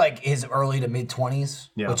 he looks like his early to mid 20s.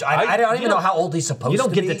 Yeah. Which I don't even know how old he's supposed to be. You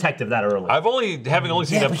don't get detective that early. Having only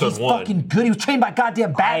seen but episode he's 1. fucking good. He was trained by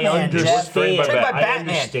goddamn Batman. Jeff. understand. Trained by I Batman.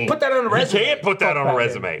 understand. Put that on a You resume. can't put that on a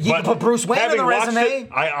resume. You can put Bruce Wayne on having the watched resume. it,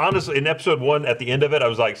 I honestly, in episode 1, at the end of it, I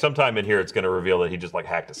was like, sometime in here, it's going to reveal that he just like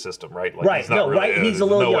hacked a system, right? Like, Right, He's not no, really, right, he's a there's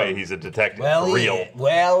little no way young. he's a detective Well, for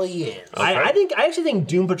real. he is. I actually think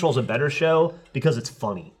Doom Patrol's a better show because it's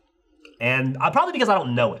funny. And probably because I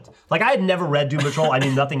don't know it. Like, I had never read Doom Patrol. I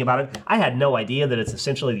knew nothing about it. I had no idea that it's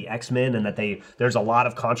essentially the X-Men and that there's a lot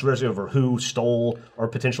of controversy over who stole or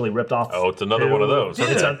potentially ripped off. Oh, it's another who. one of those.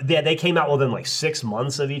 They came out within like 6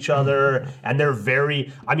 months of each other. And they're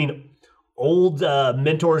old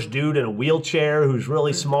mentors dude in a wheelchair who's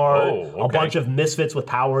really smart. Oh, okay. A bunch of misfits with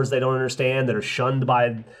powers they don't understand that are shunned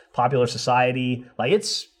by popular society. Like,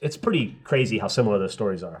 it's pretty crazy how similar those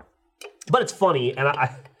stories are. But it's funny, and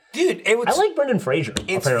Dude, I like Brendan Fraser.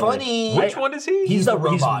 It's apparently. funny. Which one is he? He's the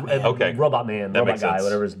robot man. Okay. Robot man, That robot makes guy, sense.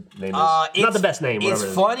 whatever his name is. Not the best name. It's Whatever it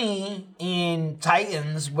is. funny in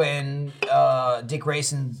Titans when Dick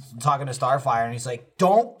Grayson's talking to Starfire and he's like,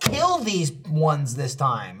 "Don't kill these ones this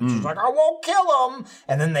time." And she's like, "I won't kill them,"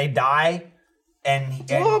 and then they die. And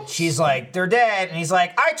she's like, "They're dead," and he's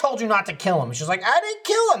like, "I told you not to kill them." And she's like, "I didn't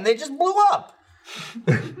kill them. They just blew up."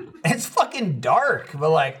 It's fucking dark, but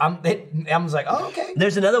like I'm just like, oh, okay.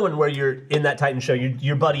 There's another one where you're in that Titan show.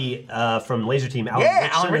 Your buddy from Laser Team, Alan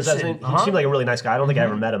Alan Richardson. Is that his Richardson. name? He seemed like a really nice guy. I don't think I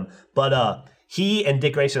ever met him, but he and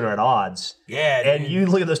Dick Grayson are at odds. Yeah, and dude. you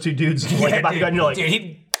look at those two dudes like about to go, and you're like,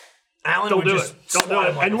 Alan don't would do just it, don't do swat it.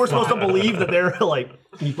 him like And a we're supposed to fly. believe that they're like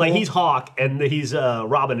he's Hawk and he's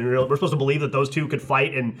Robin, and we're supposed to believe that those two could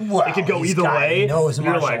fight and Well, it could go he's either got- way. He knows And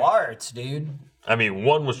you're martial like, arts, dude. I mean,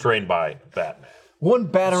 one was trained by Batman. One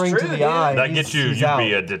battering It's to true, the dude. eye. That gets you, he's you'd out.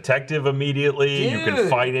 be a detective immediately. You can Dude.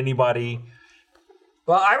 fight anybody.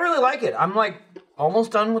 Well, I really like it. I'm like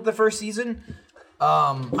almost done with the first season.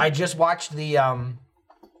 I just watched the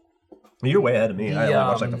You're way ahead of me. I only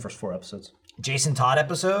watched like the um, first 4 episodes. Jason Todd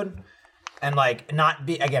episode. and like not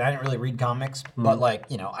be again. I didn't really read comics, but like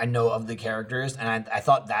I know of the characters, and I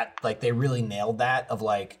thought that like they really nailed that of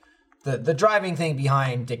like. The driving thing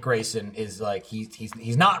behind Dick Grayson is like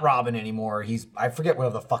he's not Robin anymore. I forget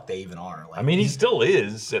what the fuck they even are. Like, I mean, he still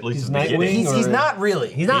is, at least He's in the beginning. Nightwing, he's not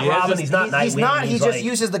really. He's not Robin. He's not Nightwing. He's not. He he's just like,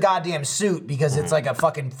 uses the goddamn suit because it's like a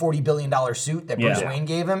fucking $40 billion suit that Bruce Wayne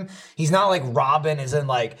gave him. He's not like Robin, as in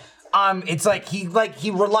like. It's like he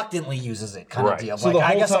reluctantly uses it kind of deal. So like, the whole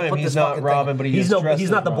I guess I'll time put he's this not fucking Robin, but he's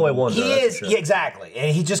not the boy wonder. He that's is for sure. exactly,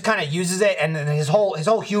 and he just kind of uses it, and then his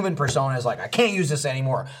whole human persona is like, I can't use this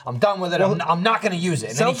anymore. I'm done with it. I'm not going to use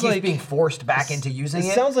it. And then he keeps being forced back into using it.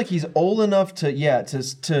 It sounds like he's old enough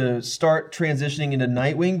to start transitioning into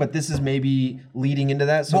Nightwing, but this is maybe leading into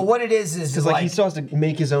that. So well, what it is because like he still has to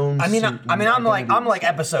make his own. I'm identity. like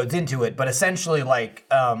episodes into it, but essentially like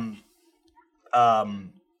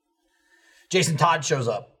Jason Todd shows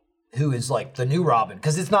up, who is like the new Robin,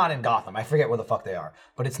 because it's not in Gotham. I forget where the fuck they are,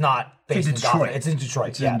 but it's not based in Gotham. It's in Detroit.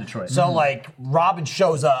 It's in Detroit. So like Robin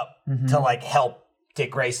shows up to like help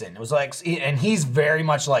Dick Grayson. It was like, and he's very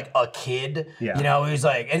much like a kid. Yeah. He's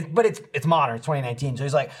like, but it's modern, it's 2019. So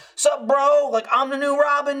he's like, "Sup, bro? Like, I'm the new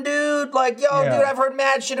Robin, dude. Like, yo, dude, I've heard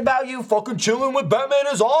mad shit about you. Fucking chilling with Batman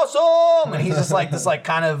is awesome." And he's just like this, like,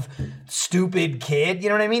 kind of stupid kid. You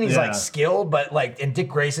know what I mean? He's like skilled, but like, and Dick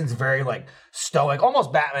Grayson's very like stoic,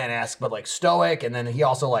 almost Batman-esque, but like stoic. And then he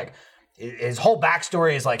also like, his whole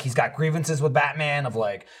backstory is like he's got grievances with Batman of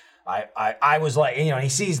like. I was like, and he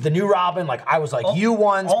sees the new Robin, like I was like you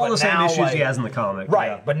once, all but the same now, issues like, he has in the comic,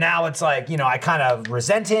 right? But now it's like, I kind of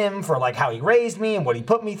resent him for like how he raised me and what he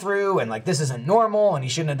put me through, and like this isn't normal, and he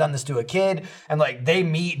shouldn't have done this to a kid. And like they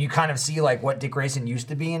meet, and you kind of see like what Dick Grayson used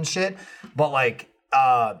to be and shit. But like,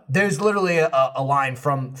 there's literally a line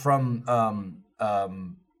from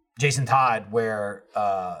Jason Todd where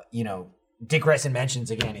Dick Grayson mentions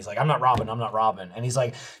again, he's like, I'm not Robin. And he's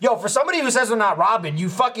like, yo, for somebody who says they're not Robin, you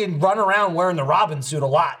fucking run around wearing the Robin suit a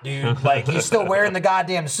lot, dude. Like, you're still wearing the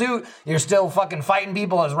goddamn suit. You're still fucking fighting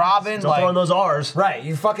people as Robin. Still like, throwing those R's. Right.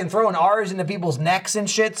 You're fucking throwing R's into people's necks and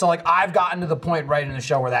shit. So, like, I've gotten to the point right in the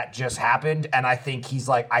show where that just happened. And I think he's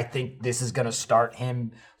like, I think this is going to start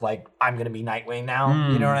him, like, I'm going to be Nightwing now.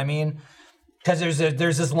 You know what I mean? Because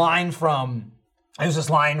there's this line from... There's this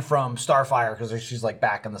line from Starfire, because she's like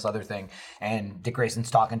back on this other thing, and Dick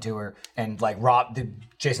Grayson's talking to her, and like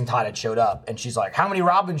Jason Todd had showed up, and she's like, "How many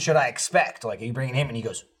Robins should I expect? Like, are you bringing him?" And he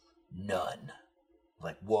goes, "None."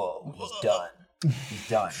 Like, whoa, he's done. He's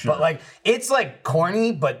done. Sure. But like, it's like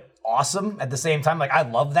corny, but awesome at the same time. Like, I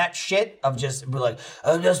love that shit of just we're like,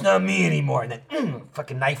 "Oh, that's not me anymore," and then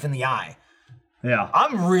fucking knife in the eye. Yeah.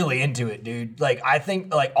 I'm really into it, dude. Like, I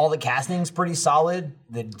think like all the casting's pretty solid.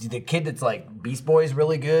 The kid that's like Beast Boy is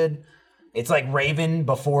really good. It's like Raven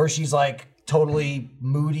before she's like totally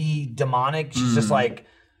moody, demonic. She's just like,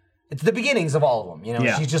 it's the beginnings of all of them.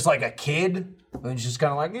 Yeah. She's just like a kid and she's kind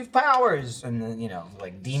of like these powers, and then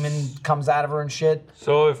like demon comes out of her and shit.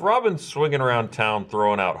 So if Robin's swinging around town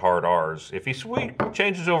throwing out hard R's, if he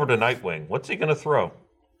changes over to Nightwing, what's he gonna throw?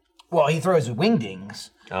 Well, he throws wingdings.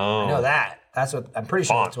 Oh, I know that. That's what I'm pretty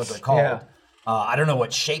sure that's what they're called. Yeah. I don't know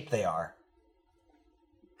what shape they are.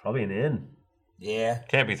 Probably an in. Yeah.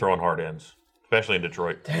 Can't be throwing hard ends, especially in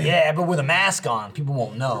Detroit. Yeah, but with a mask on, people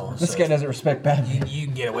won't know. This so guy doesn't respect Batman. you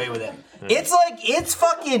can get away with it. It's like, it's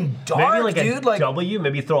fucking dark, Maybe like dude. a Like, W.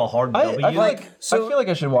 Maybe throw a hard I W. feel like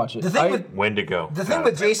I should watch it. the thing with Wendigo. the thing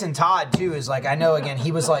with Jason Todd too is like, I know again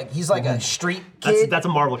he's like a street kid. that's a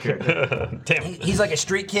Marvel character. Damn. He's like a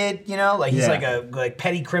street kid, like he's like a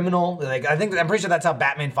petty criminal. Like I'm pretty sure that's how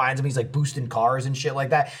Batman finds him. He's like boosting cars and shit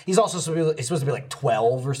like that. He's also supposed to be like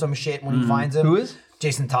 12 or some shit when he finds him. Who is?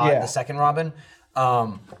 Jason Todd, the second Robin.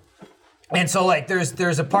 And so like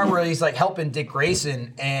there's a part where he's like helping Dick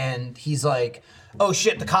Grayson, and he's like, "Oh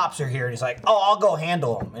shit, the cops are here." And he's like, "Oh, I'll go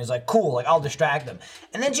handle them." And he's like, "Cool, like I'll distract them."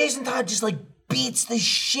 And then Jason Todd just like beats the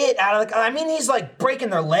shit out of he's like breaking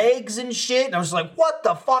their legs and shit. And I was like, what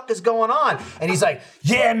the fuck is going on? And he's like,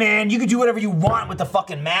 "Yeah, man, you can do whatever you want with the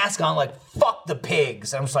fucking mask on. Like, fuck the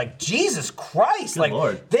pigs." And I was like, Jesus Christ. Good like,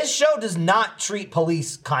 Lord. This show does not treat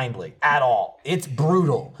police kindly at all. It's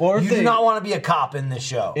brutal. Well, you do not want to be a cop in this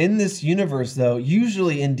show. In this universe, though,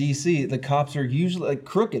 usually in DC, the cops are usually like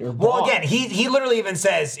crooked or Well, bald. again, he literally even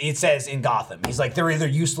says in Gotham, he's like, they're either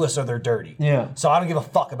useless or they're dirty. Yeah. So I don't give a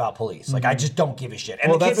fuck about police. Like, I just don't give a shit.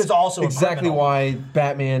 And Well, the kid that's was also exactly a criminal. why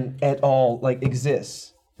Batman at all like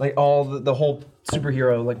exists. Like all the whole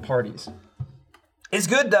superhero like parties. It's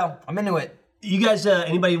good though. I'm into it. You guys,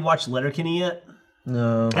 anybody watch Letterkenny yet?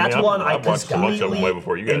 No. That's I one I watched a bunch of them completely way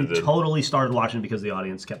before you guys and did. totally started watching because the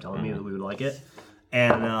audience kept telling me that we would like it.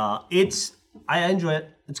 And it's I enjoy it.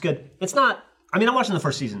 It's good. It's not. I mean, I'm watching the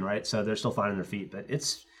first season, right? So they're still finding their feet, but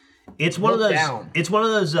it's one of those. It's one of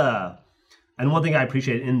those. And one thing I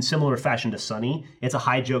appreciate in similar fashion to Sunny, it's a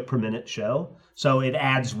high joke per minute show, so it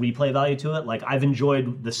adds replay value to it. Like I've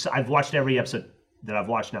enjoyed this. I've watched every episode that I've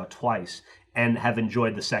watched now twice, and have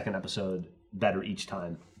enjoyed the second episode better each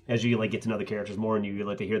time as you like get to know the characters more, and you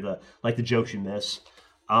like to hear the jokes you miss.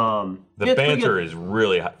 The banter is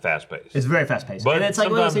really fast paced. It's very fast paced, and it's like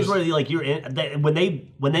one of those things where like you're in, when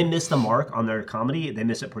they miss the mark on their comedy, they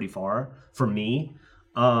miss it pretty far for me.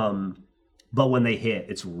 But when they hit,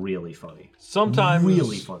 it's really funny. Sometimes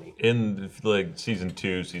really funny. In like season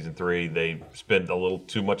 2, season 3, they spend a little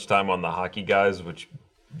too much time on the hockey guys, which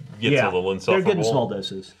gets a little insufferable. They're good in small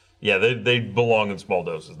doses. Yeah, they belong in small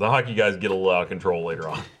doses. The hockey guys get a little out of control later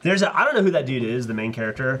on. I don't know who that dude is, the main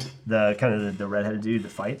character, the kind of the redheaded dude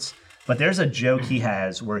that fights. But there's a joke he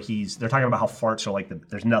has where they're talking about how farts are like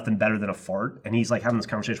there's nothing better than a fart, and he's like having this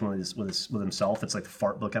conversation with himself. It's like the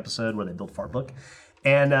Fart Book episode where they built Fart Book,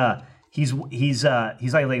 and he's like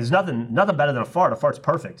there's nothing better than a fart. A fart's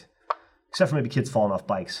perfect, except for maybe kids falling off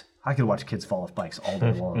bikes. I could watch kids fall off bikes all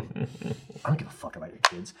day long. I don't give a fuck about your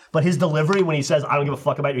kids. But his delivery when he says, I don't give a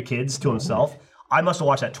fuck about your kids to himself, I must have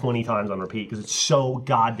watched that 20 times on repeat because it's so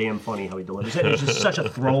goddamn funny how he delivers it. It's just such a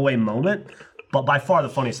throwaway moment, but by far the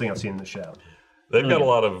funniest thing I've seen in the show. They've got a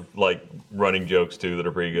lot of like running jokes too that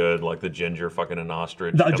are pretty good, like the ginger fucking an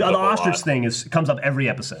ostrich. The ostrich thing comes up every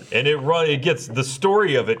episode, and it gets the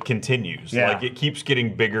story of it continues. Yeah. Like it keeps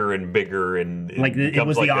getting bigger and bigger, and like it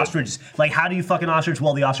was like the ostrich. Like how do you fuck an ostrich?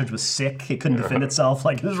 Well, the ostrich was sick; it couldn't defend itself.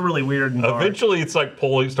 Like it was really weird. And eventually, it's like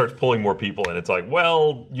starts pulling more people, and it's like,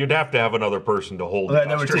 well, you'd have to have another person to hold.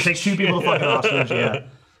 It takes 2 people to fuck an ostrich. Yeah.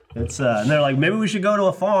 It's and they're like, maybe we should go to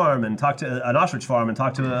a farm and talk to an ostrich farm and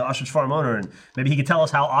talk to an ostrich farm owner, and maybe he could tell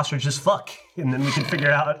us how ostriches fuck, and then we can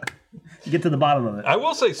figure out, get to the bottom of it. I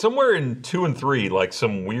will say, somewhere in 2 and 3, like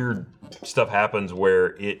some weird stuff happens where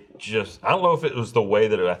it just, I don't know if it was the way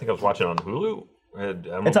that I think I was watching on Hulu.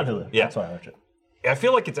 It's on Hulu. Yeah, that's why I watch it. I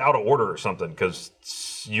feel like it's out of order or something because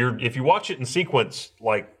if you watch it in sequence,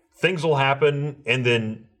 like things will happen, and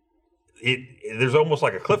then there's almost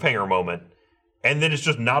like a cliffhanger moment. And then it's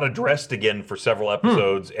just not addressed again for several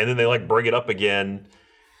episodes, and then they like bring it up again,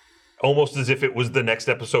 almost as if it was the next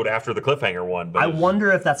episode after the cliffhanger one. But I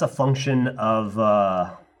wonder if that's a function of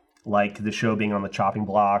like the show being on the chopping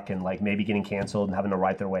block and like maybe getting canceled and having to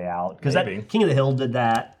write their way out. Because King of the Hill did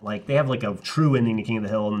that. Like they have like a true ending to King of the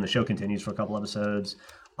Hill, and then the show continues for a couple episodes.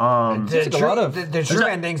 The true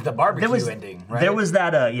ending's the barbecue ending, right? There was that.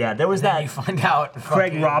 There was that. You find out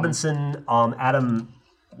Craig Robinson, Adam,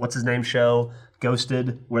 what's his name show.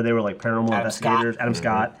 Ghosted, where they were like paranormal investigators, Adam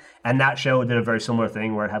Scott, and that show did a very similar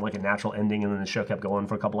thing where it had like a natural ending, and then the show kept going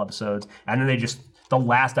for a couple episodes, and then the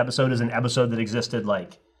last episode is an episode that existed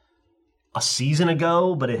like a season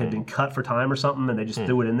ago, but it had been cut for time or something, and they just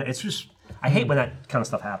threw it in there. It's just, I hate when that kind of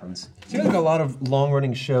stuff happens. It seems like a lot of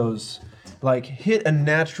long-running shows like hit a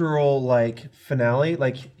natural like finale,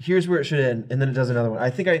 like here's where it should end, and then it does another one. I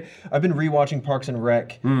think I've been rewatching Parks and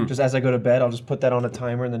Rec just as I go to bed. I'll just put that on a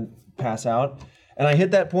timer and then pass out. And I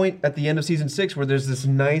hit that point at the end of season 6 where there's this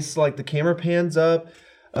nice like the camera pans up.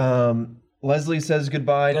 Leslie says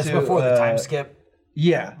goodbye That's to before the time skip.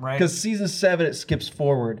 Yeah, right. Because season 7 it skips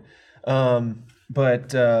forward,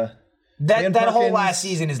 but. That whole last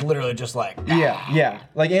season is literally just like yeah.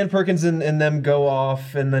 Like Ann Perkins and them go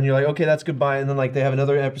off, and then you're like, okay, that's goodbye, and then like they have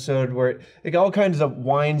another episode where it all kinds of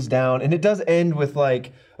winds down, and it does end with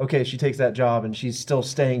like, okay, she takes that job and she's still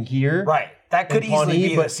staying here. Right. That could easily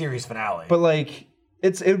be the series finale. But like,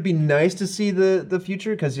 it would be nice to see the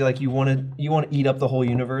future because you want to eat up the whole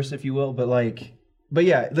universe, if you will. But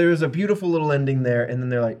yeah, there's a beautiful little ending there, and then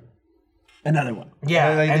they're like. Another one.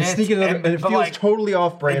 Yeah. And they sneak another, and it feels like, totally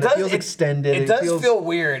off-brand. It feels extended. It does feel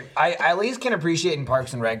weird. I at least can appreciate in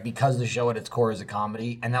Parks and Rec because the show at its core is a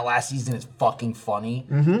comedy, and that last season is fucking funny,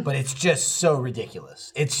 but it's just so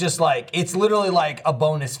ridiculous. It's just like, it's literally like a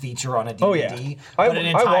bonus feature on a DVD, but an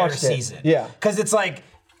entire season. Yeah. Because it's like,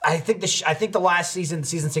 I think the last season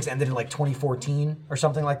 6 ended in like 2014 or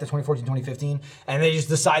something like that, 2014, 2015. And they just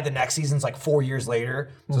decide the next season's like 4 years later.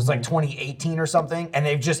 So it's like 2018 or something. And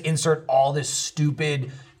they've just insert all this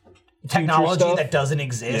stupid technology that doesn't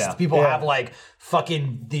exist. Yeah. People have like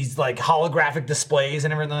fucking these like holographic displays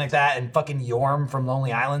and everything like that, and fucking Yorm from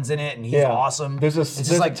Lonely Island's in it, and he's awesome. There's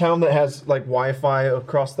a town that has like Wi-Fi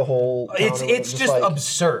across the whole town. It's just like,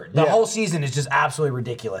 absurd. The whole season is just absolutely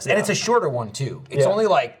ridiculous. And it's a shorter one too. It's only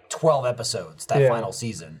like 12 episodes, that final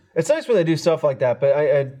season. It's nice when they do stuff like that, but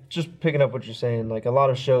I just picking up what you're saying, like a lot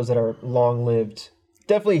of shows that are long-lived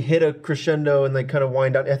definitely hit a crescendo and like kind of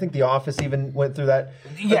wind down. I think The Office even went through that.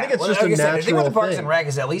 Yeah, I think it's just like a I said, natural the thing with the Parks thing. and Rec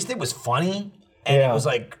is at least it was funny, and Yeah. it was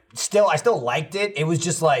like I still liked it. It was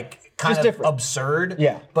just like kind Just of different. absurd.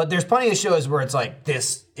 Yeah. But there's plenty of shows where it's like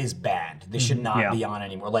this is bad. This should not Yeah. be on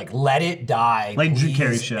anymore. Like let it die. Like Drew Please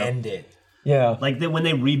Carey show. End it. Yeah. Like when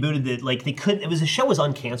they rebooted it, like they couldn't. It was the show was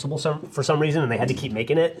uncancelable for some reason, and they had to keep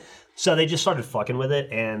making it. So they just started fucking with it,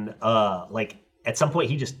 and like at some point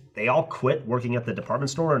they all quit working at the department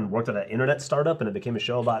store and worked at an internet startup, and it became a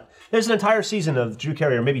show about. There's an entire season of Drew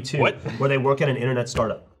Carey, or maybe 2, What? where they work at an internet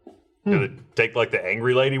startup. Did it take like the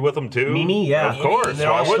angry lady with them too? Mimi, yeah, Of course. They're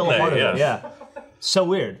Why all still wouldn't a part they? of it, Yes. yeah. So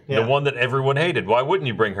weird. Yeah. The one that everyone hated. Why wouldn't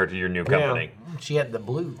you bring her to your new company? She had the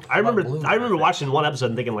blue. I remember blue watching one episode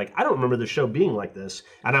and thinking like, I don't remember the show being like this.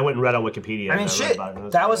 And I went and read on Wikipedia. I and mean, read shit. about it, and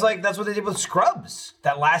it That was like that's what they did with Scrubs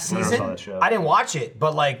that last never season. saw that show. I didn't watch it,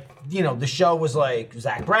 but like the show was like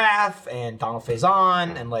Zach Braff and Donald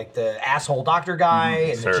Faison and like the asshole doctor guy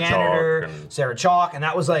and Sarah the janitor, Chalk and- Sarah Chalk, and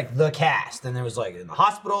that was like the cast. And there was like in the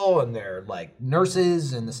hospital and they're like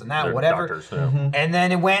nurses and this and that, They're whatever. doctors, yeah. And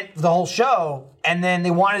then it went the whole show, and then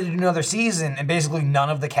they wanted to do another season, and basically none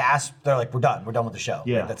of the cast. They're like, we're done with the show.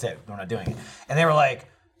 Yeah. Like, that's it. We're not doing it. And they were like,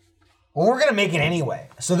 well, we're gonna make it anyway.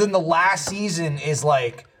 So then the last season is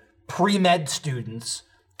like pre-med students,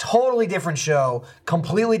 totally different show,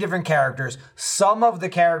 completely different characters. Some of the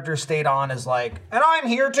characters stayed on as like, and I'm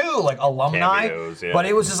here too, like alumni. Cameos, yeah. But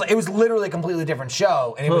it was literally a completely different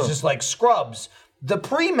show, and it was just like Scrubs, the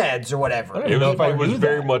pre-meds or whatever. It know if I was knew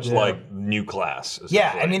very that. much Yeah. like new class. Yeah, I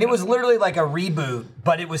essentially. mean, it was literally like a reboot,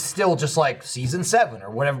 but it was still just like season 7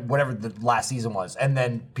 or whatever the last season was, and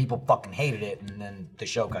then people fucking hated it, and then the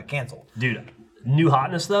show got canceled. Dude, new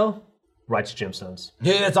hotness though. Righteous Gemstones.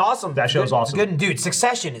 Dude, it's awesome. That show's Good- awesome. Good, dude.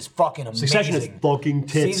 Succession is fucking amazing. Succession is fucking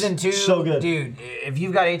tits. Season 2, So good. dude. If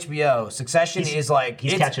you've got HBO, Succession is like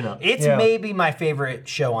he's it's- catching up. It's Yeah. maybe my favorite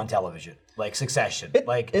show on television, like Succession.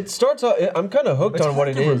 It starts out. I'm kind of hooked on what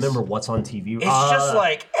it I is. remember what's on TV. it's just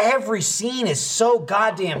like every scene is so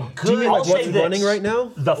goddamn good. Do you mean like I'll say what's this. running right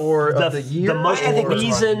now, or of the year?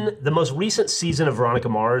 The most recent season of Veronica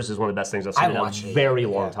Mars is one of the best things I've seen in a watched it, very yeah.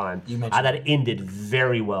 long time. You mentioned That ended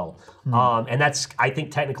very well. And that's, I think,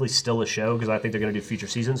 technically still a show because I think they're going to do future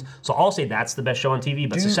seasons. So I'll say that's the best show on TV,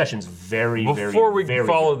 but Succession's very, very, Before we very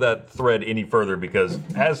follow good. that thread any further, because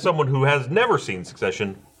as someone who has never seen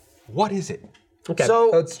Succession, what is it? Okay.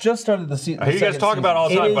 So It's just started the season. I hear you guys talk about it all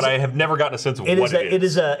the It time, is- but I have never gotten a sense of what it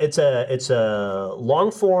is. It's a long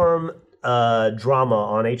form drama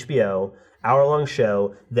on HBO, hour-long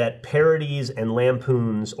show that parodies and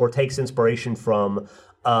lampoons or takes inspiration from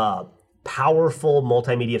powerful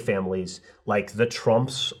multimedia families. Like the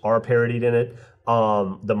Trumps are parodied in it.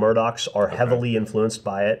 The Murdochs are heavily influenced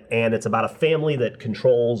by it, and it's about a family that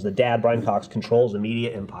controls the dad, Brian Cox, controls the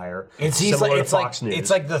media empire. It's similar to it's like Fox News, it's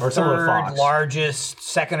like the or similar to third Fox. largest,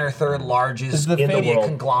 second or third largest the in the media world,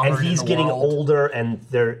 conglomerate and he's in the getting world. older, and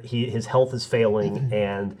his health is failing,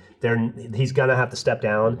 and he's gonna have to step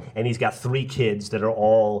down, and he's got 3 kids that are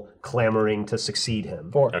all clamoring to succeed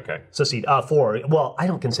him. 4. Okay. 4. Well, I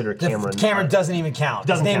don't consider Cameron. Cameron doesn't even count.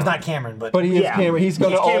 Doesn't His name's count. not Cameron, but But he is Yeah. Cameron. He's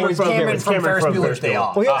going to Cameron always be from- Cameron from Cameron Ferris from Bueller's Ferris Day Bueller.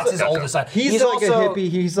 Off. Well, he That's his also- oldest son. He's like also, a hippie.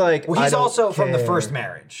 He's like. Well, he's I don't also from the care. first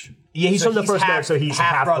marriage. Yeah, he's from the first half, marriage, so he's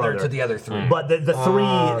half brother brother to the other 3. But the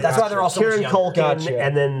 3, That's why they're all so much Kieran younger. Culkin, Gotcha.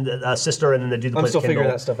 and then a sister, and then the dude that I'm plays still figuring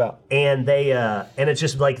Kendall. that stuff out. And they, and it's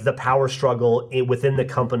just like the power struggle within the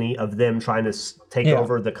company of them trying to take Yeah.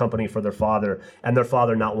 over the company for their father, and their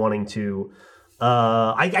father not wanting to.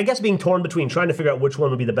 I guess being torn between trying to figure out which one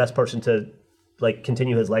would be the best person to like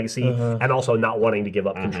continue his legacy, and also not wanting to give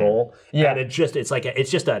up control. Yeah. And it's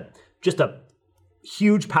just a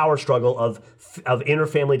huge power struggle of inner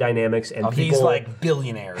family dynamics and Of people these like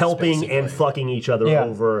billionaires helping basically. and fucking each other Yeah.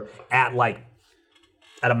 over at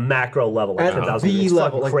a macro level, like At 10,000. the It's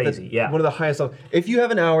level, fucking like crazy. Yeah. one of the highest levels. If you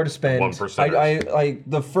have an hour to spend, 1%ers. I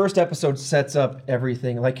the first episode sets up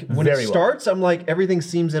everything. Like when Very it well. starts, I'm like everything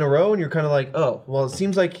seems in a row, and you're kind of like, oh, well, it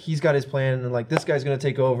seems like he's got his plan, and like this guy's gonna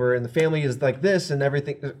take over, and the family is like this, and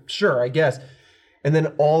everything. Sure, I guess. And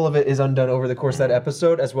then all of it is undone over the course of that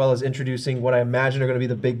episode, as well as introducing what I imagine are going to be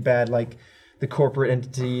the big bad, like the corporate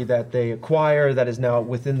entity that they acquire that is now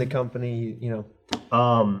within the company. You know.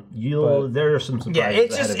 There are some surprises. Yeah,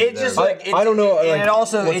 it's ahead just of you it's there. just like I don't know, and like, it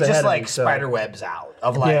also what's it ahead just of like me, so- spider webs out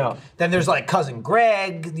of like Yeah. then there's like cousin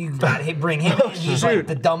Greg. You got him bring him. in. He's like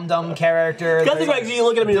the dumb character. Cousin Greg, you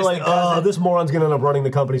look at him and you're like, Distant cousin. this moron's gonna end up running the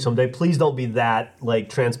company someday. Please don't be that like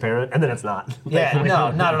transparent. And then it's not. Yeah,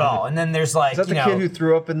 no, not at all. And then there's like Is that the you kid know, who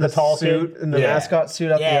threw up in the tall suit, kid? in the Yeah. mascot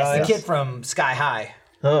suit out yeah, the eyes? it's the kid from Sky High.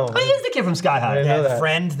 Oh, Oh, he is the kid from Sky High. I know That that.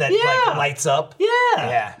 friend that Yeah. like lights up. Yeah.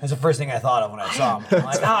 Yeah, that's the first thing I thought of when I saw him. I'm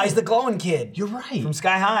like, he's the glowing kid. You're right. From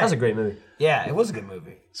Sky High. That's a great movie. Yeah, it was a good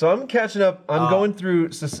movie. So I'm catching up. I'm going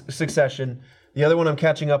through Succession. The other one I'm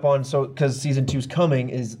catching up on, so because season 2's coming,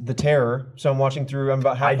 is The Terror. So I'm watching through. I'm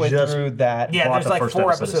about halfway just through that. Yeah, Bought there's the like first 4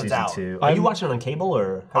 episode of episodes season out. 2. Are you watching it on cable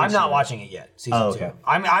or? I'm not watching it yet. Season 2. okay.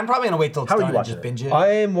 I'm probably gonna wait till it's How are you done and watching just it? binge it. I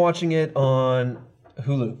am watching it on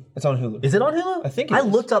Hulu. It's on Hulu. Is it on Hulu? I think it I is.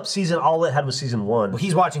 looked up season. All it had was season 1.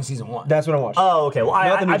 He's watching season 1. That's what I'm watching. Oh, okay. Well,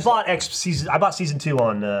 Not the new I bought season. I bought season 2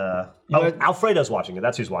 on. had- Alfredo's watching it.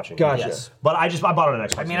 That's who's watching it. Gotcha. Yes. But I bought it on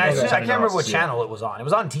Xbox. I mean, I can't remember what channel it was on. It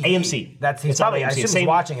was on TV. AMC. That's he's It's on probably. I AMC. assume he's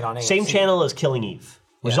watching it on AMC. Same channel as Killing Eve,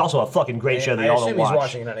 which is also a fucking great show that I y'all assume don't he's watch.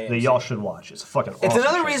 watching it on That AMC. y'all should watch. It's a fucking. It's awesome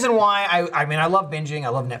another show. reason why I mean I love binging. I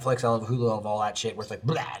love Netflix. I love Hulu. I love all that shit where it's like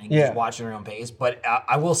blah. You can Yeah. just watch it at your own pace. But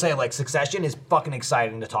I will say like Succession is fucking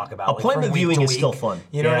exciting to talk about. Like, Appointment from week viewing to is week. still fun.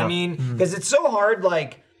 You know what Yeah. I mean? Because it's so hard.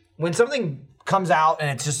 Like when something comes out and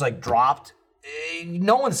it's just like dropped,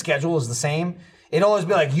 no one's schedule is the same. It'd always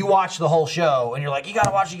be like, you watch the whole show, and you're like, you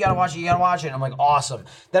gotta watch it, you gotta watch it, you gotta watch it. And I'm like, awesome.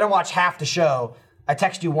 Then I watch half the show. I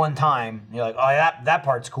text you one time, and you're like, oh, that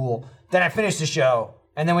part's cool. Then I finish the show,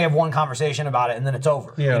 and then we have one conversation about it, and then it's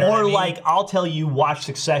over. Yeah. You know what Or I mean? like I'll tell you watch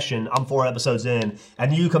Succession. I'm 4 episodes in,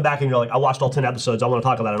 and you come back and you're like, I watched all 10 episodes. I want to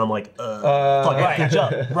talk about it. And I'm like, fuck, I right. catch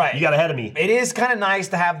up. Right. You got ahead of me. It is kind of nice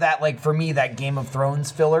to have that, like, for me, that Game of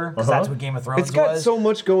Thrones filler, because that's what Game of Thrones It's got was. so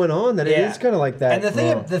much going on that it is kind of like that.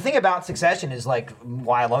 And the thing about Succession is like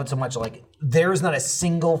why I love it so much. Like there's not a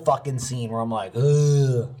single fucking scene where I'm like,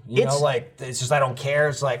 ugh, you know, like it's just I don't care.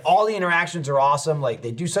 It's like all the interactions are awesome. Like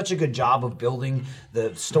they do such a good job of building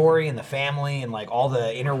the story and the family and like all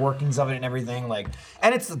the inner workings of it and everything. Like,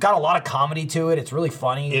 and it's got a lot of comedy to it. It's really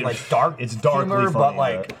funny, like dark. It's darkly humor, funny, but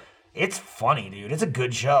like yeah. it's funny, dude. It's a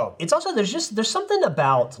good show. It's also there's something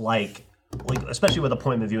about like especially with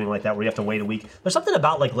appointment viewing like that where you have to wait a week. There's something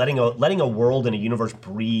about like letting a world and a universe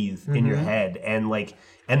breathe in your head and like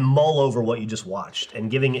and mull over what you just watched and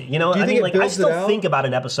giving it. You know, Do you I think mean, it like I builds it still out? think about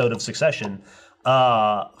an episode of Succession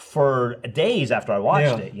for days after I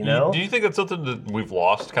watched Yeah. it. You know, Do you think that's something that we've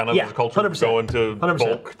lost kind of Yeah, as a culture? 100%. Going to 100%.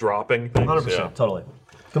 bulk dropping things? 100%, totally,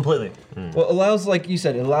 completely. Well, it allows, like you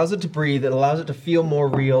said, it allows it to breathe. It allows it to feel more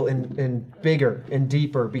real and bigger and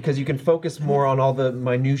deeper because you can focus more on all the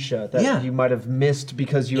minutia that Yeah. you might have missed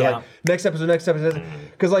because you Yeah. like next episode.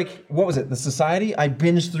 Because like what was it? The Society. I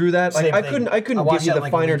binged through that. Like Same I thing. couldn't I give watched you that the in,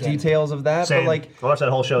 like, a finer weekend. details of that. Same. But like, I watched that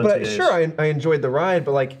whole show in 2 but days. sure, I enjoyed the ride.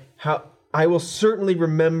 But like how I will certainly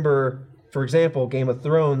remember, for example, Game of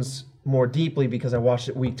Thrones more deeply because I watched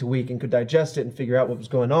it week to week and could digest it and figure out what was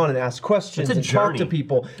going on and ask questions It's a and talk to journey.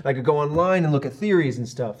 people. And I could go online and look at theories and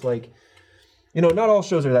stuff. Like, you know, not all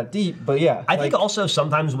shows are that deep, but yeah. I think also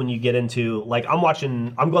sometimes when you get into like I'm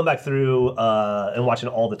going back through and watching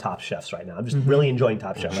all the Top Chefs right now. I'm just really enjoying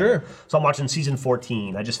Top Chef. Sure. Right now. So I'm watching season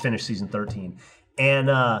 14. I just finished season 13, and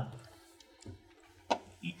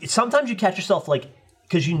sometimes you catch yourself like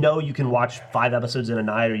because you know you can watch 5 episodes in a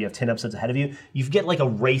night or you have 10 episodes ahead of you. You get like a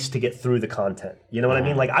race to get through the content. You know what I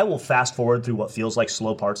mean? Like I will fast forward through what feels like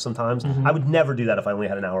slow parts sometimes. I would never do that if I only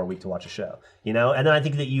had an hour a week to watch a show. You know, and then I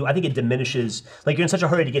think it diminishes. Like you're in such a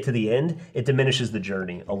hurry to get to the end, it diminishes the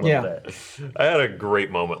journey a little bit. I had a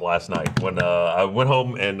great moment last night when I went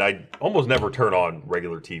home and I almost never turn on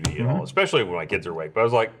regular TV at all, especially when my kids are awake. But I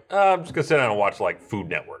was like, I'm just gonna sit down and watch like Food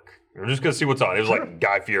Network. I'm just gonna see what's on. It was like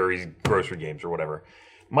Guy Fieri's Grocery Games or whatever.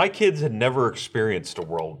 My kids had never experienced a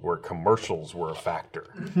world where commercials were a factor.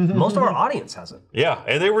 Most of our audience hasn't. Yeah,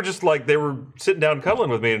 and they were just like they were sitting down cuddling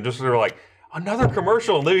with me and just they were like. Another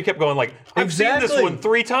commercial, and they kept going like, "I've seen this Exactly. one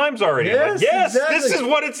 3 times already." I'm like, Yes, yes, this exactly.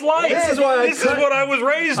 is what it's like. This is why this is what I was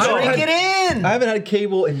raised I on. had- Drink it in. I haven't had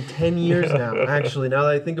cable in 10 years now, actually, now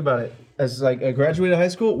that I think about it. As like I graduated high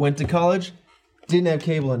school, went to college, didn't have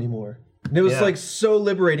cable anymore. And it was Yeah. like so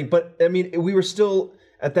liberating. But I mean, we were still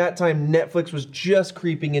at that time, Netflix was just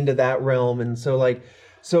creeping into that realm. And so it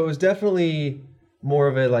was definitely more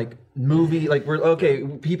of a like movie, like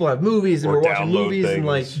people have movies and Or we're watching download movies and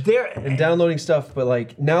like things. and downloading stuff. But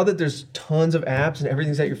like now that there's tons of apps and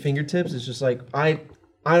everything's at your fingertips, it's just like I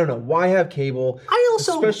don't know why have cable. I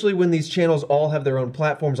also- especially when these channels all have their own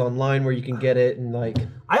platforms online where you can get it and like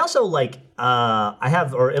I also like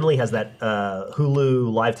Emily has that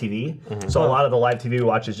Hulu Live TV. So a lot of the Live TV we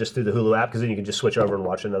watch is just through the Hulu app because then you can just switch over and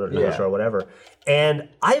watch another commercial or whatever. And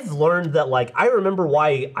I've learned that like I remember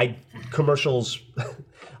why commercials.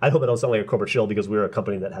 I hope I don't sound like a corporate shill because we're a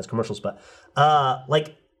company that has commercials, but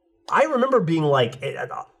like I remember being like,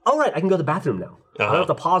 all right, I can go to the bathroom now. I don't have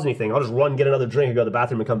to pause anything. I'll just run, get another drink, and go to the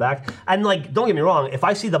bathroom and come back. And like, don't get me wrong, if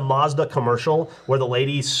I see the Mazda commercial where the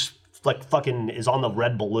lady's like fucking is on the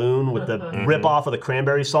red balloon with the rip off of the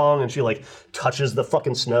Cranberry song and she like touches the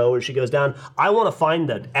fucking snow as she goes down, I want to find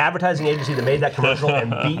the advertising agency that made that commercial and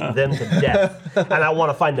beat them to death. And I want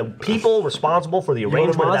to find the people responsible for the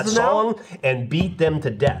arrangement of that song and beat them to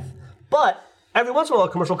death. But every once in a while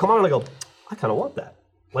a commercial come on and I go, I kind of want that.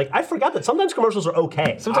 Like, I forgot that sometimes commercials are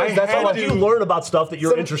okay. Sometimes that's how you learn about stuff that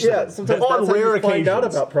you're interested in. Sometimes on that's rare how you occasions. find out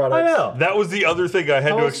about products. I know. That was the other thing I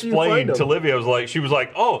had How to else do you explain find to them? Livia. She was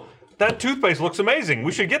like, oh, that toothpaste looks amazing.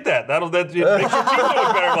 We should get that. That makes your teeth look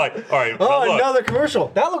better. I'm like, all right. Oh, now look. another commercial.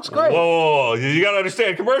 That looks great. Whoa, you got to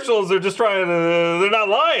understand, commercials, they're just trying to, they're not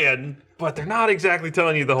lying, but they're not exactly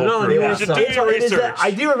telling you the whole truth. You should do your research. I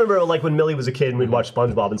do remember, like, when Millie was a kid and we'd watch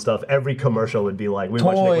SpongeBob and stuff, every commercial would be like, we'd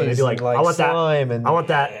watch Nickelodeon and it'd be like, Toys and, I want that, slime and- I want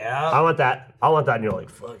that, Yeah. I want that, I want that, and you're like,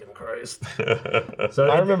 fucking Christ. So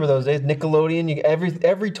I remember those days. Nickelodeon,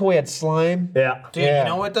 every toy had slime. Yeah. Dude, Yeah. you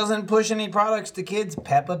know what doesn't push any products to kids?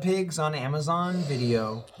 Peppa Pig's on Amazon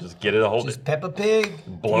Video. Just get it, hold Just it, Peppa Pig.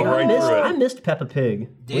 blow Dude, right through I it. missed Peppa Pig.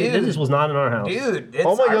 Dude. This was not in our house. Dude,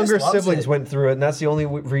 All my Iris younger loves siblings it. went through it, and that's the only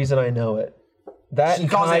reason I know it. That She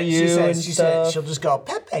and calls it. Caillou and She said stuff. she'll just go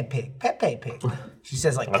Peppa Pig, Peppa Pig. She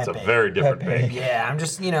says like That's Pepe. a very different Pepe. pig. Yeah, I'm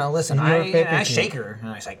just listen. You're I a Pepe I Pig. shake her and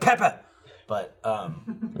I say Peppa, but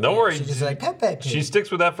Don't worry. she just like Peppa Pig. She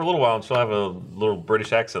sticks with that for a little while, and she'll have a little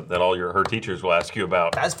British accent that all her teachers will ask you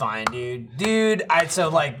about. That's fine, dude. Dude, so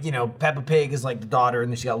like, Peppa Pig is like the daughter,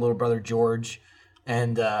 and then she got a little brother George,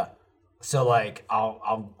 and so like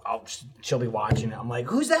she'll be watching it. I'm like,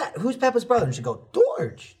 who's that? Who's Peppa's brother? And she'll go,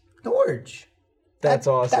 George. That's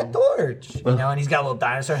awesome. That George. And he's got a little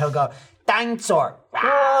dinosaur. He'll go, dinosaur.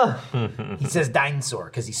 He says dinosaur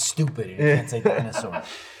because he's stupid and he can't say dinosaur.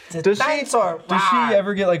 He says, Does dinosaur. she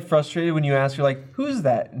ever get like frustrated when you ask her like, "Who's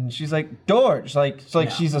that?" And she's like, "George." Like, it's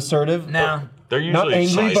like she's assertive. No. They're Not usually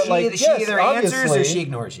angry, excited. but like, she yes, either answers or obviously. she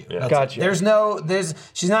ignores you. That's Gotcha. it.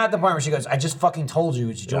 She's not at the point where she goes, I just fucking told you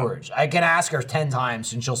it's George. I can ask her 10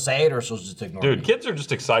 times and she'll say it or she'll just ignore Dude, me. kids are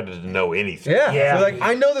just excited to know anything. Yeah. Yeah. They're like,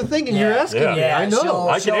 I know the thing, and you're asking me. Yeah. I know. she'll-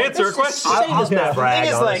 I can she'll- answer a question. I'll not brag The thing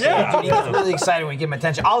is, on like, it. dude, he gets really excited when we give him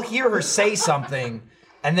attention. I'll hear her say something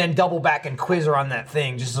and then double back and quiz her on that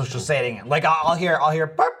thing just so she'll say it again. Like, I'll hear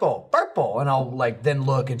purple, and I'll like then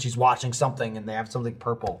look and she's watching something and they have something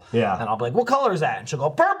purple. Yeah. And I'll be like, what color is that? And she'll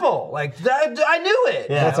go, purple. Like, I knew it.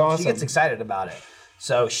 Yeah, that's She awesome. gets excited about it.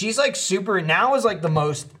 So she's like now is like the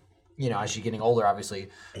most, as she's getting older, obviously,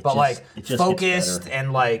 but like it just gets focused better.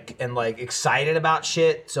 and like excited about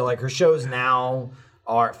shit. So like her shows now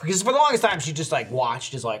are, because for the longest time she just like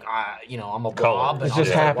watched as like I'm a blob. And It I'll just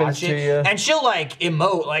like, happens watch to it. you. And she'll like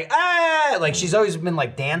emote like she's always been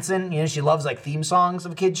like dancing. She loves like theme songs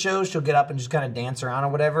of kids shows. She'll get up and just kind of dance around or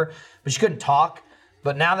whatever. But she couldn't talk.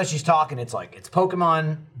 But now that she's talking, it's like it's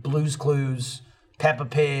Pokemon, Blue's Clues, Peppa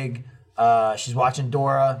Pig. She's watching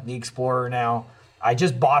Dora the Explorer now. I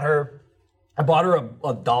bought her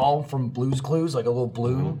a doll from Blue's Clues, like a little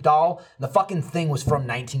blue doll. The fucking thing was from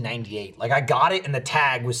 1998. Like I got it and the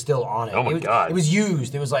tag was still on it. Oh my God. It was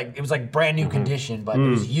used. It was like brand new condition, but it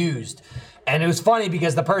was used. And it was funny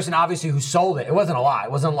because the person obviously who sold it wasn't a lot.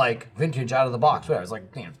 It wasn't like vintage out of the box. Whatever. It was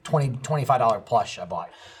like $25 plush I bought.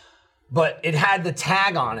 But it had the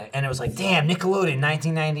tag on it, and it was like, damn, Nickelodeon,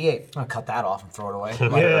 1998. I'm gonna cut that off and throw it away.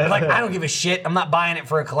 Like, I don't give a shit. I'm not buying it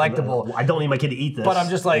for a collectible. I don't need my kid to eat this. But I'm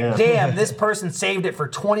just like, damn, this person saved it for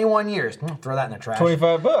 21 years. Throw that in the trash.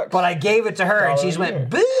 $25. But I gave it to her, and she just $1 a went,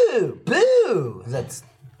 boo. That's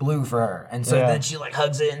blue for her. And so then she like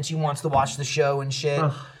hugs it, and she wants to watch the show and shit.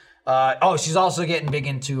 She's also getting big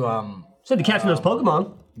into so to catch those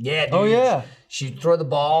Pokemon. yeah, dude. Oh, yeah. She'd throw the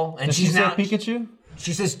ball, and Does she she's say now Pikachu?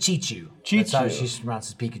 she says Chichu. That's how Chichu. she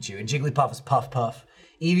pronounces Pikachu. And Jigglypuff is Puff Puff.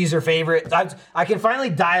 Eevee's her favorite. I can finally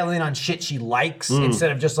dial in on shit she likes instead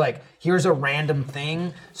of just like, here's a random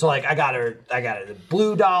thing. So like I got her the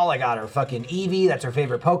blue doll, I got her fucking Eevee, that's her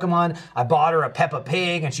favorite Pokemon. I bought her a Peppa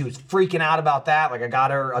Pig and she was freaking out about that. Like I got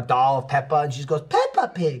her a doll of Peppa and she just goes, Peppa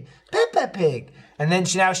Pig. And then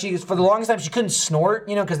she for the longest time she couldn't snort,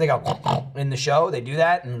 because they go in the show, they do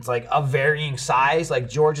that, and it's like a varying size. Like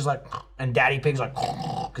George is like, and Daddy Pig's like,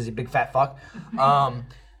 because he's a big fat fuck.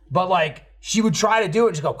 But like she would try to do it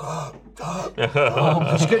and she'd go,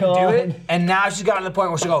 but she couldn't do it. And now she's gotten to the point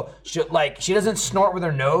where she doesn't snort with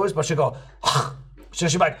her nose, but she'll go, so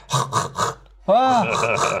she'll be like,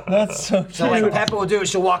 Wow, that's so cute. so like Peppa will do it,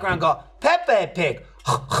 she'll walk around and go, Peppa Pig.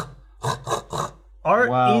 Are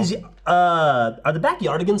the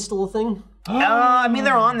backyardigans still a thing? I mean,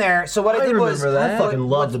 they're on there. So what I did was, remember that. I fucking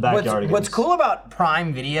love the Backyardigans. What's cool about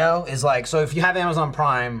Prime Video is like, so if you have Amazon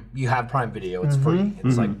Prime, you have Prime Video. It's free.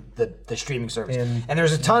 It's like the streaming service, and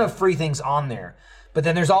there's a ton of free things on there. But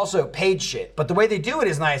then there's also paid shit. But the way they do it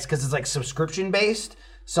is nice because it's like subscription based.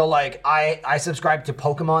 So like I subscribe to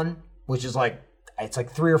Pokemon, which is like it's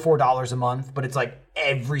like $3 or $4 a month, but it's like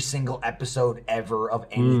every single episode ever of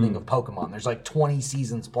anything of Pokemon. There's like 20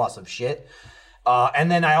 seasons plus of shit. And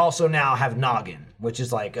then I also now have Noggin, which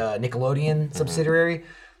is like a Nickelodeon subsidiary.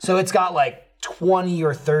 So it's got like 20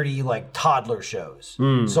 or 30 like toddler shows.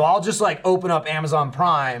 So I'll just like open up Amazon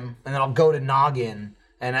Prime and then I'll go to Noggin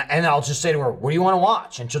and I'll just say to her, what do you want to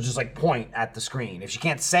watch? And she'll just like point at the screen. If she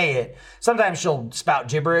can't say it, sometimes she'll spout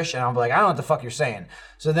gibberish and I'll be like, I don't know what the fuck you're saying.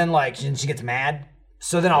 So then like she gets mad.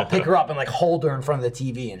 So then I'll pick her up and like hold her in front of the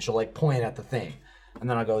TV and she'll like point at the thing. And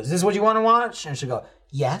then I'll go, is this what you want to watch? And she'll go,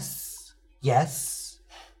 yes. Yes.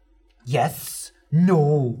 Yes.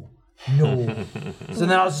 No. No. So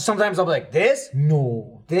then sometimes I'll be like, this?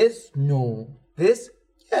 No. This? No. This?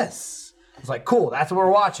 Yes. It's like, cool, that's what we're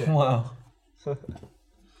watching. Wow.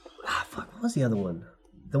 Fuck, what was the other one?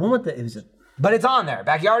 The one with it was a... But it's on there.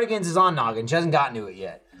 Backyardigans is on Noggin. She hasn't gotten to it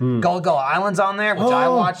yet. Gullah Island's on there, which I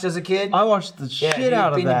watched as a kid. I watched the shit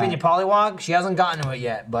out of that. Binya Pollywog. She hasn't gotten to it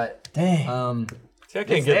yet, but... Dang. See, I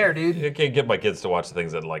It's there, dude. I can't get my kids to watch the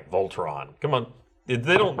things that like Voltron. Come on, they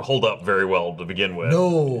don't hold up very well to begin with.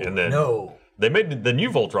 No, and then no. They made the new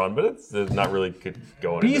Voltron, but it's not really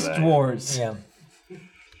going Beast into that. Wars. Yeah.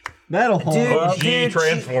 That'll hold Dude, up. OG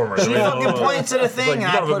Transformers. She fucking points at a thing Like, and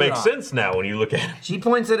none I of it put it makes on. sense now when you look at it. She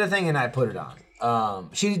points at a thing and I put it on.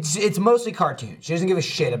 It's mostly cartoon. She doesn't give a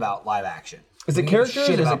shit about live action. Is it Doesn't give a characters?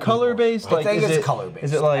 shit Is about it color people. based? I Like, think is it's it color based.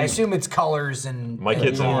 Is it like? I assume it's colors and My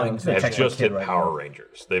kids drawings. have text just my kid hit right Power now.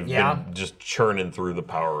 Rangers. They've Yeah? been just churning through the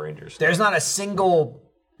Power Rangers. There's not a single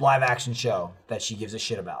live action show that she gives a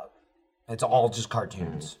shit about. It's all just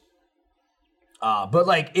cartoons. But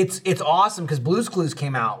like it's awesome because Blue's Clues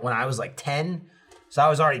came out when I was like 10, so I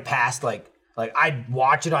was already past like I'd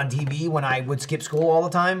watch it on TV when I would skip school all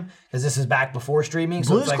the time because this is back before streaming.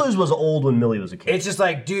 So Blue's it's like, Clues was old when Millie was a kid. it's just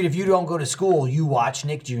like, dude, if you don't go to school, you watch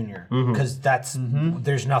Nick Jr. Because that's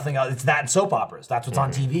there's nothing else. It's that and soap operas. That's what's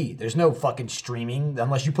on TV. There's no fucking streaming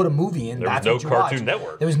unless you put a movie in. There was that's no what you Cartoon watch.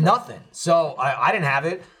 Network. There was nothing. So I didn't have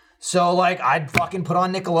it. So like I'd fucking put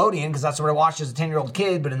on Nickelodeon because that's what I watched as a 10-year-old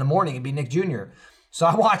kid. But in the morning it'd be Nick Jr. So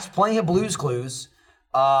I watched plenty of Blue's Clues.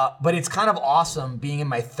 But it's kind of awesome being in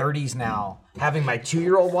my 30s now, having my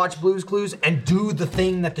 2-year-old watch Blue's Clues and do the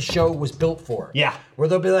thing that the show was built for. Yeah. Where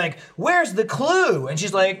they'll be like, where's the clue? And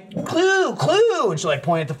she's like, clue, clue. And she'll like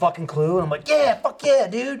point at the fucking clue. And I'm like, yeah, fuck yeah,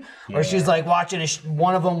 dude. Or she's like watching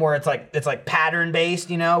one of them where it's like pattern based,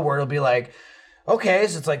 you know, where it'll be like, okay,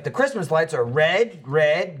 so it's like the Christmas lights are red,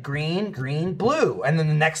 red, green, green, blue. And then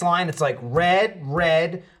the next line, it's like red,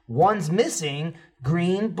 red, one's missing,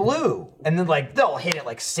 green, blue. And then like they'll hit it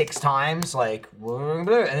like 6 times, like, and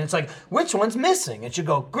it's like, which one's missing? It should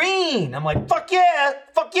go green. I'm like, fuck yeah,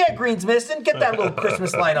 green's missing. Get that little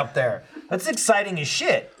Christmas light up there. That's exciting as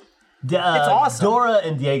shit. It's awesome. Dora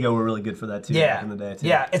and Diego were really good for that too back in the day too.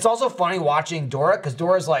 Yeah, it's also funny watching Dora because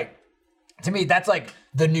Dora's like, to me, that's like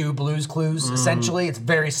the new Blue's Clues, essentially. It's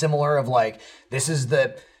very similar of like, this is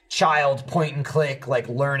the child point and click, like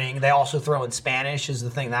learning. They also throw in Spanish is the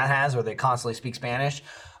thing that has, where they constantly speak Spanish.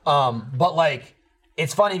 But like,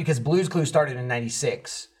 it's funny because Blue's Clues started in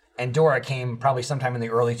 96 and Dora came probably sometime in the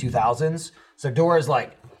early 2000s. So Dora's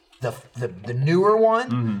like the newer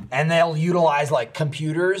one and they'll utilize like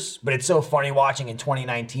computers, but it's so funny watching in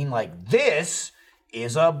 2019, like this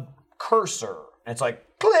is a cursor. And it's like,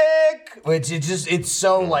 click, which it's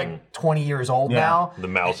so like 20 years old now. The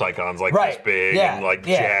mouse icon's like this big and like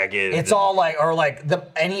jagged. It's all like, or like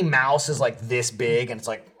any mouse is like this big and it's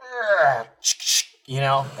like, you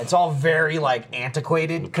know, it's all very like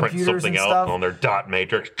antiquated print computers something and out stuff. on their dot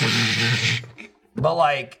matrix. But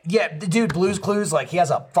like, yeah, the dude, Blue's Clues, like he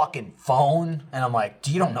has a fucking phone, and I'm like,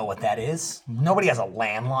 you don't know what that is? Nobody has a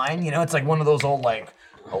landline, you know? It's like one of those old like,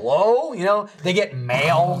 hello, you know? They get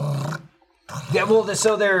mail. Yeah, well, you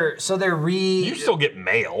still get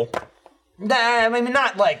mail. Nah, I mean,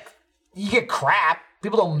 not like you get crap.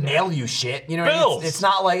 People don't mail you shit. You know what I mean? Bills. It's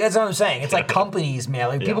not like, that's what I'm saying. It's like companies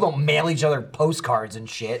mailing. People don't mail each other postcards and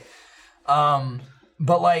shit.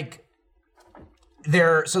 But like,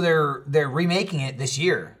 they're remaking it this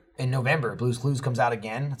year in November. Blue's Clues comes out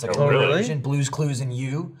again. It's like a new really? version, Blue's Clues and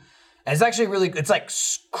You. And it's actually really, it's like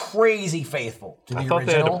crazy faithful to the I thought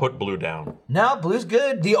original. they had to put Blue down. No, Blue's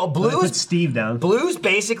good. The Put Blue's Steve down. Blue's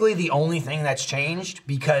basically the only thing that's changed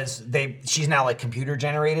because she's now like computer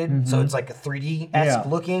generated, so it's like a 3D-esque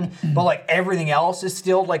looking, but like everything else is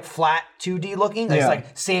still like flat 2D looking. It's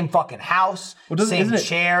like same fucking house, same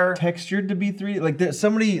chair. Textured to be 3D. Like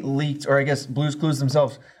somebody leaked, or I guess Blue's Clues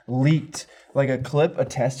themselves leaked like a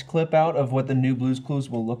test clip out of what the new Blue's Clues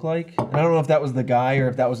will look like. And I don't know if that was the guy or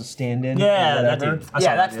if that was a stand-in. Yeah, that dude.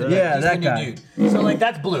 That's the dude. Yeah, He's that the new guy. dude. So like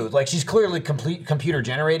that's Blue. Like she's clearly complete computer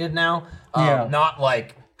generated now. Not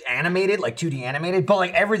like animated, like 2D animated, but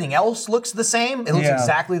like everything else looks the same. It looks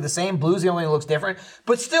exactly the same. Blue's the only one that looks different.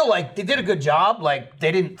 But still, like, they did a good job. Like,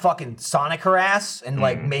 they didn't fucking Sonic her ass and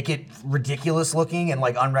like make it ridiculous looking and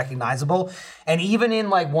like unrecognizable. And even in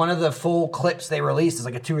like one of the full clips they released, is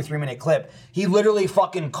like a 2 or 3 minute clip, he literally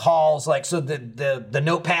fucking calls like, so the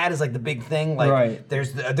notepad is like the big thing. Like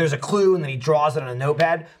there's a clue and then he draws it on a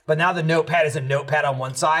notepad. But now the notepad is a notepad on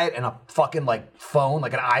one side and a fucking like phone,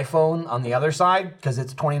 like an iPhone on the other side, because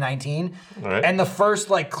it's 2019. Right. And the first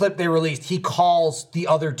like clip they released, he calls the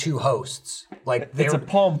other two hosts. Like It's a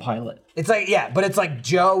Palm Pilot. it's like, but it's like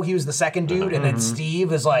Joe, he was the second dude, and then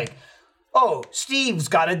Steve is like, oh, Steve's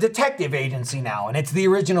got a detective agency now, and it's the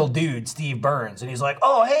original dude, Steve Burns, and he's like,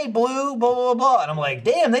 oh, hey, Blue, blah, blah, blah, and I'm like,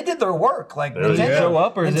 damn, they did their work. Like, There you Does it go. show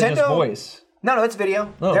up or is it just voice? No, it's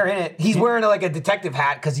video. They're in it. He's wearing like a detective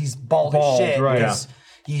hat because he's bald as shit. right. because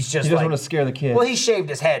He's just He doesn't like, want to scare the kid. well, he shaved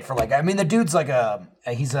his head for like, I mean, the dude's like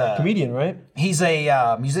he's a Comedian, right? He's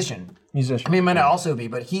a musician. Musician. I mean, it might also be,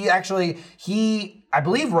 but he I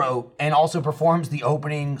believe, wrote and also performs the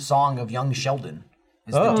opening song of Young Sheldon.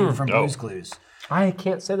 Is the dude from Blue's Clues. I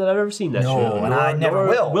can't say that I've ever seen that show. And I never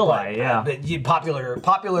will. Will but, I? Yeah.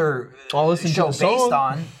 Popular I'll listen to show the song. based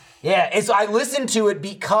on. Yeah, I listened to it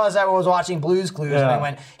because I was watching Blue's Clues, and I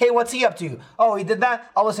went, hey, what's he up to? Oh, he did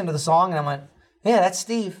that? I'll listen to the song, and I went, yeah, that's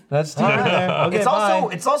Steve. That's Steve. Okay,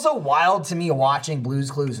 It's also wild to me watching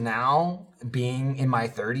Blue's Clues now, being in my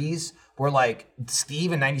 30s, where like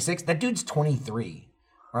Steve in '96, that dude's 23.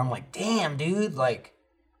 Where I'm like, damn, dude, like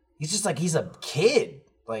he's a kid,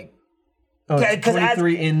 like. Oh,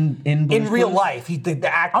 23 in Blue's in real Clues? life, the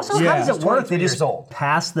actor. Also, how does it work? They just years old.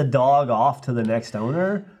 pass the dog off to the next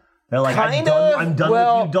owner? They're like, Kind I'm of. done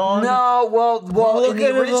well, with you, dog. No, well, in Look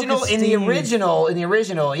at the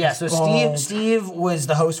original, yeah. So Steve was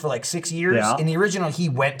the host for like 6 years. Yeah. In the original, he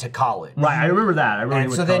went to college. Right, I remember that. I remember he And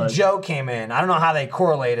went so to then college. Joe came in. I don't know how they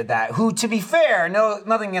correlated that. Who, to be fair,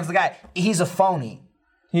 nothing against the guy. He's a phony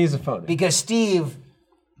He's a phony. because Steve,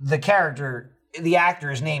 the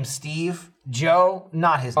actor is named Steve. Joe,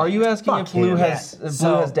 not his name. Are you asking if Blue him.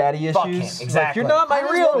 has daddy fuck issues? him, exactly. Like, you're not my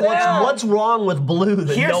real dad. What's wrong with Blue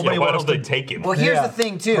that Here's- nobody Why wants don't to they take him? Well, here's Yeah. the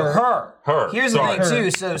thing too. Her. Here's the Sorry. thing too.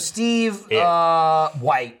 So Steve,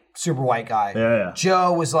 white, super white guy. Yeah.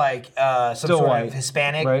 Joe was like some Still sort white, of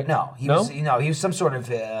Hispanic. right? No, he No? was. He was some sort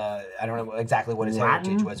of. I don't know exactly what his Latin?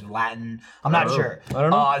 heritage was. Latin. I'm not sure. I don't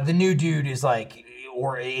know. The new dude is like.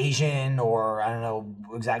 Or Asian, or I don't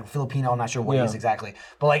know exactly, Filipino. I'm not sure what he is exactly.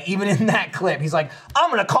 But like even in that clip, he's like, "I'm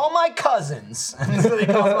gonna call my cousins." And so he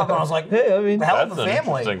calls them up, and I was like, Hey, I mean, the hell of That's a an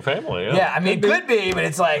family. interesting family. Yeah. Yeah, I mean, it could be, but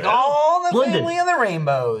it's like all the Blended. family of the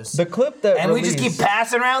rainbows. The clip that And we just keep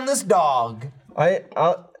passing around this dog.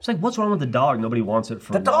 It's like, what's wrong with the dog? Nobody wants it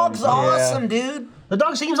for The dog's awesome, dude. The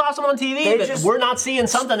dog seems awesome on TV, They but just- we're not seeing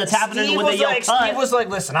something that's happening Steve when they was yell like, cut. Steve was like,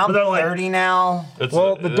 listen, I'm But they're like- 30 now.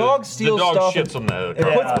 Well, the dog steals the dog stuff shits on the It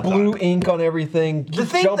puts blue ink on everything. The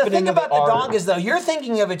thing about the dog is, though, you're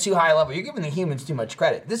thinking of it too high level. You're giving the humans too much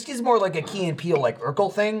credit. This is more like a Key and Peele, like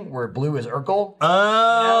Urkel thing, where Blue is Urkel.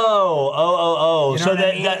 Oh. You know So what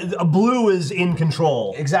I that Blue is in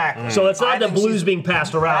control. Exactly. So it's I not that think she's- Blue's being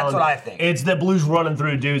passed around. That's what I think. It's that Blue's running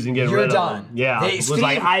through dudes and getting You're rid done. of them. Yeah. They- It was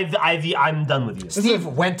like, Steve- I'm done with you. Steve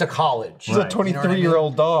went to college. He's a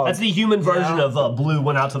 23-year-old dog. That's the human version Yeah. of Blue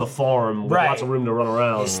went out to the farm with Right. lots of room to run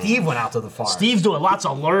around. Steve went out to the farm. Steve's doing lots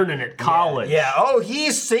of learning at college. Yeah. Oh,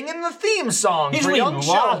 he's singing the theme song He's for reading Young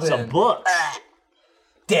lots Sheldon. of books.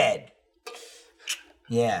 Dead.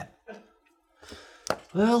 Yeah.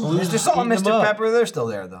 well, Mr. Salt and eating them Mr. up. Pepper, they're still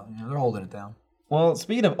there, though. They're holding it down. Well,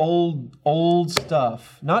 speaking of old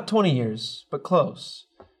stuff, not 20 years, but close.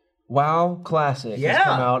 WoW Classic has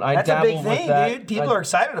come out. I that's a dabbled big thing, with that. dude. People are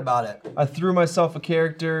excited about it. I threw myself a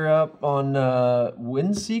character up on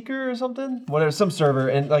Windseeker or something, whatever, some server,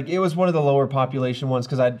 and like it was one of the lower population ones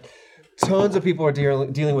because tons of people are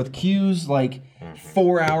dealing with queues, like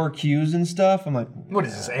 4-hour queues and stuff. I'm like, What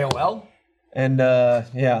is this, AOL? and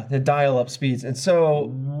the dial-up speeds, and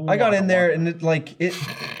so I got in there, and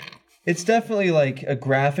It's definitely like a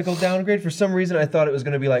graphical downgrade. For some reason, I thought it was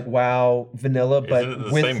going to be like WoW vanilla, but Isn't it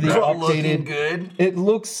the with same the graphics? Looking updated. good. It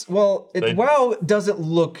looks WoW doesn't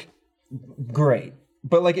look great,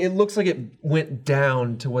 but like it looks like it went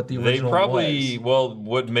down to what the They original probably was.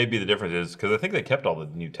 what may be the difference is because I think they kept all the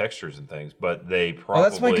new textures and things, but they probably Oh,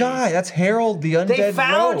 that's my guy. That's Harold the Undead. They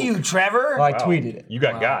found Rogue. you, Trevor. Oh, I tweeted it. You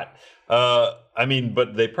got. I mean,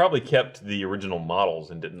 but they probably kept the original models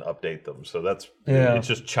and didn't update them, so that's it's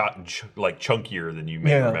just like chunkier than you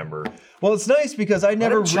may remember. Well, it's nice because I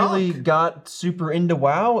never chunk. really got super into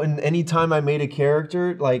WoW, and anytime I made a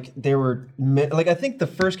character, like they were like I think the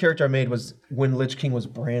first character I made was when Lich King was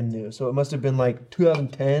brand new, so it must have been like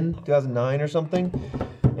 2010, 2009 or something,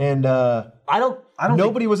 and I don't.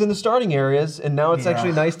 nobody was in the starting areas, and now it's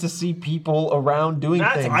actually nice to see people around doing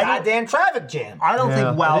That's a things. goddamn traffic jam. I don't Yeah,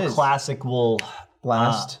 think WoW it is. Classic will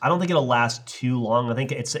Last. I don't think it'll last too long. I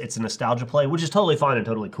think it's a nostalgia play, which is totally fine and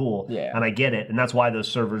totally cool. Yeah. And I get it, and that's why those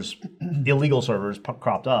servers, illegal servers,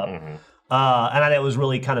 cropped up. And I thought it was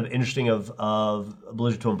really kind of interesting of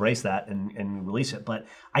Blizzard to embrace that and release it. But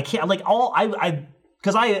I can't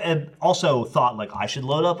because I had also thought like I should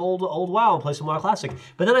load up old WoW and play some WoW Classic.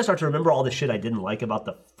 But then I start to remember all the shit I didn't like about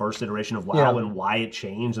the first iteration of WoW and why it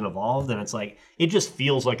changed and evolved. And it's like it just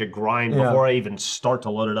feels like a grind before I even start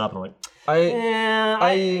to load it up. And I'm like,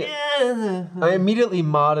 I immediately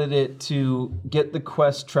modded it to get the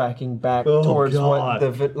quest tracking back towards God.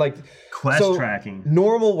 what the like Quest tracking.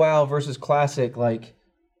 Normal WoW versus classic, like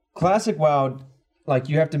classic WoW, like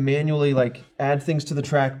you have to manually like add things to the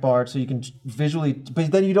track bar so you can visually,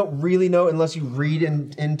 but then you don't really know unless you read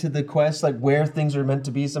into the quest like where things are meant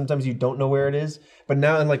to be. Sometimes you don't know where it is. But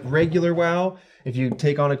now in like regular WoW, if you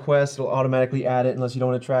take on a quest, it'll automatically add it unless you don't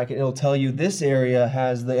want to track it. It'll tell you this area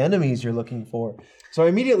has the enemies you're looking for. So I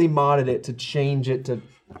immediately modded it to change it to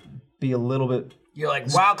be a little bit. You're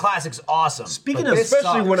like, WoW Classic's awesome. Speaking but of- this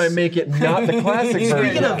Especially sucks. when I make it not the classic version.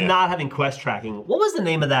 Speaking of not having quest tracking, what was the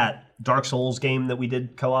name of that Dark Souls game that we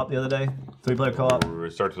did co-op the other day? 3-player co-op?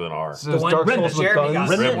 It starts with an R. So the one Dark that Souls with Jeremy guns.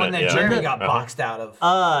 got, the Remnant, one that yeah. Jeremy got boxed out of.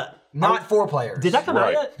 Not 4 players. Did that come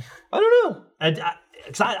out Right. yet? I don't know.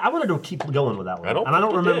 I wanted to keep going with that one. I don't and I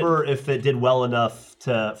don't think it remember if it did well enough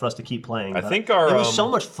for us to keep playing. I but think our, it was so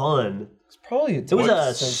much fun. It's probably a It was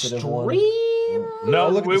a sensitive one. stream. No,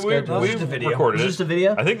 look at we the schedule. we It's just a video. recorded Is it. it just a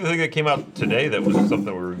video? I think the thing that came out today that was something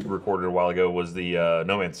we recorded a while ago was the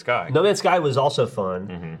No Man's Sky. No Man's Sky was also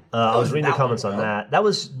fun. I was reading the that comments long on ago. that. That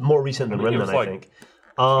was more recent than I think it Remnant, was I like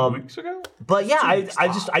think. 2 weeks ago? But yeah,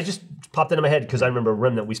 I just popped into my head because I remember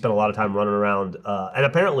Remnant. We spent a lot of time running around, and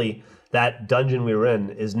apparently that dungeon we were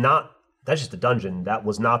in is not. That's just a dungeon. That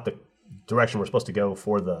was not the direction we're supposed to go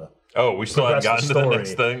for the. Oh, we still haven't progressive gotten to the story.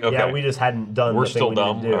 next thing? Okay. Yeah, we just hadn't done. We're the thing still we needed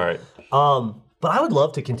dumb? to do. All right. But I would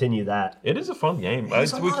love to continue that. It is a fun game.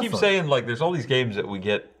 is a We lot of keep fun. saying, like, there's all these games that we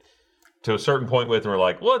get to a certain point with, and we're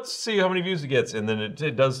like, let's see how many views it gets. And then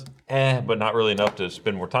it does, but not really enough to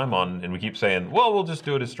spend more time on. And we keep saying, well, we'll just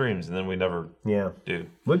do it as streams. And then we never Yeah, do.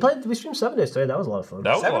 we streamed 7 days today. That was a lot of fun.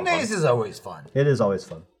 That was a lot 7 of fun. days is always fun. It is always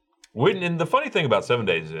fun. And the funny thing about 7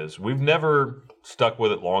 days is we've never stuck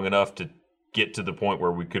with it long enough to get to the point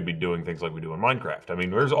where we could be doing things like we do in Minecraft. I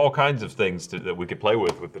mean, there's all kinds of things that we could play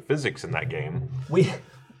with the physics in that game. We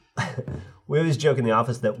always joke in the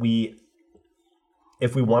office that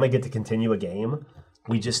if we want to get to continue a game,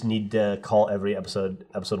 we just need to call every episode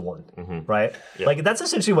 1, right? Yeah. Like that's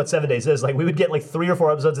essentially what 7 days is. Like we would get like 3 or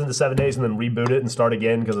 4 episodes into 7 days and then reboot it and start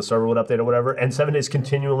again because the server would update or whatever. And 7 days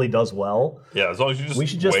continually does well. Yeah, as long as you just, We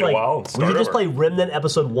should just wait like a while and we start should just over. play Remnant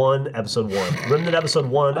episode 1, Remnant episode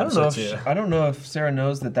 1, episode 2. I don't know if Sarah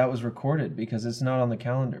knows that was recorded because it's not on the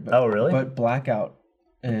calendar. But, Oh, really? But Blackout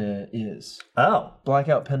is. Oh,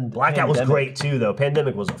 Blackout Blackout was great too though.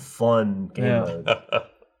 Pandemic was a fun game Yeah. mode.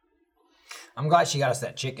 I'm glad she got us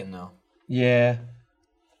that chicken though. Yeah.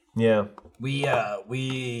 Yeah. We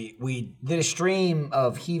did a stream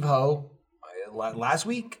of Heave Ho last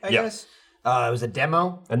week, I Yeah. guess. It was a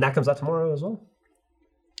demo. And that comes out tomorrow as well.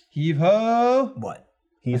 Heave ho! What?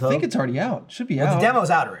 I think it's already out. Should be Well, out. the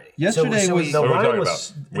demo's out already. Yesterday was- No, What are we Ryan talking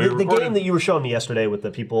was about? We the recorded- game that you were showing me yesterday with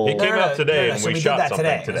the people. It came out today, and so we we shot did that something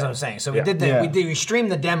today. today. That's what I'm saying. So Yeah. we did Yeah. we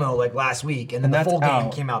streamed the demo like last week, and then And the that's full game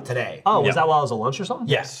out. came out today. Oh, was Yeah. that while I was at lunch or something?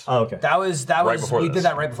 Yes. Oh, okay. That was before we this. did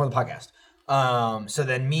that right before the podcast. So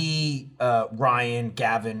then me, Ryan,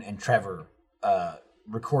 Gavin, and Trevor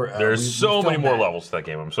record. There's we so many filmed more that. levels to that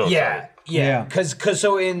game. I'm so Yeah, excited. yeah. Because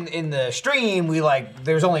so in the stream we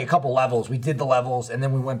there's only a couple levels. We did the levels and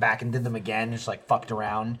then we went back and did them again, just like fucked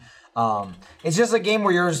around. It's just a game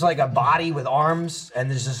where you're just like a body with arms, and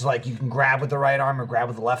there's just like you can grab with the right arm or grab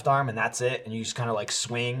with the left arm, and that's it. And you just kind of like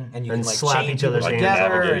swing, and you can like slap chain each other's people hands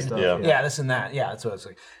together. and And, stuff. yeah, this and that. Yeah, that's what it's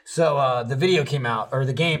like. So the video came out, or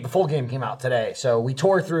the full game came out today. So we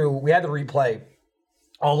tore through. We had to replay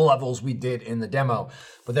all the levels we did in the demo,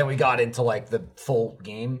 but then we got into like the full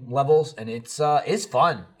game levels, and it's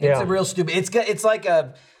fun. It's a real stupid. It's like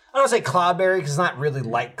a. I don't want to say Cloudberry because it's not really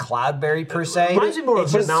like Cloudberry per se. Reminds me more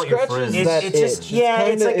of But Mount Your scratches Friends. that It's just itch.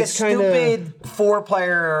 it's like a it's kinda- stupid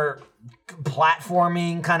 4-player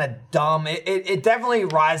platforming, kind of dumb. It definitely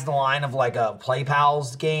rides the line of like a Play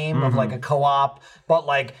Pals game of like a co-op, but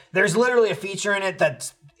like there's literally a feature in it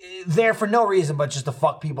that's there for no reason but just to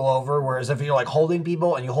fuck people over. Whereas if you're like holding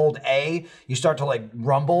people and you hold A, you start to like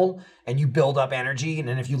rumble and you build up energy, and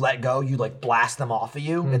then if you let go, you like blast them off of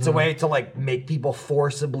you. It's a way to like make people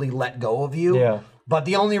forcibly let go of you. Yeah. But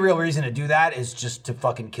the only real reason to do that is just to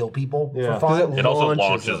fucking kill people for 'Cause fun. It also launches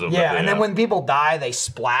launches them. Yeah, and then when people die, they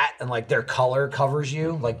splat, and like their color covers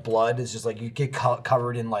you. Like blood is just like you get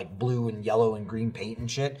covered in like blue and yellow and green paint and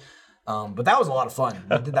shit. But that was a lot of fun.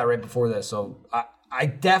 We did that right before this, so I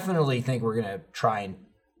definitely think we're gonna try and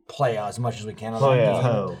play as much as we can on that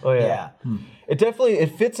game. Oh yeah. It definitely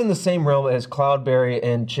fits in the same realm as Cloudberry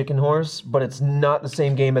and Chicken Horse, but it's not the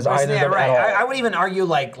same game as either of Yeah, them right. at all. I would even argue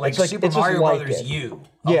like It's Super just Mario like Brothers it. U.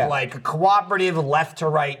 Yeah. Like a cooperative left to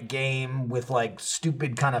right game with like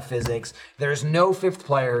stupid kind of physics. There's no fifth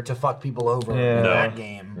player to fuck people over in that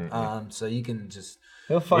game. So you can just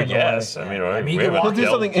He'll find a way. Yes, I mean, you we can haven't walk do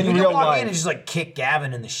dealt- something in you can real walk life. in and just like kick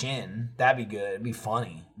Gavin in the shin. That'd be good. It'd be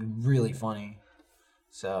funny. It'd be really funny.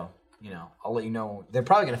 So, I'll let you know. They're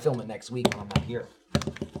probably gonna film it next week when I'm not here.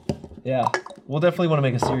 Yeah, we'll definitely want to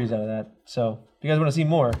make a series out of that. So, if you guys want to see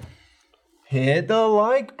more, hit the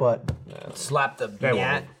like button. Slap the won't.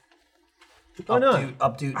 Nyat. Why not?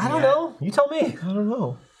 Updo. I don't know. You tell me. I don't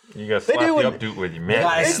know. You gotta slap do the when- updo with your man.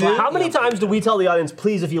 Guys, slap How the many updo. times do we tell the audience,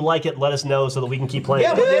 please, if you like it, let us know so that we can keep playing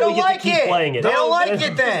Yeah, it? but they We don't get to like keep it. playing it. They don't like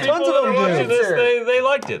it then. Tons of them Watching do. this, they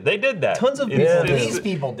liked it. They did that. Tons of It's- people it's- did. These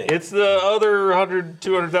people did. It's the other 100,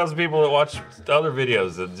 200,000 people that watch other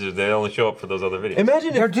videos that they only show up for those other videos.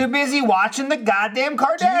 Imagine They're if. too busy watching the goddamn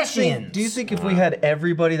Kardashians. Do you think if we had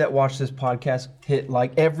everybody that watched this podcast hit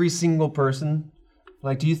like every single person?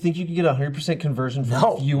 Like, do you think you could get 100% conversion from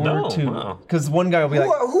No. viewer No, to? no. Because one guy will be Who like,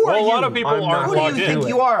 are, who are Well, a you? lot of people I'm not- aren't Who do logged you in think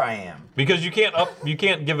you are? I am. because you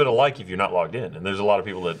can't give it a like if you're not logged in, and there's a lot of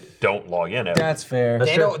people that don't log in. Ever. that's fair.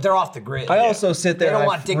 They're off the grid. I also sit They there don't and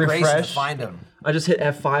want I Dick Grayson to refresh. find them. I just hit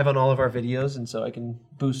F5 on all of our videos, and so I can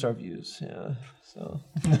boost our views. Yeah, so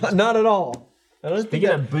not at all. I don't think Speaking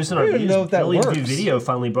that, of boosting I our don't even views, know if that Billy's works. new video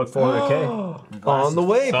finally broke 400K. On the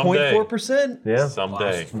way, Someday. 0.4%. Yeah,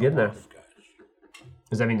 Someday. I'm getting there.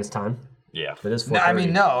 Does that mean it's time? Yeah. It is 4:30. No, I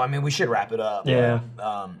mean, no. I mean, we should wrap it up. Yeah.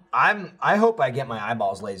 I hope I get my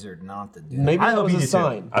eyeballs lasered and I don't have to do that. Maybe I that hope was you a do too.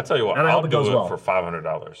 sign. I tell you what, And I I'll hope it do goes it well. for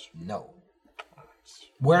 $500. No.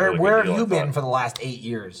 Really Where good have deal, you I been thought. for the last 8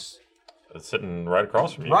 years? It's sitting right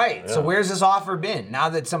across from you. Right. So Yeah. where's this offer been? Now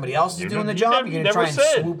that somebody else is You doing the nev- job, you you're never gonna try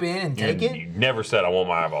and said. swoop in and take You it? never said I want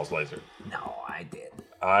my eyeballs lasered. No, I did.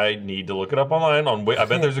 I need to look it up online. I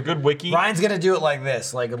bet there's a good wiki. Ryan's gonna do it like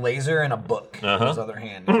this, like a laser and a book in his other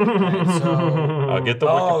hand. Right, so, I'll get the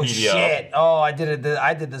oh Wikipedia up. shit! Oh, I did it.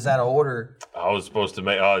 I did this out of order, I was supposed to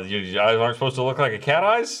make. You eyes aren't supposed to look like a cat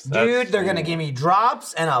eyes, dude. They're gonna give me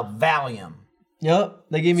drops and a Valium. Yep,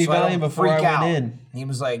 they gave me So I Valium don't before I freak went out. in. He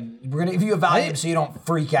was like, "We're gonna give you a Valium so you don't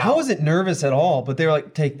freak out." I wasn't nervous at all, but they were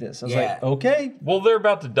like, "Take this." I was Yeah. like, "Okay." Well, they're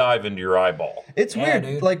about to dive into your eyeball. It's Yeah, weird.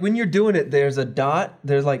 dude. Like when you're doing it, there's a dot.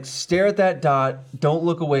 There's like stare at that dot. Don't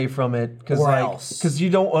look away from it because Or like else. because you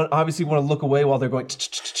don't obviously want to look away while they're going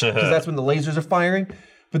because that's when the lasers are firing.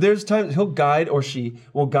 But there's times he'll guide or she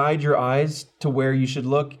will guide your eyes to where you should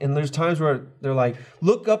look, and there's times where they're like,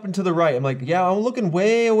 "Look up and to the right." I'm like, "Yeah, I'm looking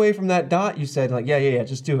way away from that dot you said." Like, yeah,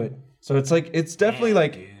 just do it. So it's like it's definitely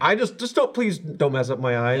like I just don't please don't mess up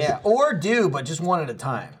my eyes. Yeah, or do, but just one at a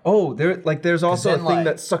time. Oh, there's also a then, thing like-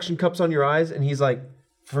 that suction cups on your eyes, and he's like,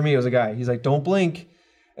 for me, it was a guy. He's like, don't blink,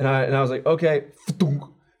 and I was like, okay, and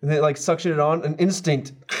then like suctioned it on, an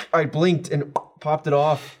instinct. I blinked and popped it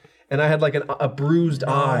off, and I had like a bruised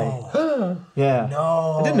eye. Yeah.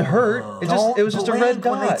 No, It didn't hurt. It was just a red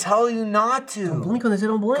when they dot. tell you not to. Blink when they say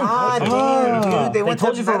don't blink. God That's damn, it. dude! They went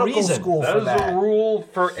told to you for a medical reason. school That for is that. a rule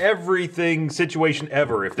for everything situation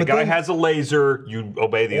ever. If the But guy then- has a laser, you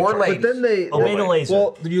obey the Or instructions. But then they Obey the laser.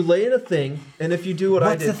 Well, you lay in a thing, and if you do what I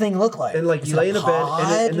What's did, the thing look like? and like Is you it lay in a bed,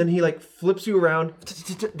 pod? and then he like flips you around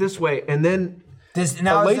this way, and then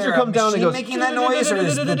Now, laser is there comes a down and machine goes, making that noise, or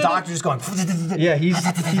is the doctor just going? Yeah,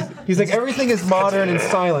 he's like, everything is modern and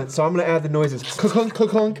silent, so I'm gonna add the noises. Clunk,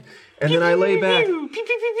 clunk, clunk. And then I lay back, and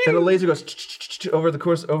the laser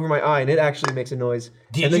goes over my eye, and it actually makes a noise.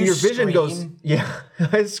 And then you your vision scream? goes, yeah.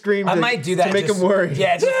 I screamed I might do that to make just, him worry.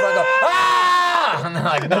 Yeah, just fucking go, ah! And they're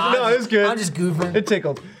like, No, it was good. I'm just goofing. It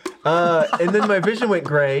tickled. And then my vision went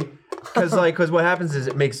gray. Because what happens is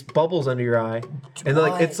it makes bubbles under your eye, and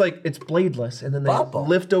then it's bladeless, and then they Bubble.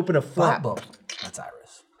 lift open a flap, Bubble. That's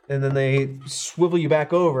Iris. and then they swivel you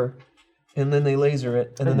back over, and then they laser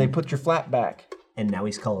it, and then they put your flap back, And now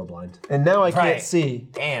he's colorblind. and now I Right. can't see.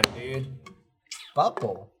 Damn, dude.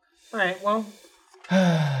 Bubble. All right, well,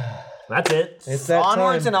 That's it. It's that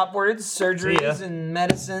onwards time. and upwards, See ya. surgeries and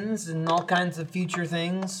medicines and all kinds of future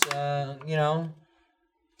things. You know.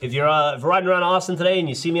 If you're riding around Austin today and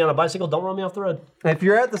you see me on a bicycle, don't run me off the road. If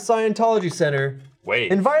you're at the Scientology Center,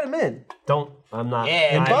 Wait. invite them in. Don't. I'm not. Yeah, I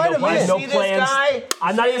have invite him I have in. no See plans. this guy?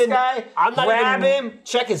 I'm not See this even. guy? I'm not Grab even. him.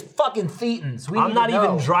 Check his fucking thetans. We I'm need not to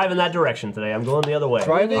even know. driving that direction today. I'm going the other way.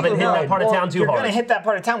 Driving I've been or hitting that ride? part of town too You're hard. gonna hit that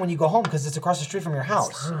part of town when you go home because it's across the street from your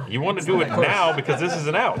house. You want to do it now because this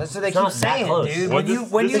isn't out. That's what they It's keep not that saying, close. dude. Well, When you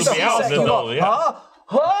this when you will be see out, that, then you go, they'll- yeah.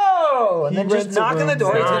 oh, and He then just rents a knock on the room.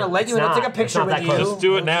 door. He's It's gonna not. let you in It's and take a not. picture It's not with that you. close. Just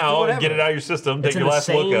do it now and get it Whatever. out of your system. It's Take in your the last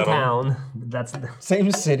look same at them. town. That's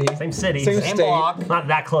Same city. same city. Same Same state. block. Not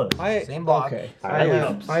that close. Same block. Okay.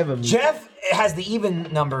 I I have a. Jeff has the even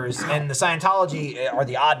numbers, and the Scientology are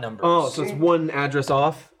the odd numbers. Oh, so it's one address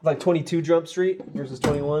off, like 22 Jump Street versus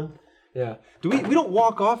 21. Yeah. Do we don't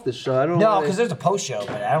walk off this show? I don't know. No, why because there's a post show,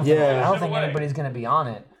 but I don't Yeah. think anybody's gonna be on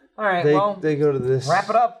it. All right, they well, they go to this. wrap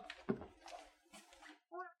it up.